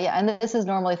 Yeah. And this is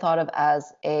normally thought of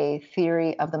as a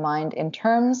theory of the mind in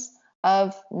terms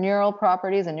of neural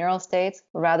properties and neural states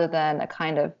rather than a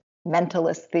kind of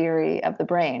mentalist theory of the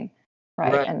brain,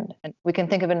 right? Right. And we can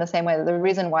think of it in the same way that the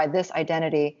reason why this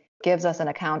identity gives us an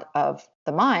account of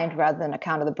the mind rather than an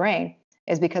account of the brain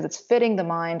is because it's fitting the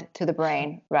mind to the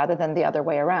brain rather than the other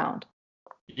way around.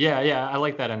 Yeah, I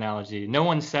like that analogy. No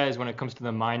one says when it comes to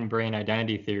the mind-brain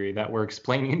identity theory that we're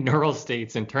explaining neural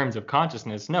states in terms of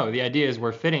consciousness. No, the idea is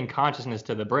we're fitting consciousness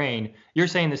to the brain. You're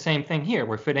saying the same thing here.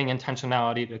 We're fitting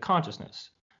intentionality to consciousness.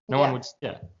 No one would,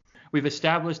 yeah. We've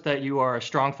established that you are a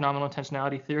strong phenomenal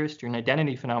intentionality theorist. You're an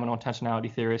identity phenomenal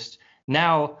intentionality theorist.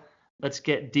 Now, let's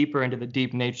get deeper into the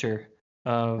deep nature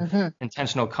of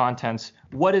intentional contents.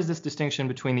 What is this distinction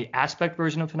between the aspect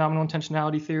version of phenomenal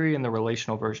intentionality theory and the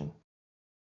relational version?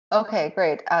 Okay,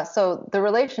 great. So the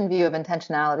relation view of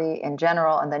intentionality in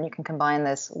general, and then you can combine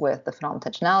this with the phenomenal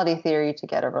intentionality theory to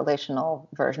get a relational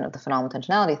version of the phenomenal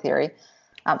intentionality theory.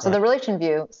 So the relation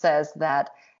view says that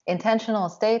intentional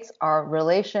states are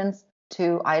relations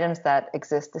to items that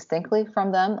exist distinctly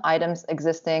from them, items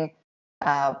existing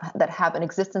that have an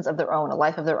existence of their own, a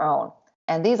life of their own.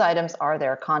 And these items are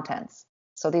their contents.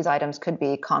 So these items could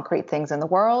be concrete things in the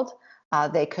world.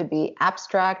 They could be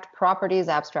abstract properties,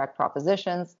 abstract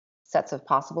propositions, sets of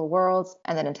possible worlds.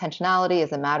 And then intentionality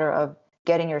is a matter of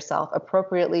getting yourself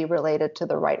appropriately related to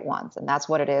the right ones. And that's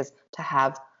what it is to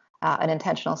have an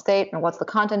intentional state. And what's the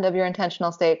content of your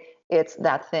intentional state? It's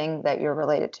that thing that you're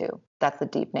related to. That's the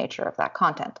deep nature of that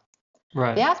content.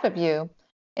 Right. The aspect view,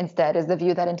 instead, is the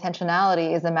view that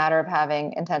intentionality is a matter of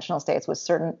having intentional states with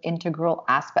certain integral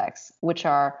aspects, which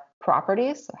are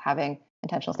properties, so having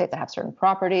intentional states that have certain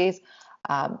properties,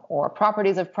 or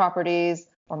properties of properties,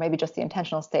 or maybe just the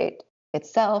intentional state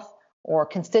itself, or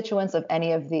constituents of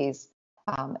any of these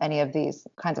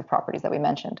kinds of properties that we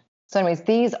mentioned. So anyways,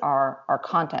 these are our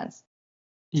contents.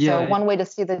 So one way to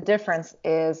see the difference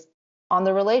is on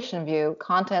the relation view,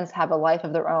 contents have a life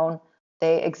of their own.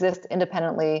 They exist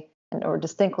independently or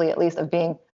distinctly, at least, of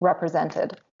being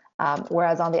represented.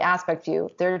 Whereas on the aspect view,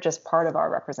 they're just part of our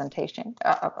representation,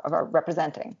 of our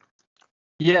representing.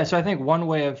 Yeah, so I think one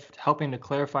way of helping to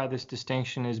clarify this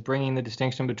distinction is bringing the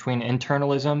distinction between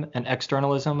internalism and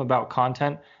externalism about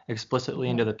content explicitly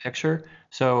into the picture.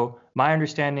 So my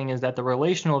understanding is that the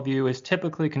relational view is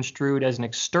typically construed as an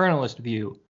externalist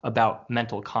view about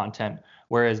mental content,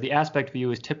 whereas the aspect view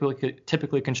is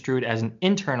typically construed as an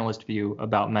internalist view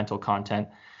about mental content.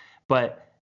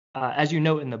 But as you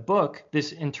note in the book,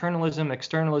 this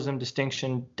internalism-externalism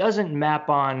distinction doesn't map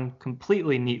on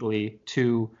completely neatly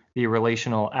to the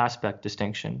relational aspect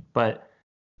distinction. But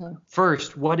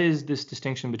first, what is this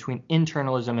distinction between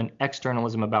internalism and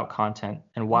externalism about content,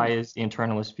 and why is the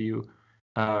internalist view,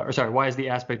 why is the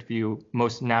aspect view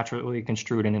most naturally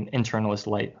construed in an internalist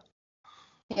light?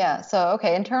 Yeah, so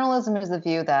internalism is the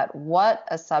view that what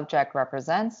a subject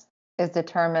represents is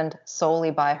determined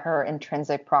solely by her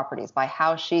intrinsic properties, by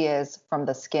how she is from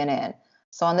the skin in.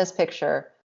 So on this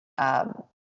picture,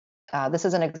 this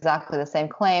isn't exactly the same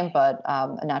claim, but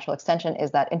a natural extension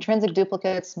is that intrinsic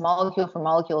duplicates, molecule for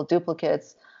molecule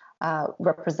duplicates,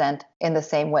 represent in the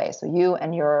same way. So you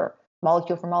and your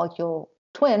molecule for molecule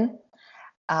twin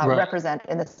represent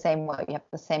in the same way. You have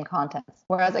the same contents.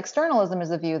 Whereas externalism is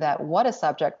the view that what a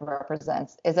subject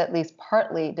represents is at least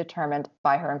partly determined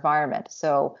by her environment.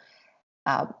 So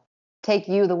take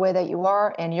you the way that you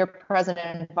are in your present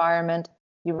environment.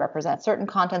 You represent certain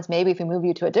contents. Maybe if we move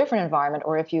you to a different environment,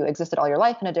 or if you existed all your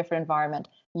life in a different environment,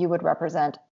 you would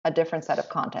represent a different set of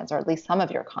contents, or at least some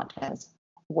of your contents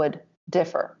would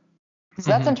differ. So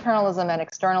that's internalism and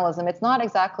externalism. It's not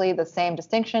exactly the same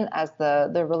distinction as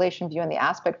the relation view and the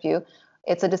aspect view.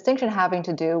 It's a distinction having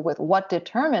to do with what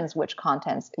determines which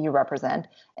contents you represent,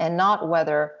 and not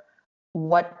whether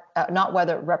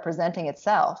representing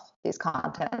itself, these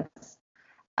contents,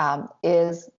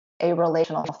 is a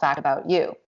relational fact about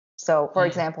you. So, for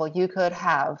example, you could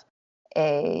have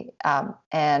an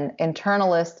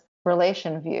internalist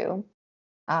relation view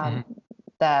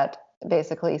that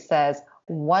basically says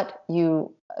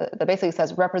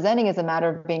representing is a matter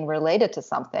of being related to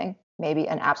something, maybe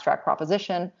an abstract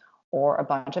proposition or a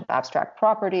bunch of abstract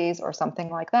properties or something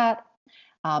like that.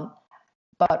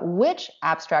 But which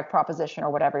abstract proposition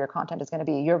or whatever your content is going to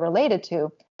be you're related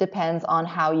to depends on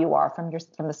how you are from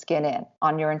the skin in,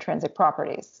 on your intrinsic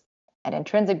properties. And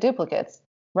intrinsic duplicates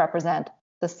represent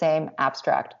the same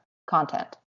abstract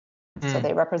content. So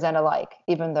they represent alike,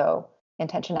 even though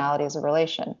intentionality is a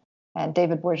relation. And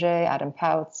David Bourget, Adam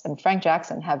Pouts, and Frank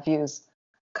Jackson have views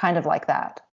kind of like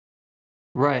that.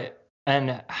 Right.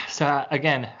 And so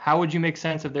again, how would you make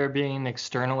sense of there being an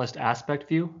externalist aspect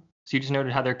view? So you just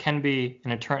noted how there can be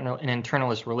an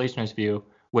internalist relationist view,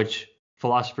 which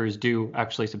philosophers do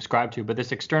actually subscribe to. But this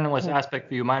externalist aspect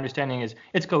view, my understanding is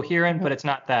it's coherent, but it's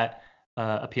not that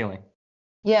appealing.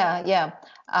 Yeah.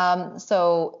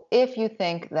 So if you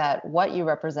think that what you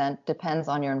represent depends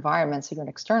on your environment, so you're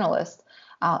an externalist,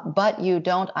 but you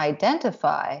don't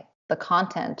identify the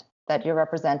content that you're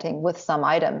representing with some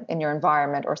item in your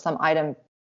environment or some item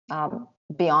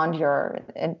beyond your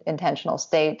intentional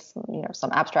states,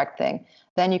 some abstract thing,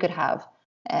 then you could have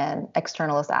an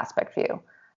externalist aspect view.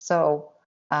 So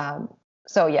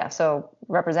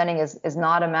representing is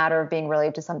not a matter of being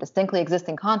related to some distinctly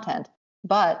existing content,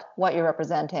 but what you're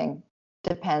representing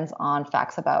depends on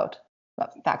facts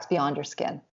beyond your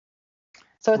skin.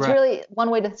 So it's really one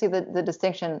way to see the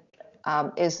distinction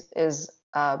is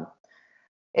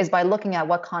by looking at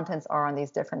what contents are on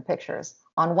these different pictures.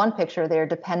 On one picture, they're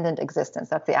dependent existence.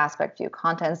 That's the aspect view.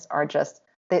 Contents are just,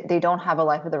 they don't have a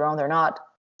life of their own. They're not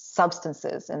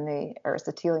substances in the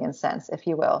Aristotelian sense, if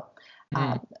you will.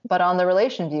 But on the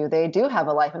relation view, they do have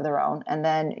a life of their own. And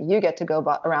then you get to go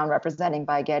around representing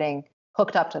by getting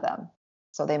hooked up to them.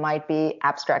 So they might be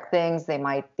abstract things. They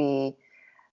might be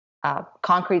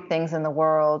concrete things in the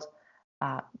world.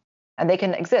 And they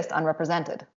can exist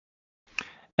unrepresented.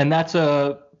 And that's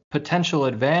a potential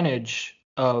advantage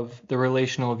of the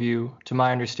relational view, to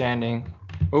my understanding,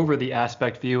 over the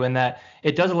aspect view, in that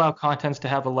it does allow contents to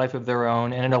have a life of their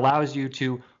own, and it allows you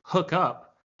to hook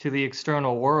up to the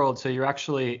external world, so you're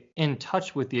actually in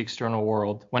touch with the external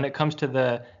world. When it comes to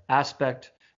the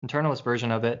aspect internalist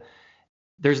version of it,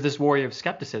 there's this worry of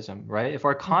skepticism, right? If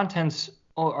our contents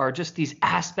are just these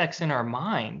aspects in our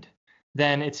mind,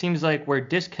 then it seems like we're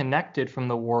disconnected from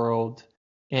the world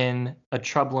in a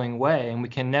troubling way, and we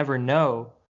can never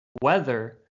know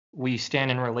whether we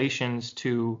stand in relations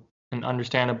to an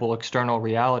understandable external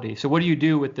reality. So what do you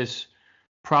do with this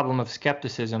problem of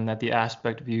skepticism that the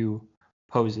aspect view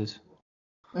poses?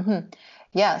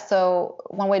 Yeah, so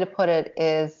one way to put it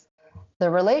is the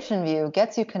relation view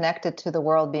gets you connected to the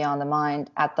world beyond the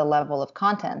mind at the level of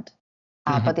content,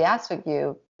 but the aspect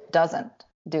view doesn't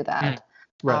do that.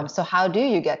 Right. So how do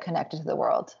you get connected to the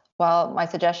world? Well, my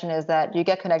suggestion is that you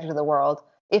get connected to the world,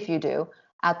 if you do,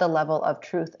 at the level of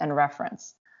truth and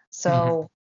reference. So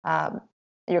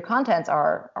your contents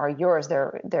are yours.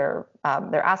 They're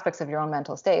aspects of your own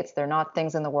mental states. They're not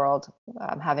things in the world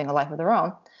having a life of their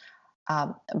own.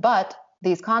 But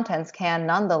these contents can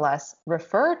nonetheless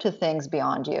refer to things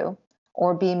beyond you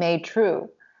or be made true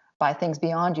by things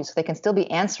beyond you. So they can still be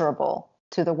answerable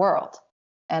to the world.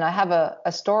 And I have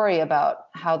a story about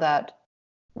how that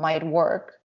might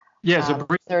work. Yeah, so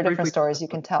there are different stories you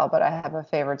can tell, but I have a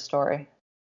favorite story.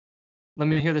 Let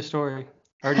me hear the story.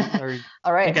 All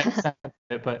right. I think I sent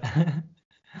it, but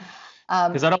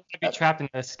because I don't want to be trapped in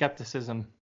the skepticism.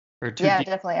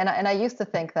 Definitely. And I used to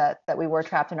think that we were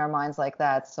trapped in our minds like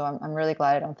that. So I'm really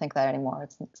glad I don't think that anymore.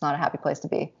 It's not a happy place to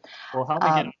be. Well, how are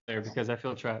we getting there? Because I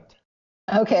feel trapped.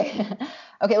 Okay.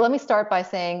 Let me start by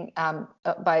saying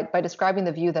by describing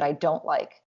the view that I don't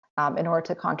like. In order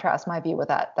to contrast my view with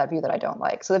that view that I don't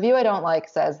like. So the view I don't like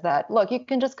says that, look, you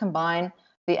can just combine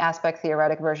the aspect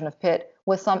theoretic version of Pitt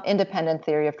with some independent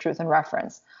theory of truth and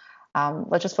reference.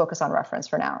 Let's just focus on reference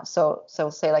for now. So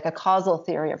say like a causal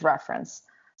theory of reference.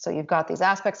 So you've got these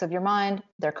aspects of your mind,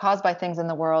 they're caused by things in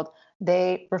the world.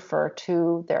 They refer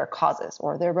to their causes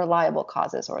or their reliable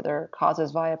causes or their causes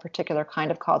via a particular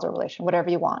kind of causal relation, whatever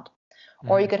you want.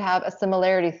 Or you could have a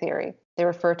similarity theory. They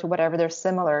refer to whatever they're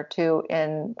similar to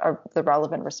in the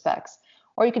relevant respects.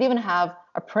 Or you could even have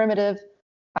a primitive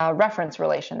reference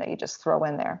relation that you just throw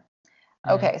in there.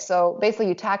 Okay, so basically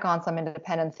you tack on some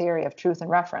independent theory of truth and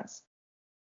reference.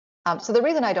 So the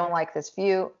reason I don't like this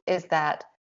view is that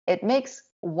it makes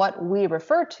what we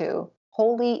refer to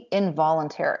wholly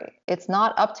involuntary. It's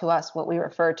not up to us what we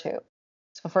refer to.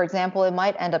 So for example, it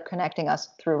might end up connecting us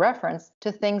through reference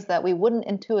to things that we wouldn't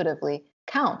intuitively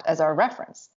count as our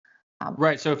reference.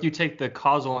 Right. So if you take the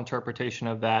causal interpretation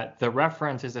of that, the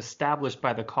reference is established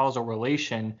by the causal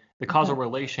relation. The causal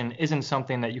relation isn't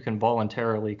something that you can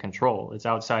voluntarily control. It's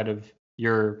outside of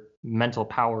your mental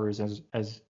powers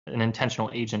as an intentional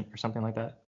agent or something like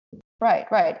that.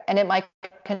 Right. And it might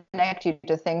connect you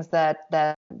to things that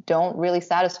don't really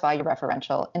satisfy your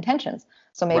referential intentions.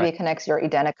 So maybe it connects your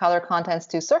Edenic color contents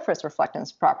to surface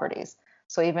reflectance properties.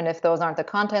 So even if those aren't the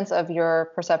contents of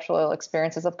your perceptual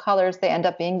experiences of colors, they end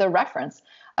up being the reference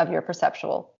of your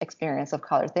perceptual experience of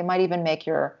colors. They might even make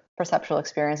your perceptual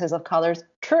experiences of colors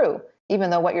true,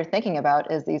 even though what you're thinking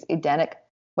about is these Edenic,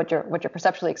 what you're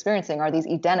perceptually experiencing are these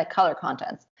Edenic color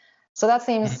contents. So that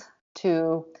seems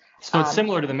to... So it's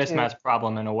similar to the mismatch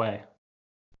problem in a way.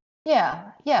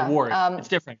 Yeah. It's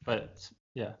different, but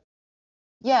yeah.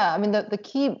 Yeah, I mean the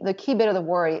key bit of the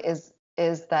worry is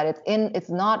that it's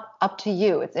not up to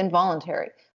you. It's involuntary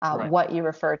Right. what you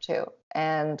refer to,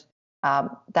 and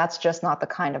that's just not the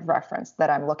kind of reference that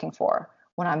I'm looking for.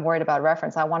 When I'm worried about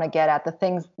reference, I want to get at the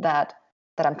things that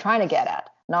I'm trying to get at,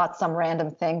 not some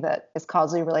random thing that is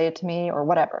causally related to me or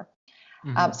whatever.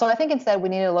 Hmm. So I think instead we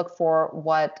need to look for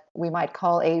what we might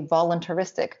call a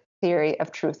voluntaristic theory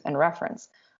of truth and reference,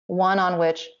 one on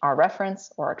which our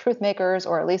reference or our truth makers,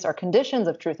 or at least our conditions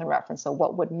of truth and reference, so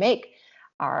what would make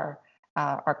our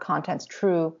our contents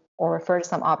true or refer to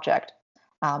some object,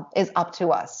 is up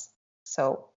to us.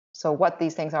 So what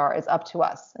these things are is up to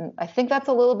us, and I think that's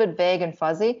a little bit vague and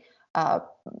fuzzy, uh,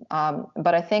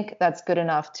 but I think that's good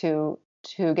enough to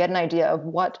get an idea of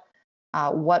what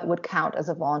would count as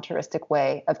a voluntaristic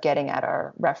way of getting at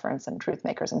our reference and truth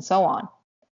makers and so on.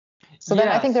 So then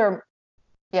I think Yes. there are,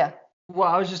 yeah, Well,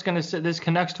 I was just going to say this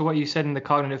connects to what you said in the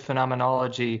cognitive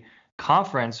phenomenology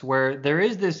conference, where there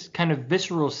is this kind of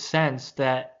visceral sense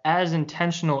that as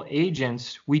intentional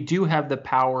agents, we do have the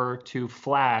power to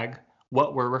flag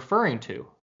what we're referring to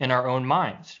in our own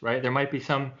minds, right? There might be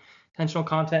some intentional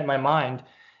content in my mind,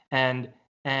 and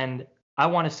and I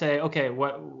want to say, okay,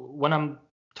 when I'm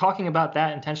talking about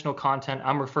that intentional content,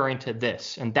 I'm referring to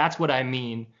this, and that's what I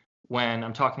mean when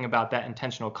I'm talking about that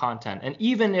intentional content. And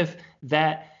even if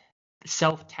that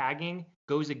self-tagging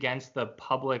goes against the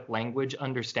public language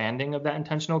understanding of that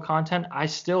intentional content, I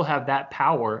still have that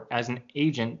power as an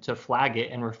agent to flag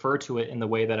it and refer to it in the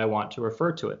way that I want to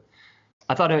refer to it.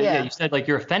 I thought, yeah, yeah. you said like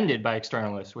you're offended by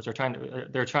externalists, which are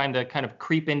they're trying to kind of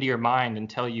creep into your mind and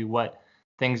tell you what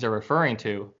things they're referring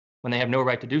to when they have no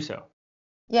right to do so.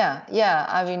 Yeah, yeah.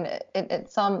 I mean,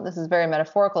 this is very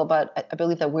metaphorical, but I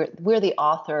believe that we're the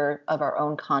author of our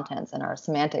own contents and our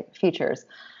semantic features.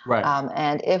 Right.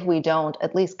 And if we don't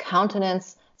at least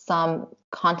countenance some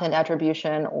content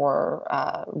attribution or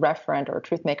referent or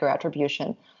truth maker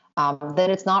attribution,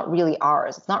 then it's not really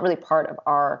ours. It's not really part of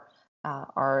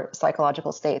our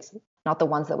psychological states, not the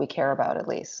ones that we care about at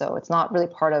least. So it's not really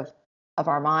part of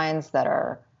our minds that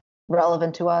are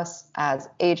relevant to us as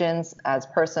agents, as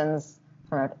persons,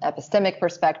 from an epistemic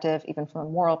perspective, even from a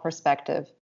moral perspective.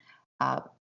 Uh,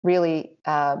 really,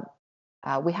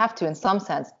 we have to, in some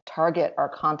sense, target our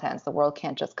contents. The world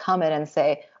can't just come in and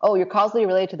say, "Oh, you're causally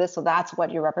related to this, so that's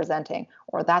what you're representing,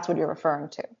 or that's what you're referring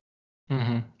to."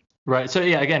 Hmm. Right. So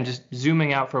yeah, again, just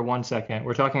zooming out for 1 second,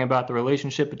 we're talking about the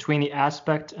relationship between the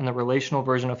aspect and the relational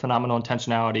version of phenomenal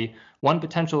intentionality. One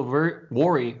potential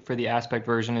worry for the aspect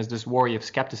version is this worry of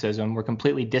skepticism. We're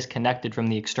completely disconnected from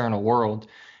the external world.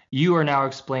 You are now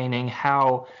explaining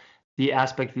how the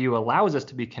aspect view allows us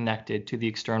to be connected to the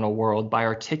external world by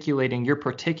articulating your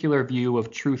particular view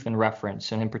of truth and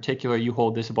reference. And in particular, you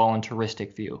hold this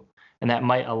voluntaristic view. And that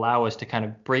might allow us to kind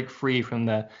of break free from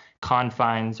the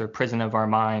confines or prison of our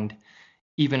mind,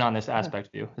 even on this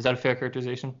aspect view. Is that a fair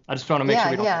characterization? I just want to make sure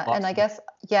Yeah, we don't yeah, get and lost I in it. guess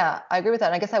yeah, I agree with that.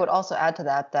 And I guess I would also add to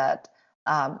that that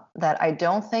I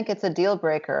don't think it's a deal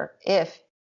breaker if,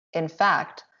 in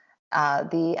fact,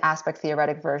 the aspect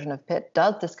theoretic version of Pitt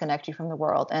does disconnect you from the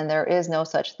world, and there is no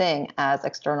such thing as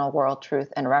external world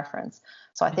truth and reference.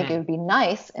 So I think it Mhm. would be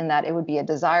nice in that it would be a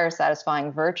desire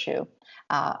satisfying virtue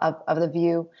of the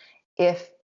view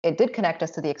if it did connect us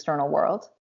to the external world.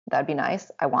 That'd be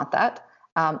nice. I want that.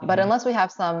 But Mhm. unless we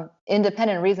have some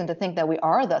independent reason to think that we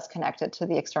are thus connected to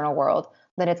the external world,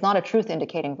 then it's not a truth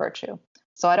indicating virtue.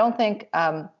 So I don't think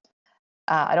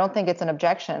it's an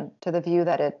objection to the view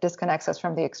that it disconnects us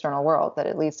from the external world, that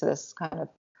it leads to this kind of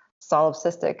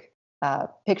solipsistic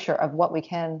picture of what we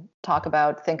can talk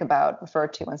about, think about, refer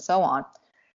to, and so on.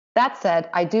 That said,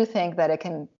 I do think that it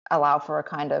can allow for a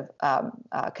kind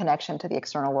of connection to the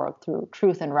external world through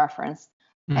truth and reference.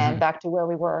 And Mhm. back to where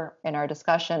we were in our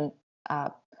discussion, uh,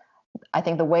 I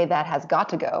think the way that has got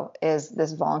to go is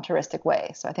this voluntaristic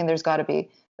way. So I think there's got to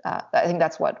be, I think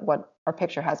that's what our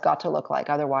picture has got to look like.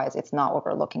 Otherwise, it's not what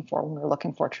we're looking for when we're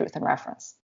looking for truth and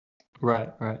reference.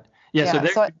 Right, right. Yeah, so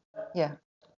Yeah. there,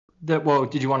 Yeah. well,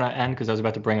 did you want to end? Because I was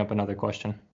about to bring up another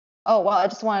question. Oh, well, I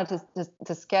just wanted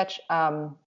to sketch,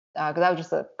 because that was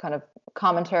just a kind of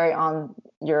commentary on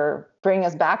your bringing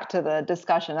us back to the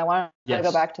discussion. I wanted to go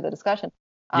Yes. back to the discussion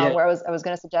Yeah. where I was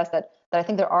going to suggest that I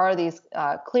think there are these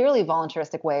clearly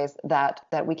voluntaristic ways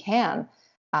that we can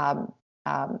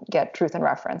um, get truth and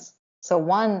reference. So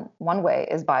one way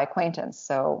is by acquaintance.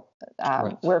 So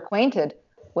Right. we're acquainted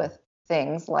with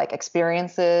things like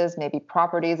experiences, maybe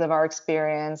properties of our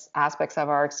experience, aspects of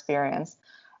our experience.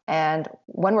 And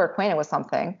when we're acquainted with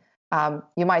something,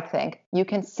 you might think you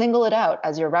can single it out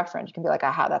as your reference. You can be like,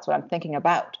 aha, that's what I'm thinking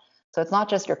about. So it's not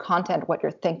just your content, what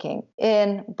you're thinking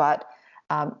in, but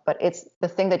but it's the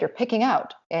thing that you're picking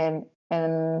out in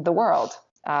the world,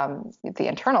 the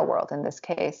internal world in this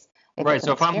case. Right.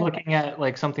 So if I'm looking at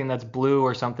like something that's blue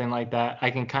or something like that, I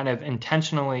can kind of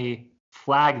intentionally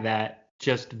flag that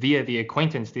just via the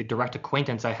direct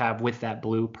acquaintance I have with that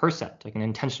blue percept. I can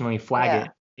intentionally flag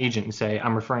it agent and say,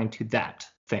 I'm referring to that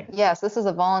thing. Yes, this is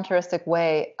a voluntaristic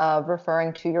way of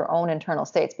referring to your own internal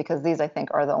states, because these, I think,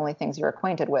 are the only things you're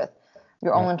acquainted with.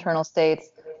 Your own internal states,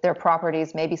 their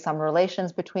properties, maybe some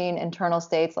relations between internal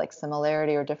states, like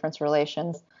similarity or difference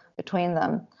relations between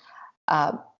them.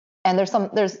 And there's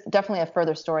definitely a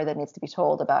further story that needs to be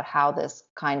told about how this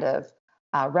kind of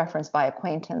reference by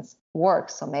acquaintance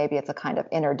works. So maybe it's a kind of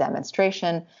inner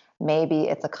demonstration. Maybe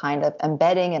it's a kind of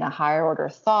embedding in a higher order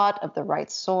thought of the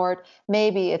right sort.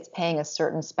 Maybe it's paying a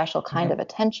certain special kind of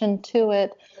attention to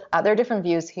it. There are different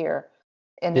views here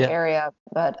in the area,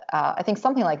 but I think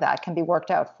something like that can be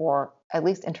worked out for at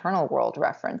least internal world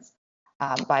reference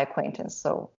by acquaintance.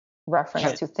 So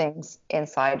reference to things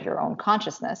inside your own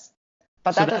consciousness.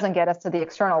 But that doesn't get us to the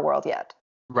external world yet.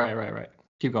 Right.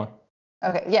 Keep going.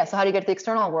 Okay, yeah. So how do you get to the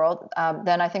external world?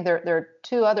 Then I think there are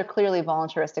two other clearly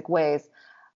voluntaristic ways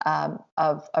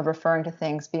of referring to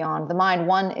things beyond the mind.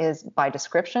 One is by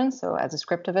description. So as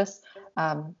descriptivists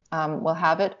will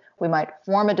have it, we might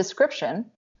form a description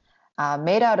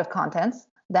made out of contents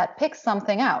that picks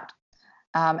something out.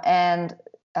 And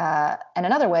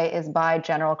another way is by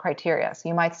general criteria. So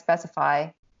you might specify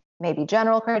maybe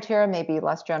general criteria, maybe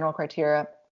less general criteria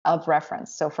of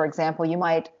reference. So for example, you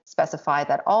might specify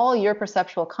that all your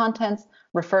perceptual contents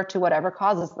refer to whatever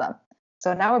causes them.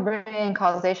 So now we're bringing in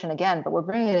causation again, but we're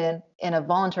bringing it in a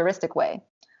voluntaristic way.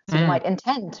 So you might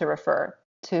intend to refer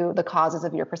to the causes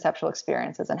of your perceptual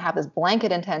experiences and have this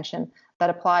blanket intention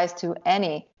that applies to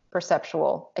any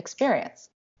perceptual experience.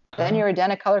 Then your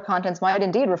Edenic color contents might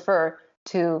indeed refer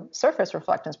to surface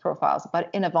reflectance profiles,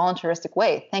 but in a voluntaristic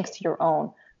way, thanks to your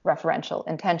own referential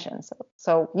intentions.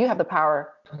 So you have the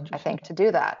power, I think, to do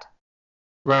that.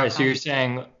 Right. So you're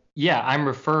saying, I'm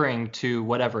referring to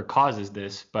whatever causes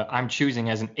this, but I'm choosing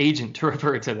as an agent to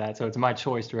refer to that. So it's my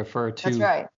choice to refer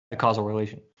to the causal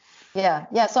relation.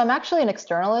 Yeah. So I'm actually an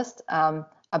externalist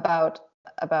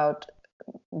about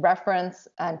reference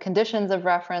and conditions of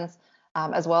reference,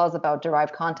 as well as about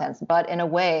derived contents, but in a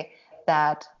way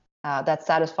that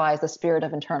satisfies the spirit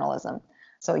of internalism.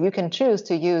 So you can choose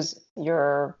to use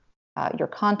your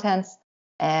contents,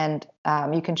 and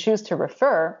you can choose to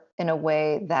refer in a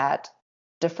way that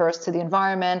defers to the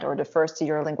environment or defers to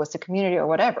your linguistic community or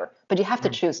whatever. But you have to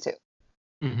choose to.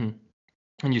 Mm-hmm.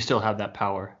 And you still have that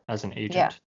power as an agent.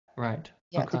 Yeah. Right.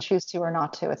 Yeah, to choose to or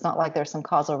not to. It's not like there's some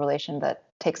causal relation that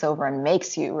takes over and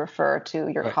makes you refer to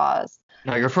your cause.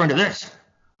 No, you're referring to this.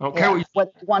 I don't care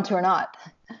what you want to or not.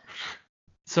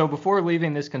 So before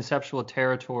leaving this conceptual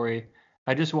territory,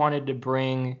 I just wanted to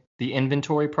bring the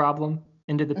inventory problem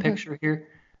into the picture here,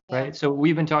 right? Yeah. So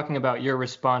we've been talking about your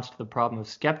response to the problem of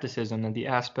skepticism that the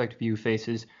aspect view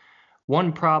faces.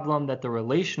 One problem that the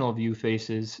relational view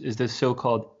faces is this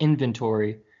so-called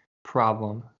inventory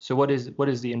problem. So what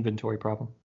is the inventory problem?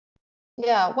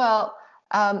 Yeah, well,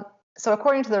 so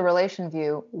according to the relation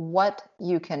view, what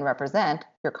you can represent,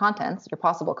 your contents, your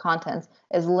possible contents,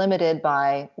 is limited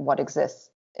by what exists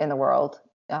in the world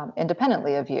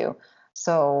independently of you.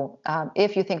 So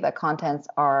if you think that contents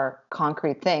are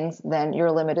concrete things, then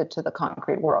you're limited to the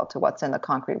concrete world, to what's in the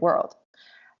concrete world.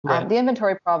 Right. The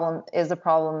inventory problem is a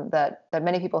problem that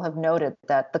many people have noted,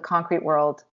 that the concrete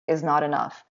world is not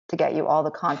enough to get you all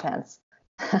the contents,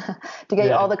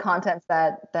 you all the contents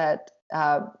that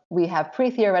we have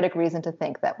pre-theoretic reason to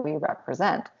think that we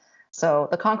represent. So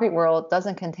the concrete world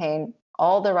doesn't contain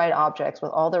all the right objects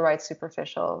with all the right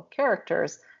superficial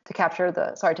characters to capture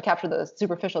the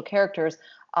superficial characters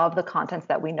of the contents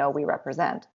that we know we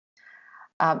represent.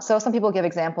 So some people give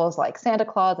examples like Santa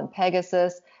Claus and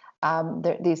Pegasus.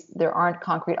 There aren't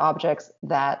concrete objects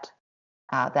that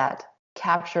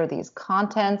capture these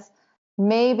contents.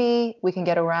 Maybe we can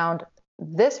get around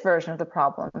this version of the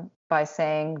problem by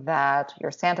saying that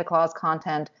your Santa Claus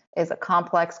content is a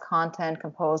complex content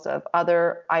composed of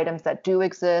other items that do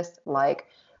exist, like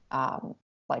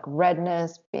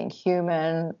redness, being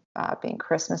human, being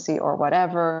Christmassy or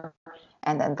whatever,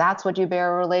 and then that's what you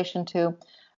bear a relation to.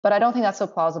 But I don't think that's so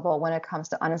plausible when it comes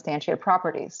to uninstantiated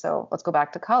properties. So let's go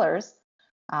back to colors.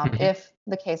 If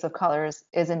the case of colors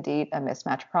is indeed a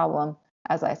mismatch problem,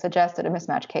 as I suggested, a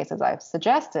mismatch case as I've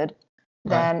suggested,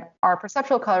 then our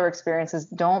perceptual color experiences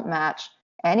don't match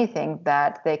anything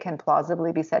that they can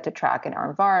plausibly be said to track in our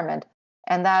environment.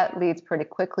 And that leads pretty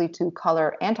quickly to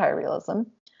color anti-realism.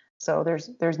 So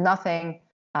there's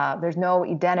no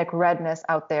Edenic redness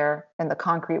out there in the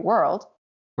concrete world.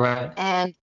 Right.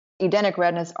 And Edenic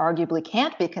redness arguably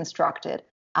can't be constructed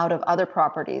out of other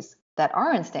properties that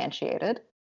are instantiated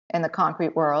in the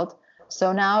concrete world.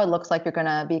 So now it looks like you're going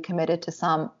to be committed to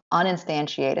some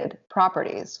uninstantiated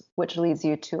properties, which leads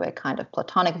you to a kind of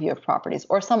Platonic view of properties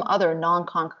or some other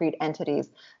non-concrete entities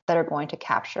that are going to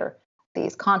capture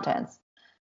these contents.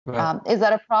 Right. Is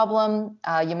that a problem?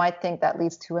 You might think that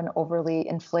leads to an overly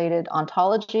inflated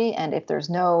ontology. And if there's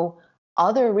no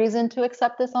other reason to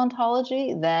accept this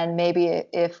ontology, then maybe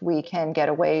if we can get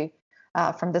away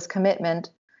from this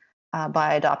commitment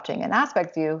by adopting an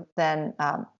aspect view, then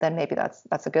maybe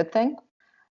that's a good thing.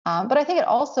 But I think it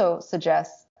also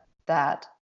suggests that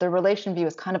the relation view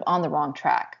is kind of on the wrong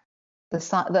track.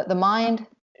 The mind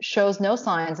shows no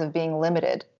signs of being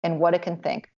limited in what it can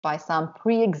think by some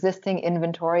pre-existing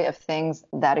inventory of things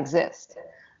that exist.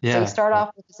 Yeah. So you start off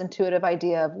with this intuitive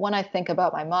idea of when I think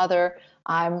about my mother,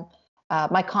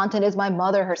 my content is my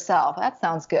mother herself. That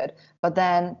sounds good. But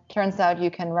then turns out you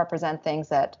can represent things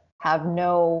that have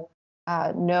no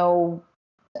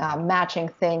matching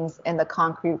things in the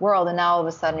concrete world. And now all of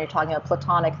a sudden you're talking about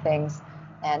Platonic things,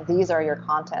 and these are your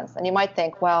contents. And you might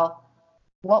think, well,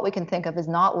 what we can think of is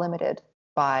not limited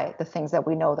by the things that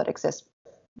we know that exist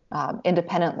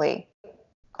independently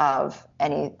of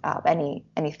any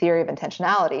theory of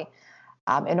intentionality.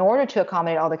 In order to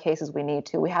accommodate all the cases we need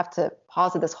to, we have to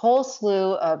posit this whole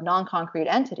slew of non-concrete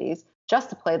entities just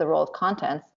to play the role of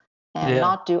contents and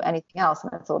not do anything else.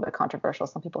 And that's a little bit controversial.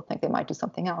 Some people think they might do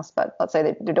something else, but let's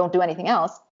say they don't do anything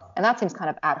else. And that seems kind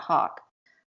of ad hoc.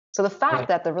 So the fact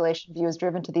that the relation view is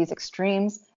driven to these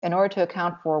extremes in order to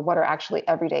account for what are actually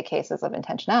everyday cases of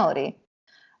intentionality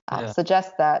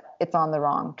suggests that it's on the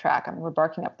wrong track. I mean, we're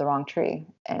barking up the wrong tree.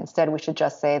 And instead, we should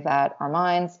just say that our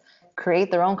minds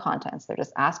create their own contents. They're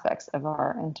just aspects of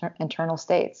our internal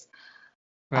states.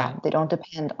 Right. They don't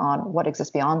depend on what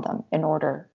exists beyond them in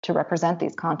order to represent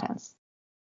these contents.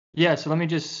 Yeah, so let me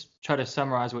just try to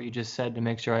summarize what you just said to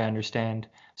make sure I understand.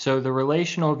 So the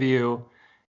relational view,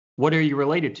 what are you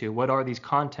related to? What are these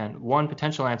content? One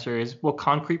potential answer is, well,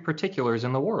 concrete particulars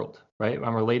in the world, right?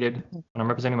 I'm related, when I'm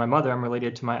representing my mother, I'm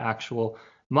related to my actual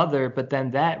mother. But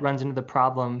then that runs into the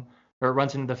problem, or it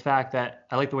runs into the fact that,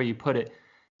 I like the way you put it,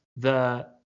 the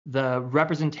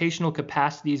representational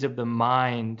capacities of the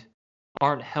mind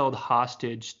aren't held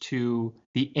hostage to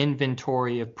the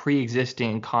inventory of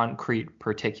pre-existing concrete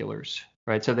particulars,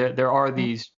 right? So there are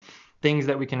these things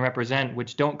that we can represent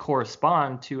which don't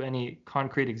correspond to any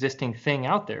concrete existing thing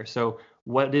out there. So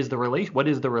what is the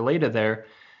relator there?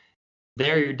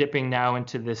 There you're dipping now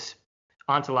into this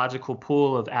ontological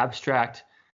pool of abstract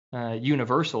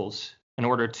universals in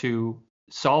order to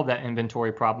solve that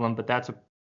inventory problem, but that's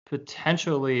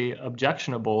potentially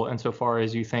objectionable insofar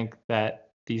as you think that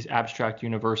these abstract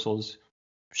universals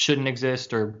shouldn't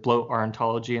exist or bloat our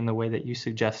ontology in the way that you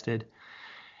suggested.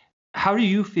 How do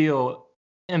you feel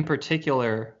in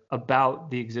particular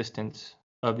about the existence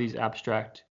of these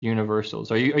abstract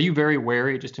universals? Are you very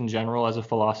wary, just in general as a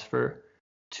philosopher,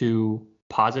 to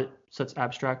posit such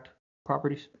abstract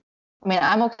properties? I mean,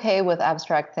 I'm okay with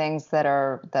abstract things that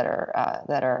are.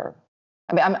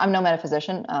 I mean, I'm no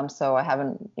metaphysician, so I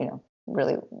haven't,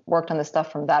 really worked on this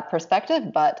stuff from that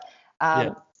perspective. But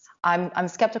I'm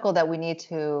skeptical that we need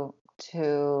to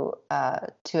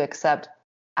accept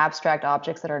abstract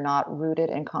objects that are not rooted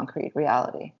in concrete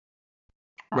reality.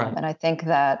 Right. And I think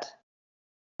that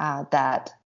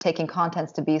taking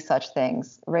contents to be such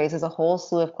things raises a whole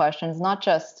slew of questions, not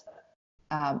just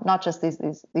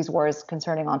these words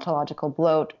concerning ontological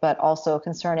bloat, but also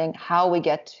concerning how we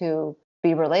get to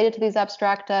be related to these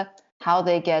abstracta, how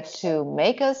they get to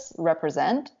make us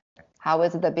represent. How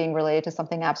is it that being related to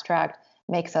something abstract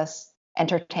makes us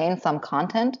entertain some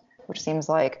content, which seems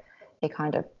like a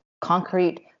kind of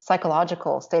concrete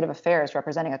psychological state of affairs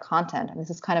representing a content? And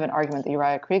this is kind of an argument that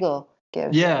Uriah Kriegel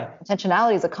gives. Yeah.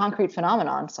 Intentionality is a concrete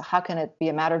phenomenon, so how can it be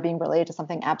a matter of being related to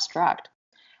something abstract?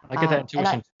 I get that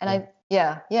intuition.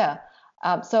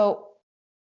 So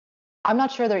I'm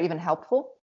not sure they're even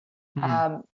helpful. So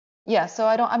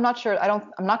I'm not sure.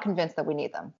 I'm not convinced that we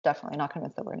need them. Definitely not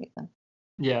convinced that we need them.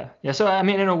 Yeah. So I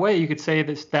mean, in a way, you could say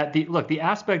that the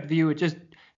aspect view, it just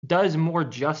does more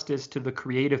justice to the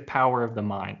creative power of the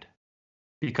mind,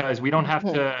 because we don't have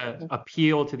to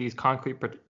appeal to these concrete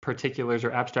particulars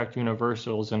or abstract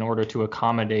universals in order to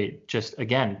accommodate just,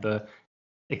 again, the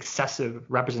excessive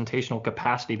representational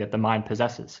capacity that the mind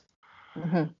possesses.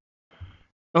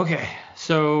 Okay,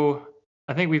 so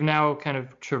I think we've now kind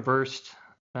of traversed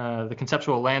the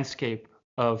conceptual landscape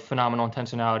of phenomenal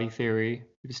intentionality theory.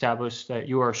 We've established that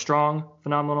you are a strong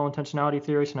phenomenal intentionality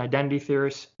theorist, an identity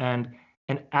theorist, and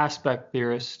an aspect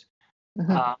theorist.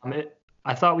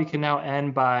 I thought we could now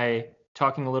end by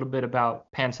talking a little bit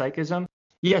about panpsychism.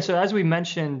 Yeah, so as we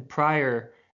mentioned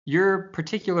prior, your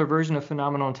particular version of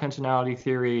phenomenal intentionality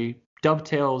theory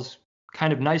dovetails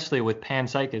kind of nicely with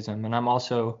panpsychism, and I'm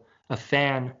also a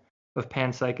fan of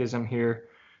panpsychism here.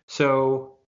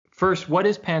 So first, what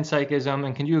is panpsychism,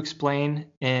 and can you explain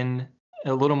in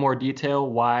a little more detail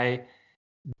why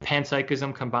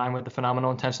panpsychism combined with the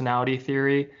phenomenal intentionality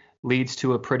theory leads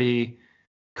to a pretty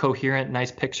coherent,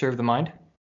 nice picture of the mind?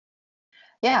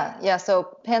 Yeah.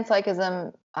 So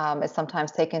panpsychism is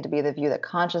sometimes taken to be the view that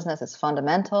consciousness is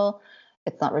fundamental,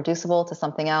 it's not reducible to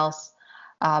something else,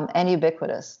 and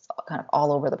ubiquitous, kind of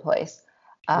all over the place.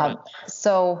 Right.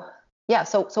 So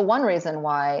one reason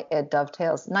why it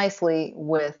dovetails nicely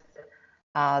with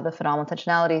the phenomenal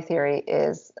intentionality theory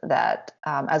is that,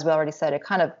 as we already said, it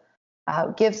kind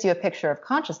of gives you a picture of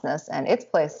consciousness and its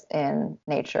place in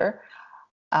nature.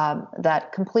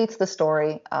 That completes the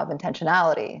story of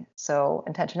intentionality. So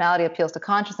intentionality appeals to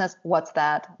consciousness. What's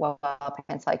that? Well,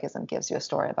 panpsychism gives you a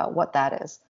story about what that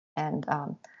is, and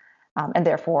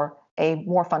therefore a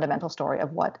more fundamental story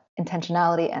of what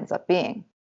intentionality ends up being.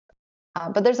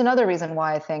 But there's another reason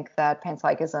why I think that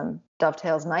panpsychism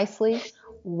dovetails nicely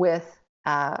with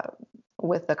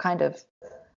the kind of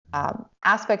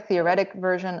aspect theoretic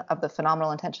version of the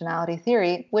phenomenal intentionality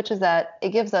theory, which is that it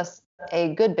gives us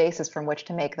a good basis from which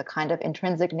to make the kind of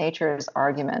intrinsic natures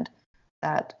argument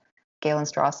that Galen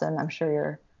Strawson, I'm sure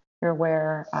you're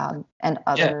aware, and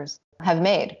others have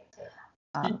made.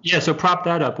 So prop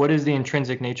that up. What is the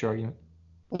intrinsic nature argument?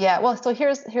 Yeah, well, so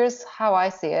here's how I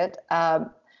see it.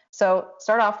 So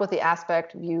start off with the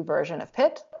aspect view version of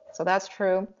Pitt. So that's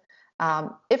true.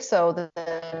 If so,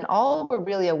 then all we're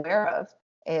really aware of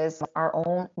is our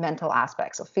own mental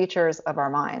aspects, so features of our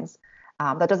minds.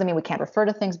 That doesn't mean we can't refer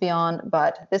to things beyond,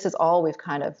 but this is all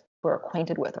we're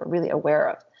acquainted with or really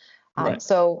aware of. Right.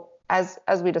 So as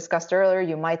we discussed earlier,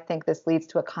 you might think this leads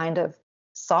to a kind of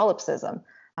solipsism,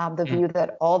 the view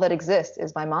that all that exists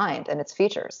is my mind and its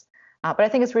features. But I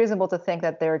think it's reasonable to think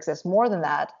that there exists more than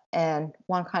that. And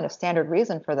one kind of standard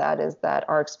reason for that is that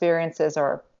our experiences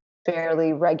are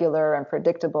fairly regular and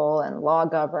predictable and law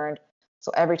governed.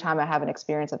 So every time I have an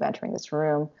experience of entering this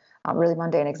room, really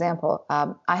mundane example,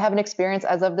 I have an experience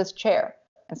as of this chair,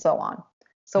 and so on.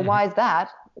 So why is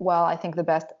that? Well, I think the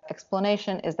best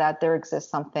explanation is that there exists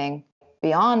something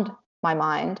beyond my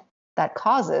mind that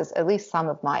causes at least some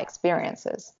of my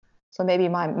experiences. So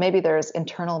maybe there's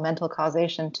internal mental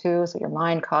causation too. So your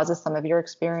mind causes some of your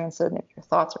experiences, maybe your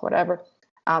thoughts or whatever.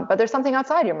 But there's something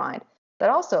outside your mind that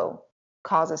also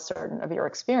causes certain of your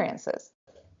experiences.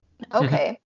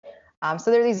 Okay.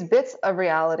 So there are these bits of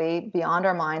reality beyond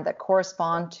our mind that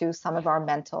correspond to some of our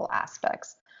mental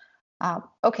aspects.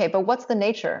 Okay, but what's the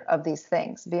nature of these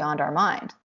things beyond our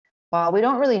mind? Well, we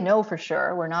don't really know for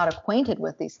sure. We're not acquainted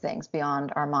with these things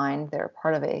beyond our mind. They're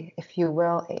part of if you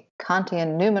will, a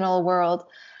Kantian noumenal world,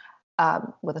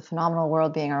 with a phenomenal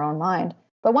world being our own mind.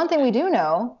 But one thing we do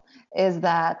know is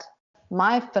that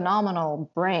my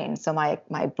phenomenal brain, so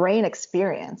my brain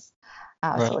experience,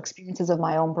 so experiences of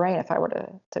my own brain, if I were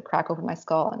to crack open my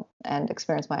skull and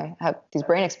have these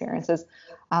brain experiences,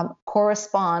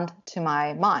 correspond to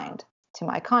my mind, to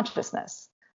my consciousness.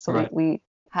 So we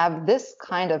have this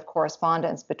kind of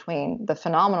correspondence between the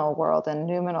phenomenal world and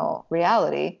noumenal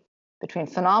reality, between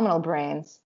phenomenal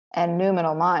brains and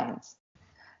noumenal minds.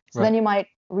 So then you might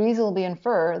reasonably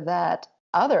infer that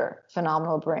other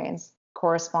phenomenal brains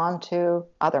correspond to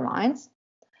other minds,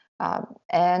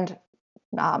 and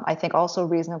I think also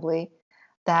reasonably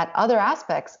that other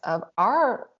aspects of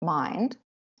our mind,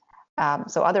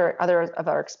 so other of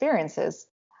our experiences,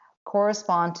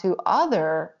 correspond to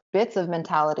other bits of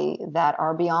mentality that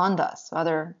are beyond us. So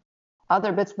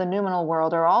other bits of the noumenal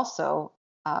world are also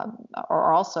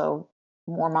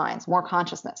more minds, more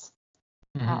consciousness.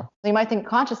 So you might think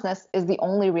consciousness is the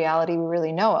only reality we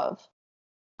really know of,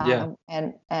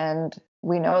 and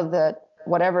we know that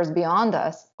whatever is beyond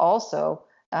us also,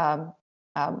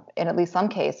 in at least some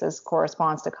cases,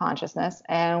 corresponds to consciousness,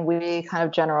 and we kind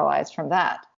of generalize from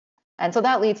that. And so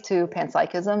that leads to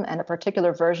panpsychism and a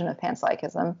particular version of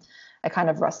panpsychism, a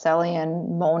kind of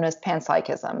Russellian monist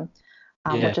panpsychism,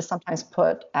 which is sometimes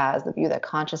put as the view that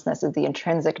consciousness is the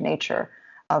intrinsic nature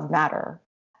of matter.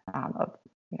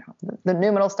 The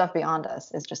noumenal stuff beyond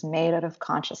us is just made out of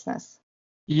consciousness.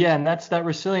 Yeah, and that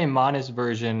Russellian monist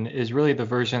version is really the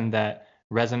version that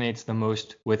resonates the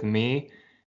most with me,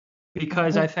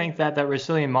 because I think that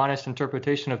Russellian monist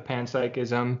interpretation of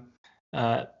panpsychism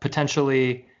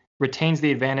potentially retains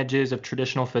the advantages of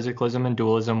traditional physicalism and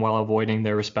dualism while avoiding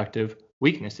their respective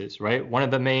weaknesses, right? One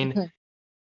of the main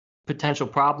potential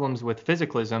problems with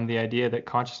physicalism, the idea that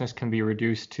consciousness can be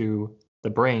reduced to the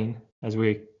brain as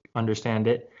we understand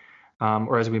it,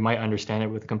 or as we might understand it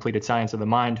with the completed science of the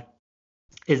mind,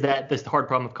 is that this hard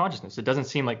problem of consciousness. It doesn't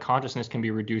seem like consciousness can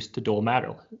be reduced to dual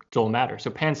matter. So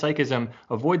panpsychism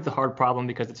avoids the hard problem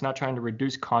because it's not trying to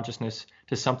reduce consciousness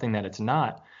to something that it's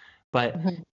not. But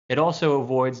it also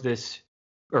avoids this,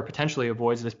 or potentially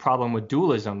avoids this problem with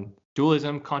dualism.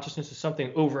 Dualism, consciousness is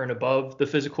something over and above the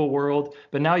physical world.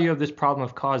 But now you have this problem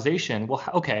of causation. Well,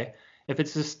 okay, if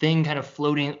it's this thing kind of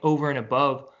floating over and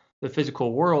above the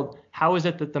physical world, how is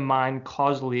it that the mind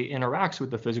causally interacts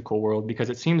with the physical world? Because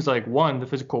it seems like, one, the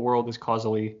physical world is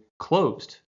causally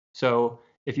closed. So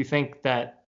if you think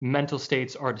that mental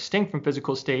states are distinct from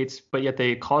physical states, but yet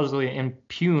they causally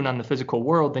impugn on the physical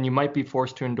world, then you might be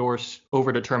forced to endorse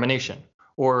overdetermination,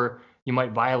 or you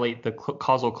might violate the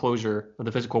causal closure of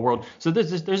the physical world. So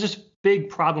there's this big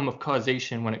problem of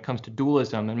causation when it comes to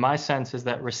dualism. And my sense is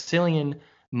that Russellian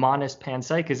monist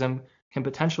panpsychism can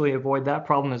potentially avoid that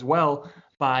problem as well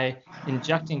by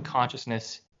injecting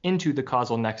consciousness into the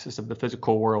causal nexus of the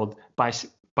physical world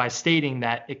by stating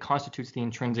that it constitutes the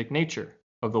intrinsic nature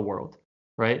of the world,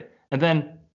 right? And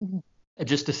then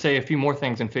just to say a few more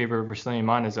things in favor of Russellian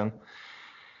monism,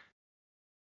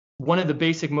 one of the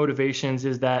basic motivations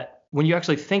is that when you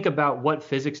actually think about what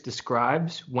physics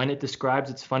describes, when it describes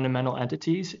its fundamental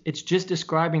entities, it's just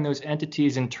describing those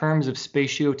entities in terms of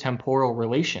spatiotemporal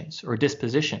relations or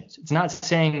dispositions. It's not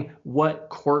saying what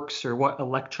quarks or what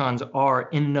electrons are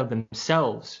in and of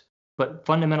themselves, but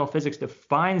fundamental physics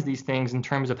defines these things in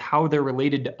terms of how they're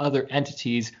related to other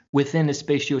entities within a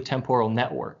spatiotemporal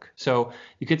network. So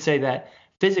you could say that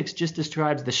physics just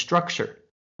describes the structure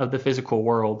of the physical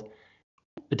world.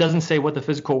 It doesn't say what the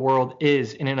physical world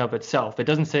is in and of itself. It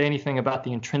doesn't say anything about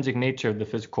the intrinsic nature of the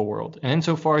physical world. And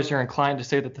insofar as you're inclined to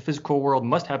say that the physical world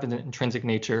must have an intrinsic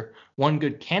nature, one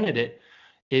good candidate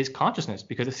is consciousness,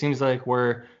 because it seems like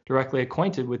we're directly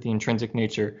acquainted with the intrinsic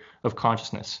nature of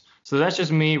consciousness. So that's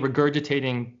just me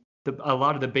regurgitating a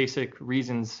lot of the basic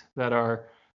reasons that are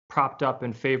propped up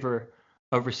in favor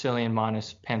of Russellian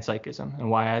monist panpsychism and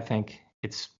why I think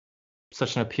it's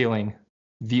such an appealing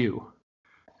view.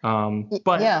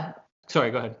 But yeah, sorry,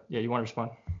 go ahead. Yeah, you want to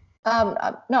respond?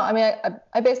 No, I mean,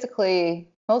 I basically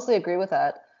mostly agree with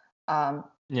that.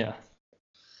 Yeah.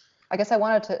 I guess I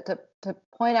wanted to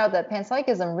point out that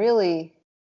panpsychism really,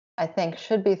 I think,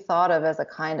 should be thought of as a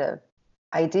kind of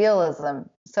idealism.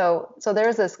 So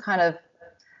there's this kind of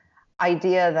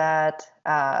idea that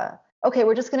okay,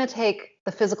 we're just going to take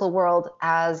the physical world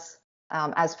as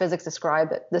physics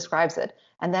describes it,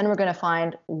 and then we're going to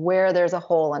find where there's a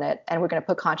hole in it, and we're going to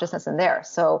put consciousness in there.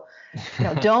 So,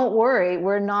 don't worry,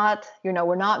 we're not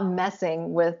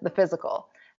messing with the physical.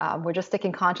 We're just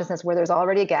sticking consciousness where there's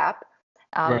already a gap.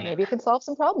 Right. Maybe it can solve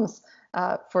some problems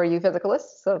for you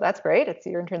physicalists. So that's great. It's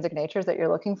your intrinsic natures that you're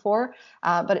looking for.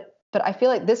 But I feel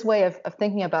like this way of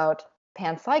thinking about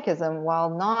panpsychism, while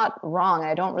not wrong,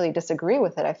 I don't really disagree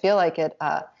with it. I feel like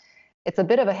it's a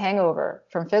bit of a hangover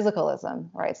from physicalism,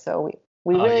 right? So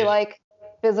we really like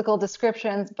physical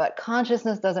descriptions, but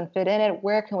consciousness doesn't fit in it.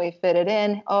 Where can we fit it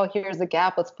in? Oh, here's the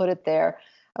gap. Let's put it there.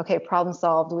 Okay, problem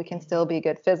solved. We can still be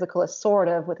good physicalists, sort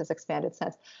of, with this expanded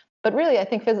sense. But really, I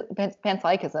think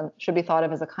panpsychism should be thought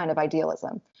of as a kind of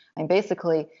idealism. I mean,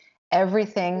 basically,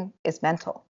 everything is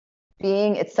mental.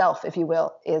 Being itself, if you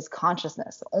will, is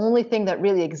consciousness. The only thing that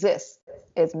really exists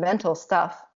is mental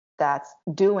stuff that's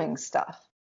doing stuff.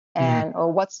 And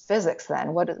or what's physics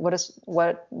then? What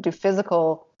do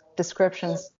physical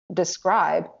descriptions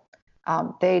describe?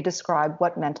 They describe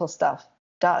what mental stuff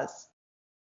does.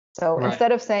 So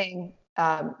instead of saying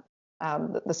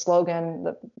the slogan,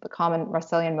 the common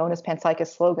Russellian monist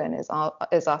panpsychist slogan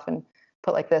is often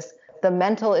put like this: the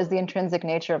mental is the intrinsic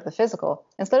nature of the physical.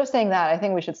 Instead of saying that, I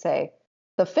think we should say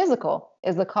the physical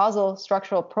is the causal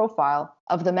structural profile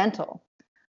of the mental,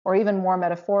 or even more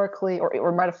metaphorically,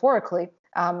 or metaphorically.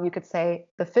 You could say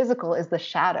the physical is the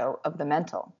shadow of the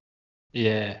mental.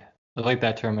 Yeah, I like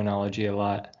that terminology a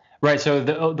lot. Right. So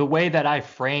the way that I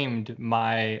framed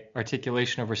my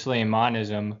articulation of Russellian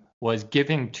monism was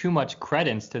giving too much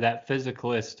credence to that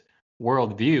physicalist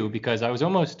worldview, because I was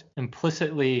almost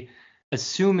implicitly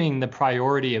assuming the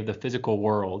priority of the physical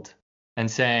world and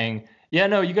saying, yeah,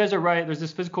 no, you guys are right. There's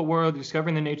this physical world,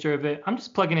 discovering the nature of it. I'm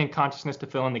just plugging in consciousness to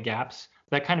fill in the gaps.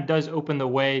 That kind of does open the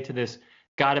way to this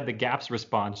God of the gaps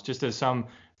response, just as some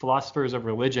philosophers of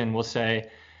religion will say,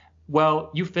 well,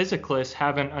 you physicalists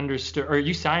haven't understood, or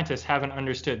you scientists haven't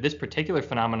understood this particular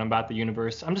phenomenon about the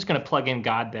universe. I'm just going to plug in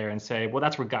God there and say, well,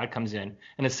 that's where God comes in.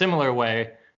 In a similar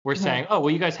way, we're saying, oh, well,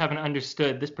 you guys haven't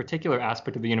understood this particular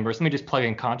aspect of the universe. Let me just plug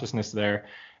in consciousness there.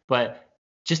 But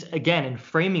just again, in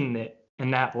framing it in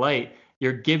that light,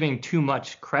 you're giving too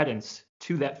much credence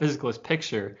to that physicalist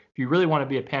picture. If you really want to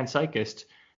be a panpsychist,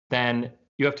 then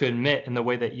you have to admit, in the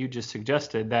way that you just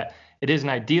suggested, that it is an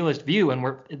idealist view, and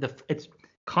it's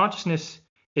consciousness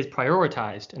is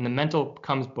prioritized, and the mental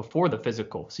comes before the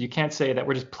physical. So you can't say that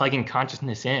we're just plugging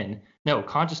consciousness in. No,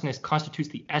 consciousness constitutes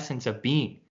the essence of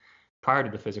being prior to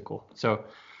the physical. So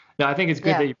no, I think it's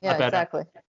good that you brought that exactly.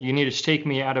 up. You need to shake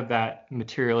me out of that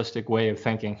materialistic way of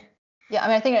thinking. Yeah, I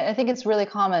mean, I think it's really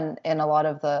common in a lot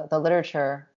of the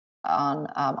literature on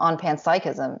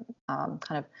panpsychism.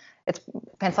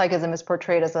 Panpsychism is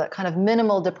portrayed as a kind of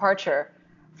minimal departure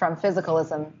from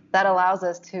physicalism that allows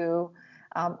us to,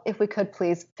 if we could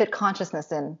please, fit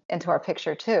consciousness into our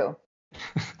picture too.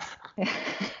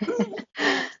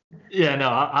 Yeah, no,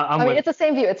 I mean, it's the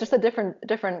same view. It's just a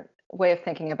different way of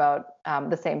thinking about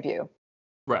the same view.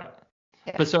 Right.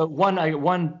 Yeah. But so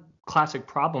one classic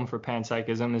problem for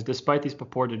panpsychism is, despite these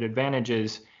purported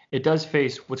advantages, it does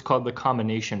face what's called the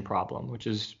combination problem, which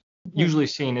is usually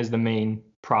seen as the main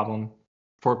problem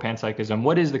for panpsychism.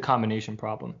 What is the combination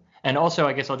problem? And also,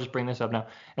 I guess I'll just bring this up now.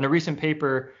 In a recent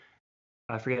paper,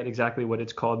 I forget exactly what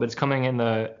it's called, but it's coming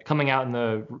out in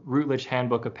the Routledge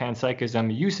Handbook of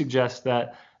Panpsychism. You suggest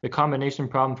that the combination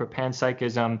problem for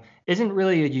panpsychism isn't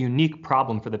really a unique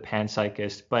problem for the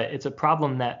panpsychist, but it's a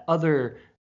problem that other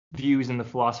views in the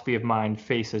philosophy of mind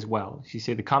face as well. You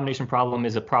say the combination problem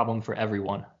is a problem for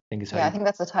everyone, I think is how. Yeah, I think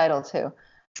that's the title too.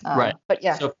 Right. But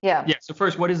yeah. So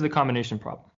first, what is the combination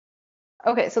problem?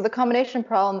 Okay, so the combination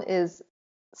problem is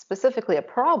specifically a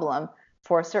problem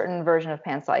for a certain version of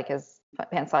panpsychism,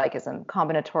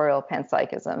 combinatorial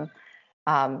panpsychism,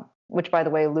 which, by the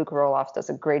way, Luke Roloff does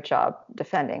a great job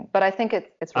defending. But I think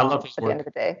it's wrong at the end of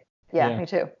the day. Yeah, me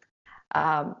too.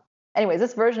 Anyways,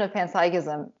 this version of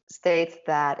panpsychism states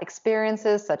that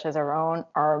experiences such as our own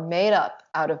are made up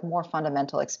out of more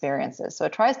fundamental experiences. So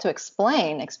it tries to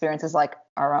explain experiences like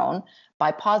our own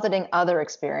by positing other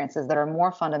experiences that are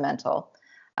more fundamental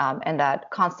and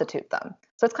that constitute them.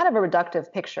 So it's kind of a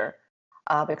reductive picture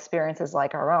of experiences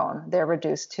like our own. They're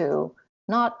reduced to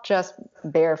not just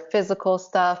bare physical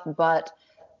stuff, but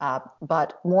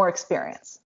more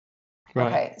experience. Right.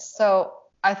 Okay, so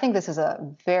I think this is a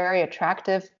very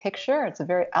attractive picture. It's a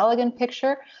very elegant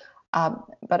picture,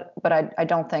 but I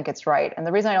don't think it's right. And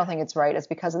the reason I don't think it's right is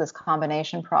because of this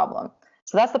combination problem.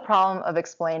 So that's the problem of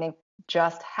explaining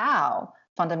just how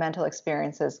fundamental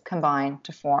experiences combine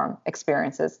to form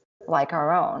experiences like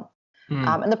our own.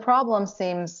 And the problem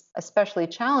seems especially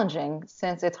challenging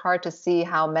since it's hard to see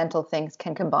how mental things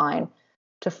can combine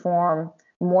to form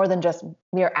more than just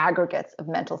mere aggregates of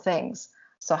mental things.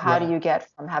 So how do you get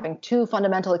from having two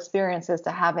fundamental experiences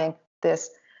to having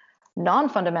this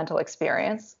non-fundamental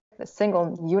experience, the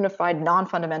single unified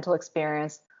non-fundamental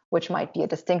experience, which might be a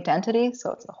distinct entity?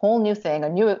 So it's a whole new thing, a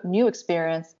new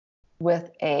experience with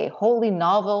a wholly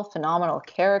novel phenomenal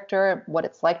character. What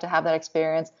it's like to have that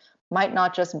experience might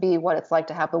not just be what it's like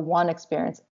to have the one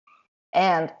experience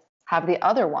and have the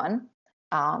other one,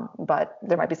 but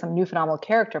there might be some new phenomenal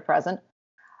character present.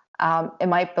 It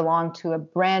might belong to a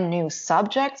brand new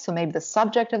subject. So maybe the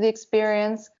subject of the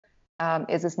experience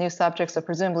is this new subject. So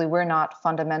presumably we're not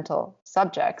fundamental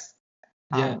subjects,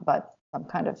 but some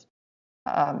kind of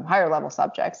higher level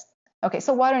subjects. Okay,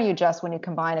 so why don't you just, when you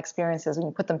combine experiences, when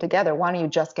you put them together, why don't you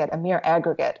just get a mere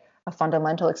aggregate of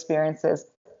fundamental experiences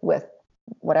with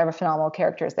whatever phenomenal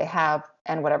characters they have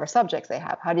and whatever subjects they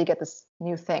have? How do you get this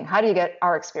new thing? How do you get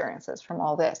our experiences from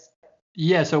all this?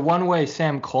 Yeah, so one way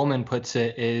Sam Coleman puts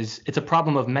it is it's a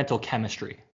problem of mental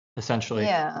chemistry, essentially.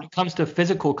 Yeah. When it comes to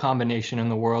physical combination in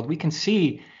the world, we can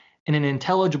see in an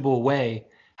intelligible way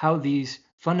how these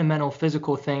fundamental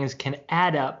physical things can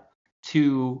add up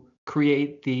to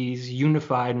create these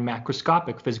unified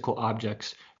macroscopic physical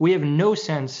objects. We have no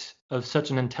sense of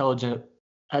such an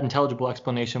intelligible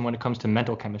explanation when it comes to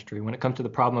mental chemistry, when it comes to the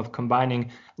problem of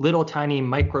combining little tiny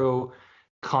micro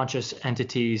conscious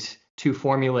entities to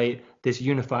formulate this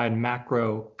unified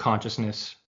macro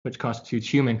consciousness, which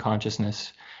constitutes human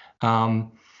consciousness. But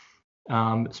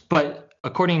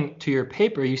according to your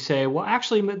paper, you say, well,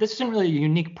 actually, this isn't really a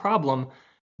unique problem.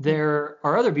 There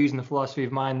are other views in the philosophy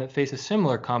of mind that face a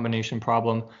similar combination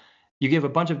problem. You give a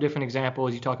bunch of different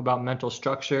examples. You talk about mental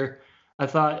structure. I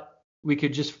thought we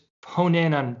could just hone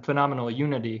in on phenomenal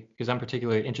unity because I'm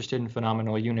particularly interested in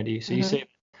phenomenal unity. So you say,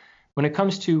 when it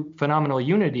comes to phenomenal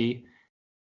unity,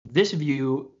 this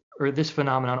view or this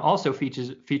phenomenon also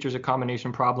features a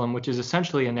combination problem, which is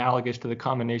essentially analogous to the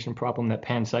combination problem that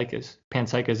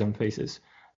panpsychism faces.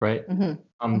 right?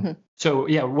 Mm-hmm. Mm-hmm. So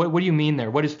yeah, what do you mean there?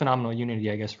 What is phenomenal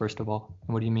unity, I guess, first of all?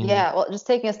 And what do you mean there? Yeah, well, just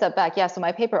taking a step back, yeah. So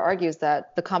my paper argues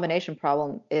that the combination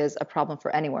problem is a problem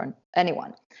for anyone,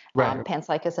 Right.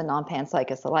 panpsychists and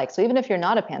non-panpsychists alike. So even if you're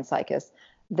not a panpsychist,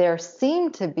 there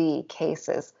seem to be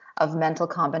cases of mental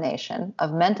combination,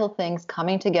 of mental things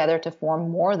coming together to form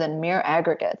more than mere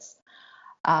aggregates.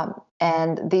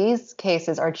 And these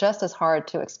cases are just as hard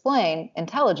to explain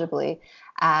intelligibly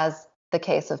as the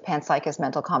case of panpsychist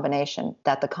mental combination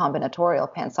that the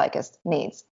combinatorial panpsychist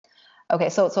needs. Okay,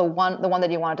 so the one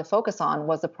that you wanted to focus on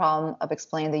was the problem of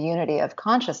explaining the unity of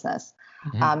consciousness.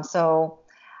 Mm-hmm. So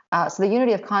the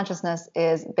unity of consciousness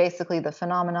is basically the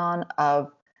phenomenon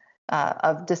of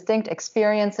distinct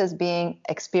experiences being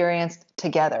experienced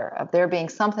together, of there being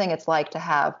something it's like to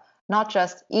have not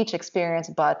just each experience,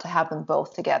 but to have them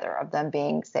both together, of them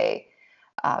being, say,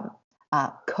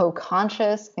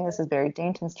 co-conscious. I think this is Barry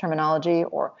Dainton's terminology,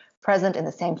 or present in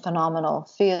the same phenomenal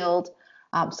field.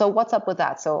 So what's up with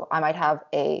that? So I might have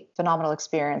a phenomenal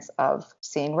experience of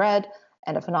seeing red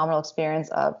and a phenomenal experience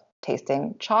of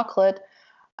tasting chocolate.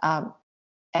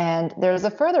 And there's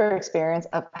a further experience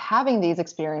of having these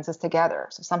experiences together.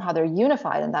 So somehow they're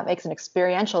unified, and that makes an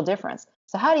experiential difference.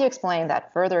 So how do you explain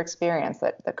that further experience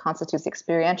that constitutes the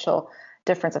experiential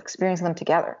difference of experiencing them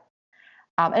together?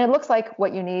 And it looks like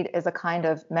what you need is a kind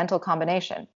of mental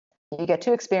combination. You get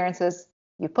two experiences,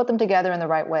 you put them together in the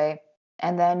right way,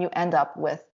 and then you end up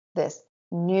with this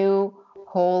new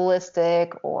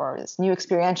holistic or this new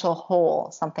experiential whole,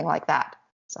 something like that.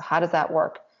 So how does that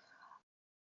work?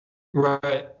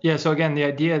 Right. Yeah. So again, the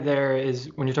idea there is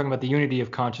when you're talking about the unity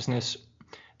of consciousness,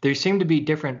 there seem to be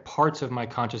different parts of my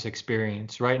conscious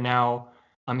experience. Right now,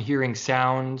 I'm hearing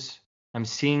sounds, I'm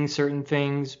seeing certain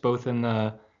things, both in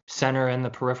the center and the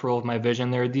peripheral of my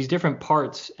vision. There are these different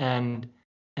parts, and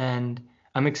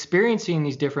I'm experiencing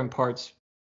these different parts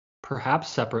perhaps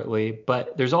separately,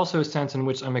 but there's also a sense in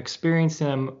which I'm experiencing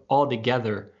them all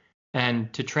together.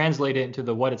 And to translate it into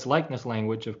the what it's likeness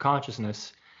language of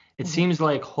consciousness, it seems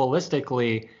like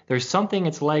holistically there's something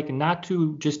it's like not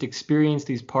to just experience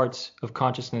these parts of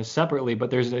consciousness separately, but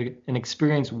there's an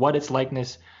experience what it's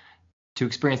likeness to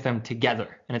experience them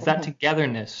together. And it's that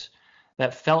togetherness,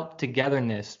 that felt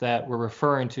togetherness that we're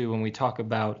referring to when we talk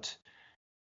about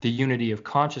the unity of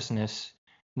consciousness.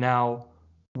 Now,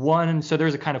 so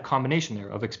there's a kind of combination there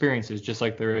of experiences, just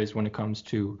like there is when it comes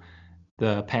to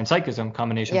the panpsychism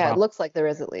combination. Yeah, it looks like there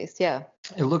is, at least. Yeah.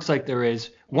 It looks like there is.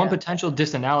 One potential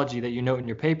disanalogy that you note in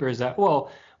your paper is that,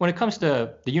 well, when it comes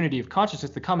to the unity of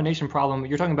consciousness, the combination problem,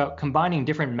 you're talking about combining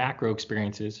different macro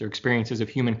experiences or experiences of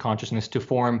human consciousness to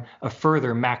form a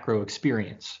further macro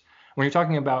experience. When you're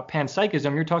talking about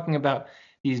panpsychism, you're talking about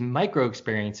these micro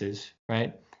experiences,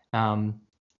 right?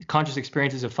 Conscious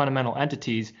experiences of fundamental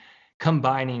entities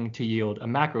combining to yield a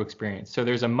macro experience. So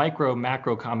there's a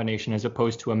micro-macro combination as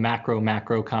opposed to a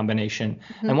macro-macro combination.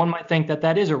 And one might think that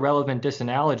that is a relevant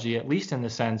disanalogy, at least in the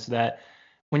sense that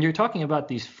when you're talking about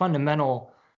these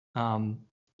fundamental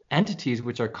entities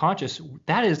which are conscious,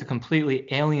 that is a completely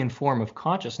alien form of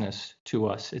consciousness to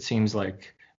us, it seems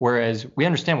like. Whereas we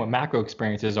understand what macro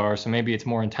experiences are, so maybe it's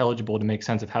more intelligible to make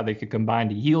sense of how they could combine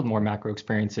to yield more macro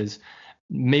experiences.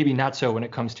 Maybe not so when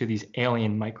it comes to these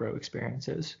alien micro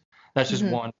experiences. That's just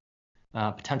one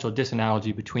potential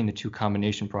disanalogy between the two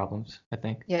combination problems, I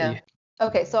think. Yeah.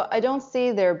 Okay, so I don't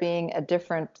see there being a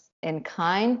difference in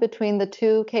kind between the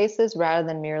two cases rather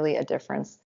than merely a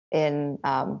difference in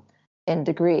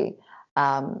degree.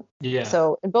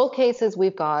 So in both cases,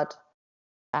 we've got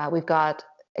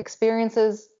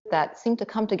experiences that seem to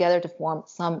come together to form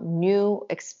some new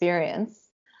experience.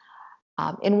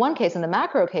 In one case, in the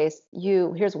macro case,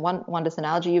 here's one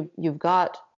disanalogy.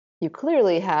 You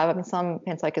clearly have, I mean, some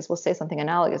panpsychists will say something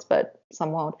analogous, but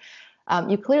some won't.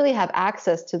 You clearly have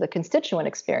access to the constituent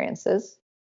experiences,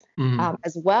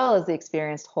 as well as the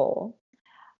experienced whole.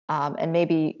 And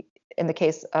maybe in the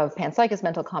case of panpsychist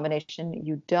mental combination,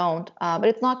 you don't, but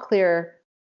it's not clear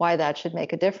why that should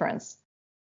make a difference.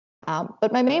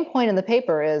 But my main point in the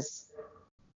paper is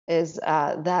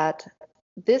that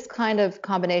this kind of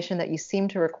combination that you seem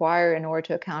to require in order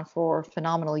to account for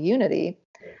phenomenal unity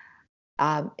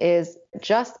is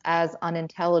just as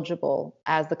unintelligible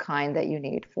as the kind that you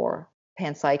need for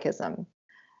panpsychism.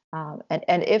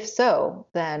 And if so,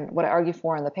 then what I argue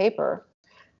for in the paper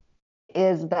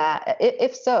is that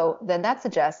if so, then that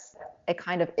suggests a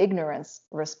kind of ignorance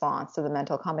response to the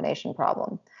mental combination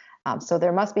problem. So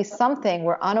there must be something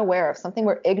we're unaware of, something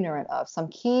we're ignorant of, some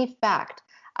key fact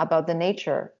about the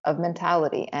nature of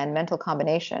mentality and mental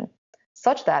combination,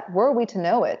 such that were we to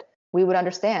know it, we would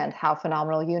understand how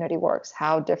phenomenal unity works,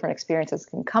 how different experiences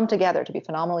can come together to be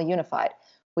phenomenally unified.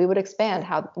 we would expand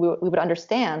how we would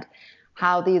understand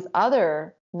how these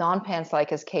other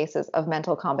non-panpsychist cases of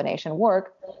mental combination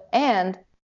work. And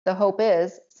the hope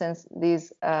is, since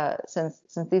these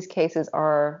cases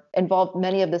are involved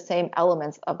many of the same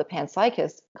elements of the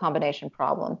panpsychist combination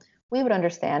problem, we would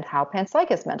understand how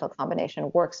panpsychist mental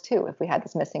combination works too, if we had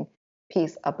this missing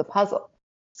piece of the puzzle.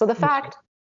 So the fact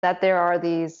that there are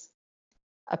these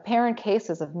apparent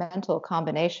cases of mental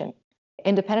combination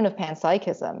independent of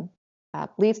panpsychism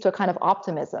leads to a kind of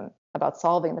optimism about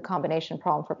solving the combination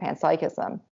problem for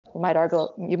panpsychism.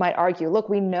 You might argue, look,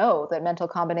 we know that mental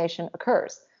combination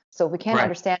occurs. So if we can't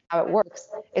understand how it works,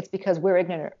 it's because we're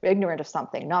ignorant of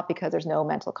something, not because there's no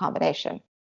mental combination.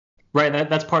 Right.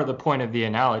 That's part of the point of the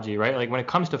analogy, right? Like when it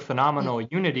comes to phenomenal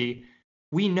unity,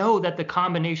 we know that the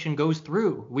combination goes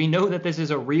through. We know that this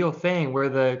is a real thing where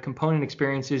the component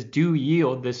experiences do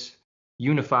yield this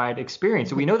unified experience.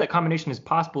 So we know that combination is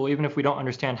possible, even if we don't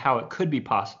understand how it could be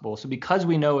possible. So because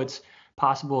we know it's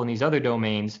possible in these other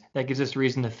domains, that gives us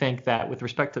reason to think that with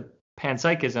respect to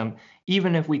panpsychism,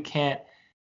 even if we can't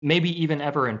maybe even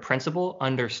ever in principle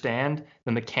understand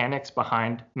the mechanics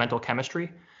behind mental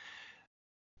chemistry,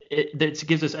 it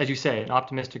gives us, as you say, an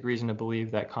optimistic reason to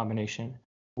believe that combination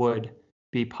would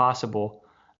be possible.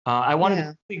 I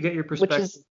wanted to get your perspective.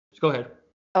 Go ahead.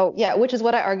 Oh, yeah, which is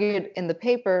what I argued in the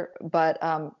paper, but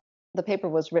the paper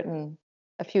was written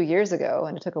a few years ago,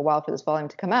 and it took a while for this volume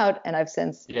to come out, and I've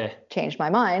since changed my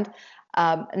mind.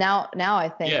 Now I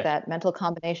think that mental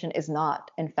combination is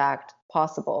not, in fact,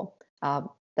 possible,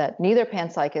 that neither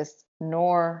panpsychist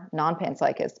nor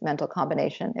non-panpsychist mental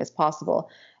combination is possible.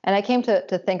 And I came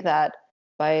to think that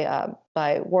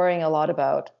by worrying a lot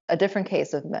about a different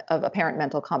case of apparent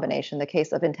mental combination, the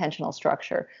case of intentional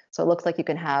structure. So it looks like you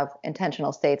can have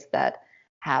intentional states that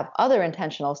have other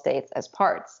intentional states as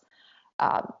parts.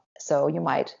 So you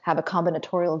might have a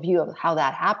combinatorial view of how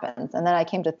that happens. And then I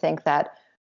came to think that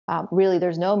really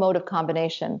there's no mode of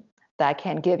combination that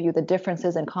can give you the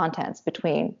differences in contents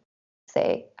between,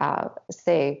 say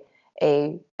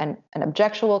an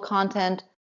objectual content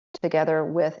together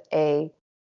with a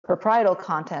proprietal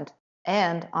content,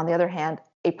 and on the other hand,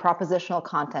 a propositional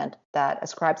content that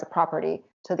ascribes a property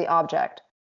to the object.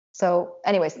 So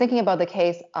anyways, thinking about the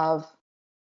case of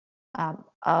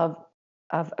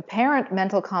apparent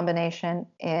mental combination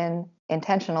in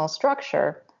intentional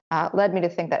structure led me to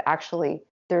think that actually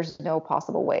there's no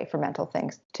possible way for mental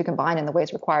things to combine in the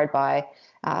ways required by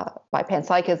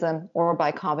panpsychism or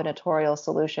by combinatorial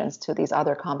solutions to these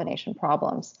other combination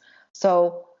problems.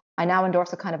 So I now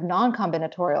endorse a kind of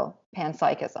non-combinatorial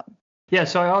panpsychism. Yeah,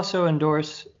 so I also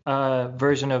endorse a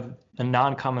version of a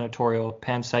non-combinatorial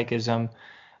panpsychism,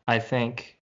 I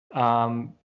think.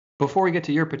 Before we get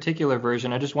to your particular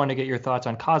version, I just want to get your thoughts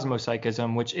on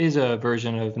cosmopsychism, which is a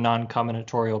version of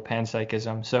non-combinatorial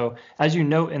panpsychism. So as you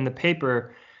note in the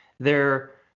paper,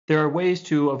 there are ways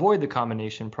to avoid the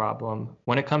combination problem.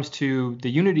 When it comes to the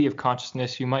unity of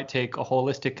consciousness, you might take a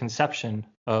holistic conception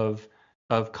of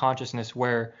consciousness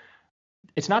where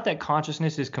it's not that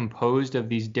consciousness is composed of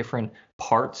these different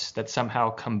parts that somehow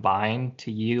combine to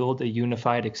yield a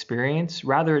unified experience.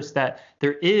 Rather, it's that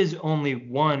there is only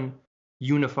one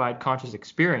unified conscious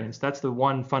experience. That's the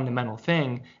one fundamental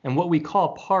thing. And what we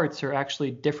call parts are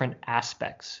actually different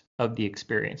aspects of the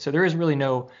experience. So there is really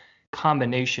no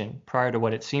combination prior to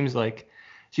what it seems like.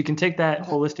 So you can take that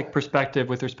holistic perspective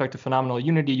with respect to phenomenal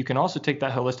unity. You can also take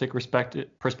that holistic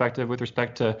perspective with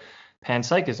respect to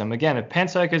panpsychism. Again, if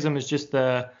panpsychism is just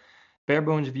the bare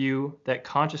bones view that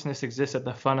consciousness exists at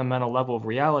the fundamental level of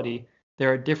reality,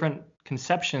 there are different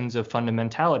conceptions of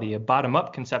fundamentality. A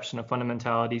bottom-up conception of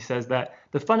fundamentality says that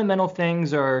the fundamental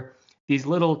things are these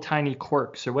little tiny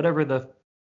quirks or whatever the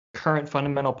current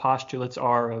fundamental postulates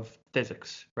are of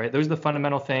physics, right? Those are the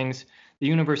fundamental things. The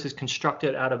universe is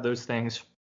constructed out of those things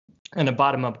in a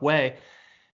bottom-up way.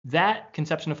 That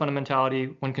conception of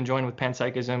fundamentality, when conjoined with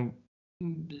panpsychism,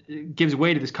 gives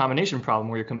way to this combination problem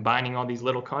where you're combining all these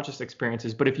little conscious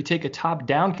experiences. But if you take a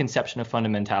top-down conception of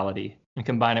fundamentality and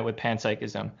combine it with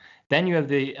panpsychism, then you have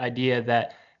the idea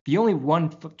that the only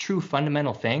one true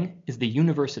fundamental thing is the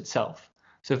universe itself.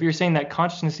 So if you're saying that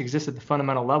consciousness exists at the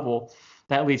fundamental level,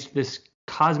 that leads to this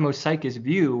cosmopsychist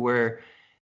view where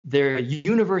the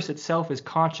universe itself is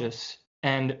conscious,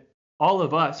 and all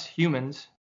of us humans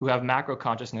who have macro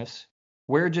consciousness,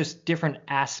 we're just different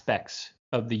aspects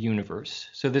of the universe.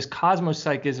 So this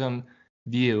cosmopsychism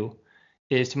view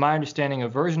is, to my understanding, a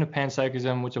version of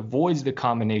panpsychism which avoids the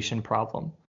combination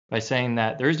problem by saying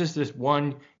that there's just this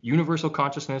one universal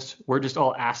consciousness. We're just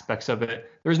all aspects of it.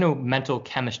 There's no mental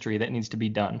chemistry that needs to be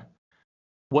done.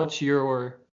 What's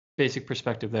your basic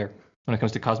perspective there when it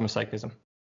comes to cosmopsychism?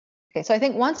 Okay, so I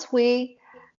think once we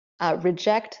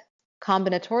reject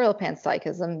combinatorial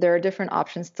panpsychism, there are different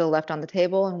options still left on the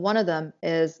table, and one of them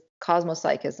is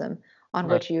cosmopsychism, on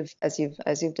Right. which as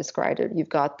you've described it, you've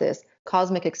got this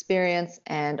cosmic experience,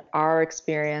 and our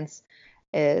experience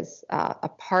is a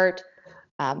part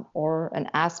or an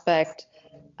aspect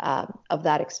of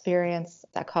that experience,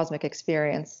 that cosmic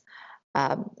experience,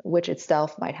 which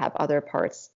itself might have other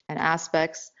parts and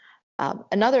aspects.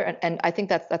 And I think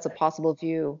that's a possible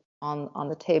view on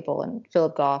the table, and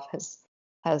Philip Goff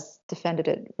has defended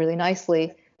it really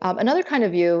nicely. Another kind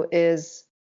of view is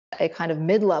a kind of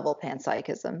mid-level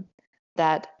panpsychism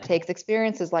that takes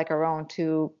experiences like our own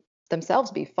to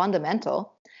themselves be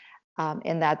fundamental,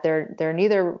 in that they're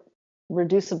neither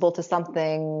reducible to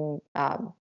something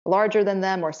larger than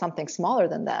them or something smaller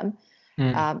than them,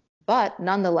 Mm. but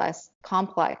nonetheless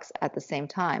complex at the same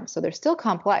time. So they're still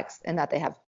complex in that they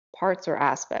have parts or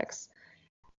aspects.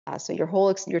 So your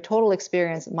total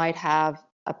experience might have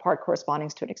a part corresponding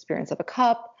to an experience of a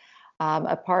cup,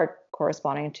 a part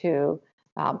corresponding to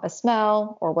a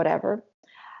smell or whatever.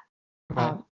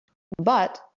 Right.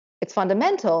 But it's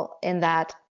fundamental in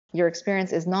that your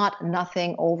experience is not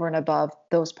nothing over and above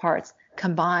those parts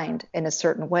combined in a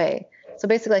certain way. So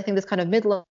basically, I think this kind of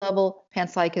mid-level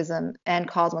panpsychism and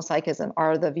cosmopsychism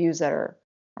are the views that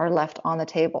are left on the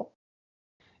table.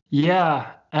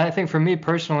 Yeah, and I think for me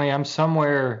personally, I'm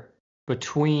somewhere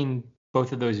between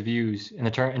both of those views in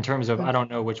terms of I don't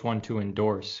know which one to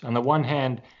endorse. On the one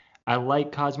hand, I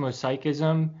like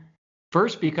cosmopsychism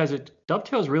first because it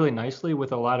dovetails really nicely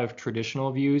with a lot of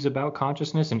traditional views about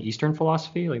consciousness in Eastern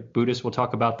philosophy. Like Buddhists will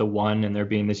talk about the one and there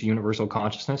being this universal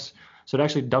consciousness. So it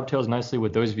actually dovetails nicely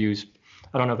with those views.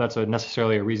 I don't know if that's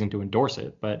necessarily a reason to endorse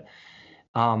it, but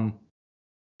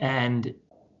and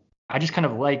I just kind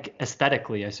of like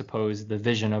aesthetically, I suppose, the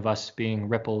vision of us being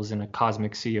ripples in a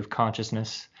cosmic sea of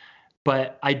consciousness.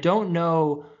 But I don't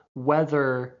know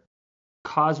whether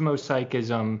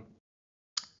cosmopsychism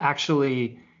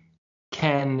actually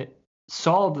can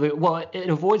solve it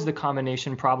avoids the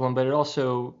combination problem, but it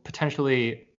also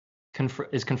potentially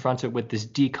is confronted with this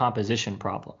decomposition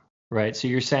problem, right? So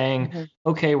you're saying,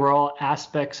 okay, we're all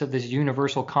aspects of this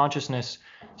universal consciousness.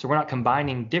 So we're not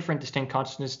combining different distinct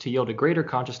consciousness to yield a greater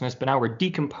consciousness, but now we're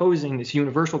decomposing this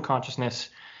universal consciousness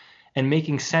and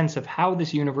making sense of how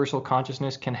this universal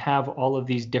consciousness can have all of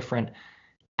these different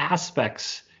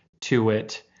aspects to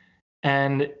it.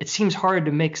 And it seems hard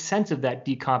to make sense of that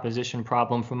decomposition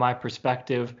problem from my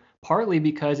perspective, partly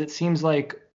because it seems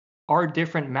like our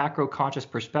different macro conscious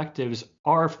perspectives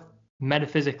are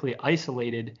metaphysically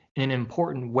isolated in an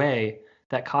important way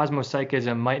that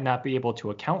cosmopsychism might not be able to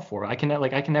account for. I can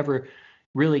never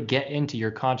really get into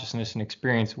your consciousness and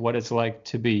experience what it's like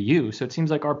to be you. So it seems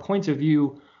like our points of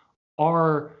view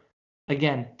are,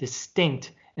 again,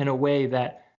 distinct in a way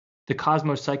that the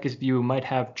cosmopsychist view might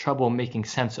have trouble making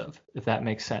sense of, if that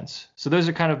makes sense. So those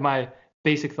are kind of my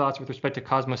basic thoughts with respect to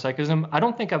cosmopsychism. I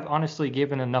don't think I've honestly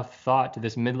given enough thought to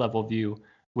this mid-level view,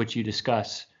 which you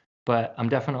discuss, but I'm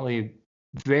definitely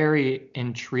very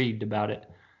intrigued about it.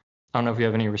 I don't know if you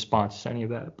have any response to any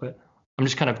of that, but I'm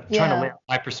just kind of trying to lay out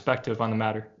my perspective on the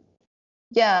matter.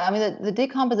 Yeah, I mean, the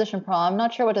decomposition problem, I'm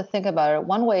not sure what to think about it.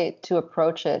 One way to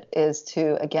approach it is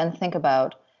to, again, think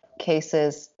about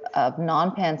cases of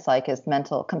non-panpsychist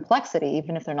mental complexity,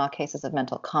 even if they're not cases of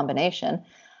mental combination,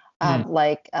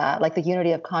 like the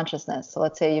unity of consciousness. So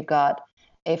let's say you've got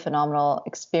a phenomenal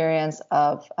experience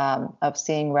of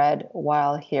seeing red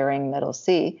while hearing middle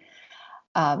C.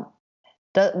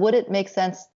 Would it make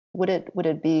sense? Would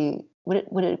it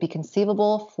be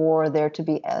conceivable for there to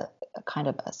be a kind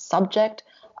of a subject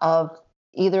of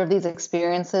either of these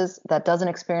experiences that doesn't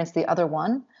experience the other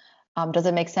one? Does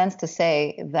it make sense to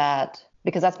say that,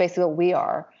 because that's basically what we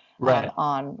are, right,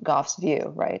 on Goff's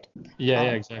view, right? Yeah,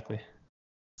 exactly.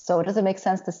 So does it make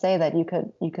sense to say that you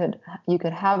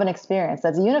could have an experience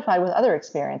that's unified with other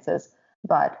experiences,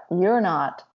 but you're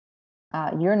not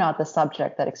the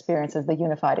subject that experiences the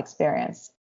unified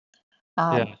experience?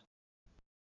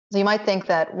 So you might think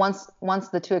that once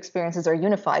the two experiences are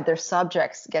unified, their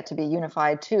subjects get to be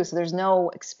unified too. So there's no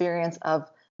experience of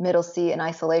middle C in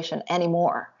isolation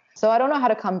anymore. So I don't know how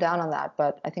to come down on that,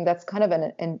 but I think that's kind of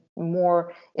a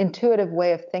more intuitive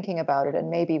way of thinking about it. And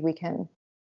maybe we can,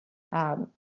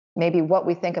 maybe what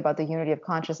we think about the unity of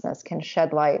consciousness can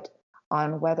shed light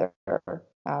on whether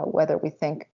we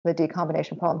think the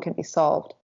decombination problem can be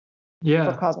solved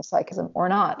for cosmopsychism or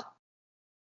not.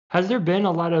 Has there been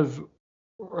a lot of,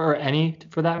 or any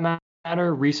for that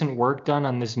matter, recent work done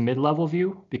on this mid-level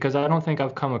view? Because I don't think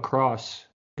I've come across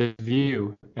the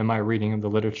view in my reading of the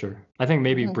literature. I think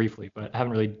maybe briefly, but I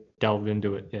haven't really delved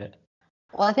into it yet.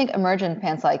 Well, I think emergent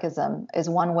panpsychism is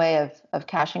one way of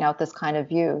cashing out this kind of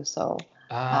view. So,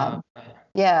 Uh, um,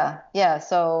 yeah. yeah.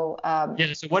 So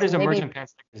what is So maybe, emergent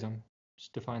panpsychism?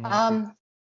 Just define that, please. um,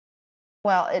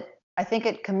 well, I think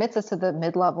it commits us to the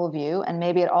mid-level view, and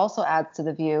maybe it also adds to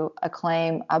the view a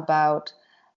claim about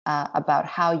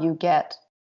how you get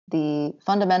the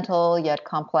fundamental yet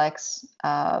complex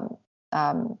um,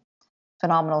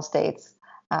 phenomenal states,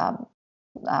 um,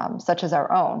 such as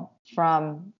our own,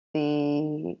 from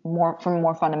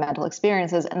more fundamental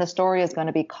experiences, and the story is going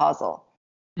to be causal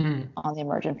Mm. on the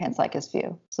emergent panpsychist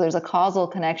view. So there's a causal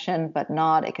connection, but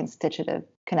not a constitutive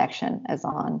connection, as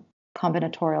on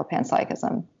combinatorial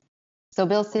panpsychism. So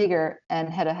Bill Seeger and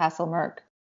Hedda Hasselmerk,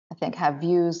 I think, have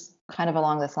views kind of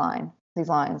along these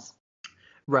lines.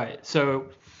 Right. So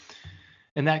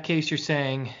in that case, you're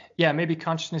saying, yeah, maybe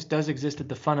consciousness does exist at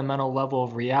the fundamental level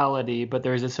of reality, but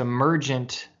there's this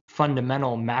emergent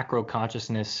fundamental macro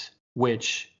consciousness,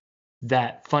 which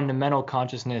that fundamental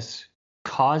consciousness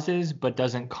causes but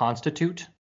doesn't constitute.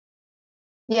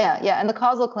 Yeah, and the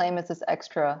causal claim is this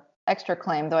extra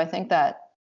claim, though I think that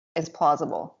is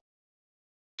plausible.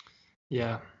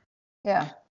 Yeah. Yeah,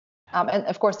 and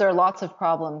of course there are lots of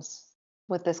problems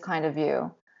with this kind of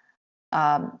view.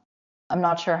 I'm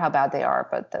not sure how bad they are,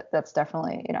 but that's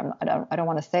definitely, I don't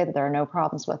want to say that there are no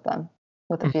problems with them,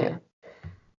 with the view.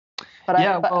 But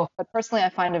Yeah, but personally, I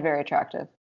find it very attractive.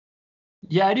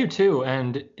 Yeah, I do too.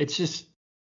 And it's just,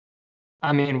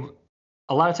 I mean,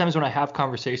 a lot of times when I have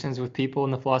conversations with people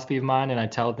in the philosophy of mind and I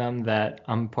tell them that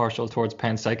I'm partial towards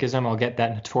panpsychism, I'll get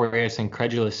that notorious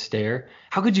incredulous stare.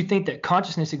 How could you think that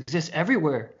consciousness exists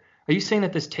everywhere? Are you saying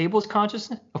that this table is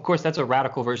consciousness? Of course, that's a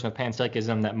radical version of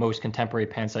panpsychism that most contemporary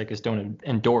panpsychists don't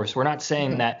endorse. We're not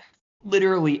saying that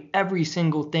literally every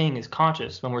single thing is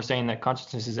conscious when we're saying that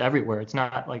consciousness is everywhere. It's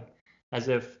not like as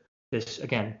if this,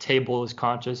 again, table is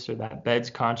conscious or that bed's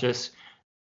conscious.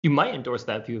 You might endorse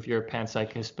that view if you're a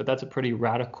panpsychist, but that's a pretty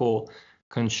radical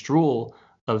construal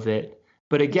of it.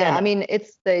 But again, yeah, I mean,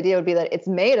 the idea would be that it's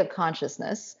made of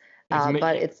consciousness,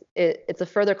 but it's a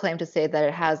further claim to say that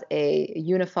it has a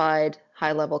unified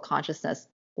high-level consciousness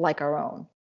like our own.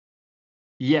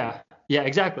 Yeah,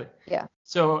 exactly. Yeah.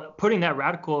 So putting that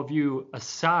radical view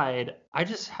aside, I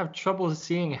just have trouble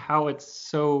seeing how it's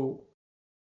so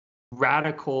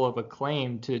radical of a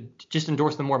claim to just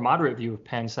endorse the more moderate view of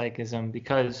panpsychism,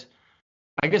 because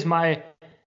I guess my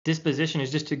disposition is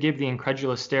just to give the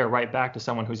incredulous stare right back to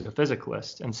someone who's a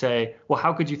physicalist and say, well,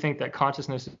 how could you think that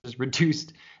consciousness is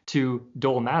reduced to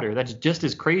dull matter? That's just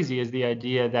as crazy as the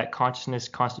idea that consciousness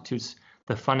constitutes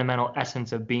the fundamental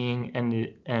essence of being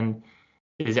and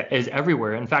is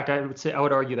everywhere. In fact, I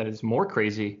would argue that it's more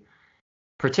crazy,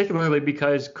 particularly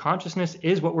because consciousness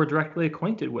is what we're directly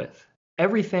acquainted with.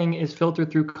 Everything is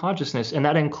filtered through consciousness, and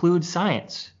that includes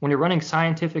science. When you're running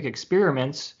scientific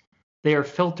experiments, they are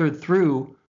filtered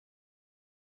through,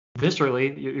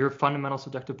 viscerally, your fundamental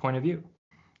subjective point of view.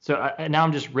 So now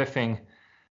I'm just riffing,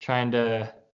 trying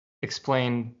to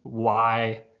explain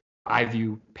why I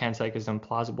view panpsychism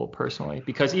plausible personally.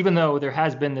 Because even though there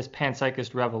has been this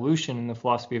panpsychist revolution in the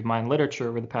philosophy of mind literature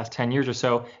over the past 10 years or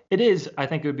so, it is, I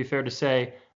think it would be fair to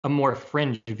say, a more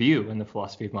fringe view in the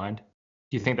philosophy of mind.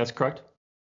 Do you think that's correct?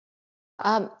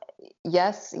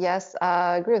 Yes,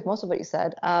 I agree with most of what you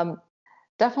said.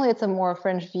 Definitely, it's a more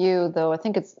fringe view, though I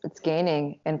think it's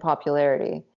gaining in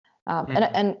popularity.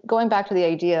 And going back to the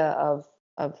idea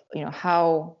of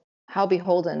how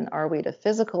beholden are we to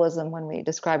physicalism when we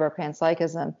describe our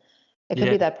panpsychism? It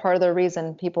could be that part of the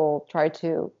reason people try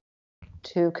to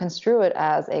construe it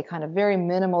as a kind of very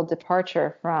minimal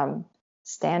departure from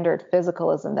standard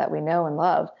physicalism that we know and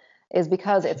love is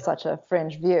because it's such a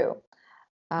fringe view.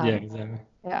 Yeah, exactly.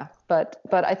 Yeah, but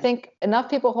I think enough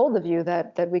people hold the view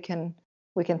that we can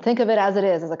think of it as it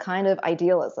is, as a kind of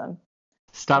idealism.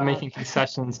 Stop making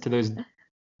concessions to those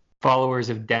followers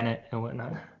of Dennett and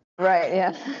whatnot. Right,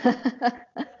 yeah.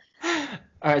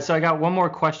 All right, so I got one more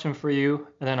question for you,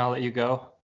 and then I'll let you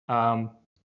go.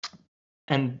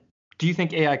 And do you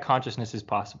think AI consciousness is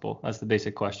possible? That's the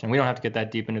basic question. We don't have to get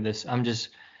that deep into this. I'm just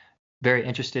very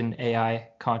interested in AI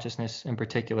consciousness in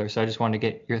particular, so I just wanted to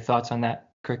get your thoughts on that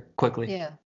quickly.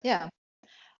 Yeah.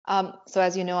 So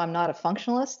as you know, I'm not a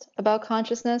functionalist about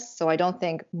consciousness, so I don't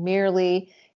think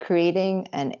merely creating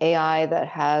an AI that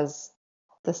has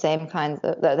the same kinds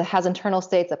of, that has internal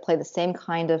states that play the same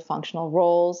kind of functional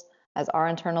roles as our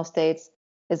internal states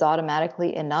is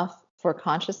automatically enough for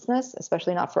consciousness,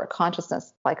 especially not for a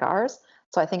consciousness like ours.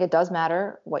 So I think it does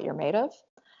matter what you're made of.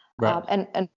 Right.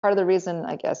 And part of the reason,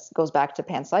 I guess, goes back to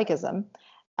panpsychism.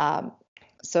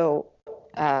 So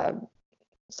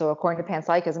according to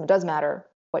panpsychism, it does matter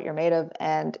what you're made of.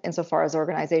 And insofar as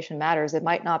organization matters, it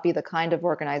might not be the kind of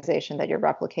organization that you're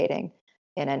replicating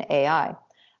in an AI.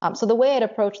 So the way I'd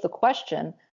approach the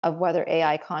question of whether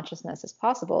AI consciousness is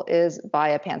possible is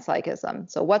via panpsychism.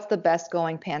 So what's the best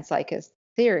going panpsychist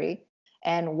theory,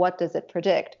 and what does it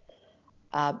predict?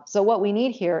 So what we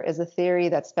need here is a theory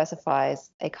that specifies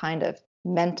a kind of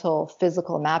mental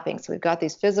physical mapping. So we've got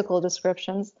these physical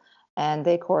descriptions, and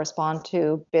they correspond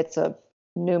to bits of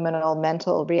noumenal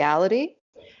mental reality.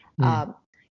 So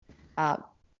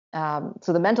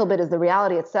the mental bit is the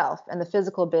reality itself, and the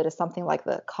physical bit is something like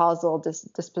the causal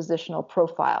dispositional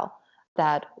profile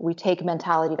that we take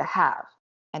mentality to have,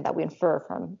 and that we infer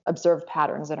from observed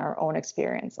patterns in our own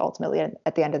experience, ultimately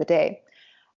at the end of the day.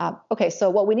 Okay, so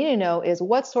what we need to know is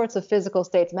what sorts of physical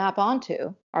states map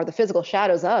onto, are the physical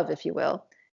shadows of, if you will,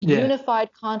 unified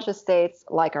conscious states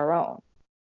like our own.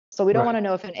 So we don't want to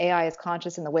know if an AI is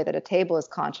conscious in the way that a table is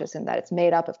conscious, in that it's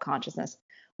made up of consciousness.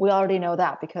 We already know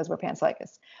that because we're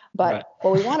panpsychists. But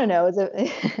what we want to know is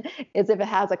if it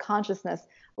has a consciousness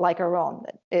like our own,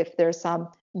 if there's some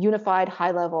unified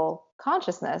high-level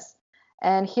consciousness.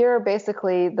 And here,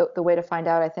 basically, the way to find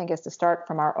out, I think, is to start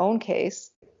from our own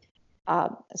case.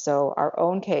 So our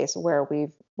own case, where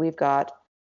we've got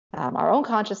our own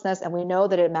consciousness, and we know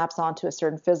that it maps onto a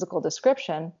certain physical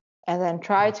description, and then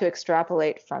try to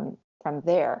extrapolate from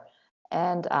there.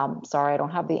 And sorry, I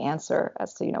don't have the answer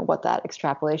as to what that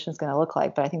extrapolation is going to look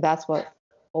like, but I think that's what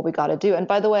we got to do. And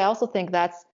by the way, I also think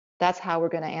that's how we're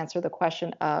going to answer the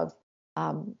question of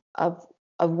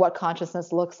what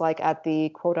consciousness looks like at the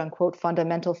quote unquote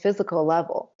fundamental physical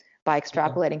level, by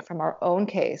extrapolating from our own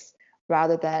case,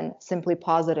 rather than simply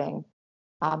positing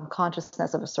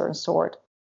consciousness of a certain sort,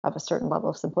 of a certain level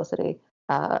of simplicity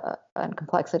and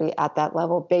complexity at that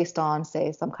level, based on,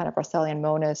 say, some kind of Russellian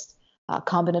monist,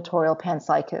 combinatorial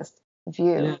panpsychist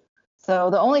view. Yeah. So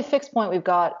the only fixed point we've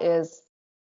got is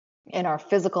in our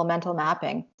physical mental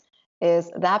mapping, is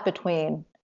that between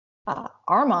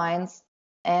our minds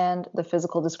and the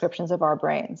physical descriptions of our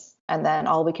brains. And then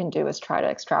all we can do is try to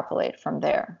extrapolate from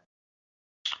there.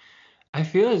 I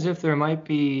feel as if there might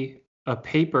be a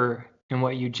paper in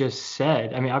what you just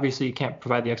said. I mean, obviously you can't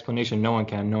provide the explanation. No one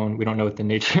can. We don't know what the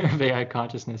nature of AI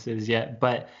consciousness is yet.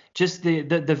 But just the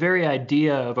very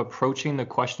idea of approaching the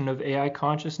question of AI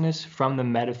consciousness from the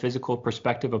metaphysical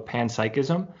perspective of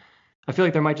panpsychism, I feel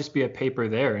like there might just be a paper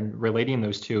there and relating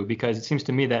those two, because it seems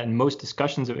to me that in most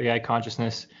discussions of AI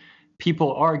consciousness,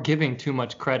 people are giving too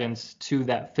much credence to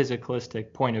that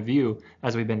physicalistic point of view,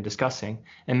 as we've been discussing,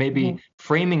 and maybe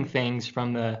framing things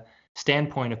from the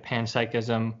standpoint of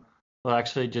panpsychism will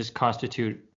actually just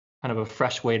constitute kind of a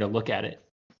fresh way to look at it.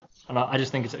 And I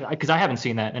just think it's because I haven't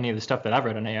seen that in any of the stuff that I've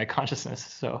read on AI consciousness,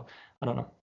 so I don't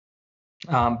know.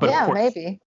 But yeah, of course,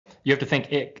 maybe you have to think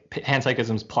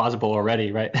panpsychism is plausible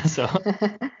already, right? So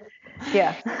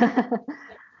yeah.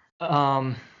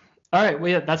 All right,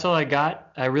 well, yeah, that's all I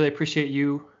got. I really appreciate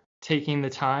you taking the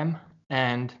time,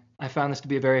 and I found this to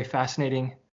be a very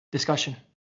fascinating discussion.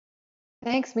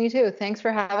 Thanks, me too. Thanks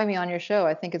for having me on your show.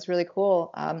 I think it's really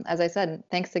cool. As I said,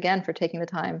 thanks again for taking the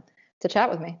time to chat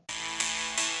with me.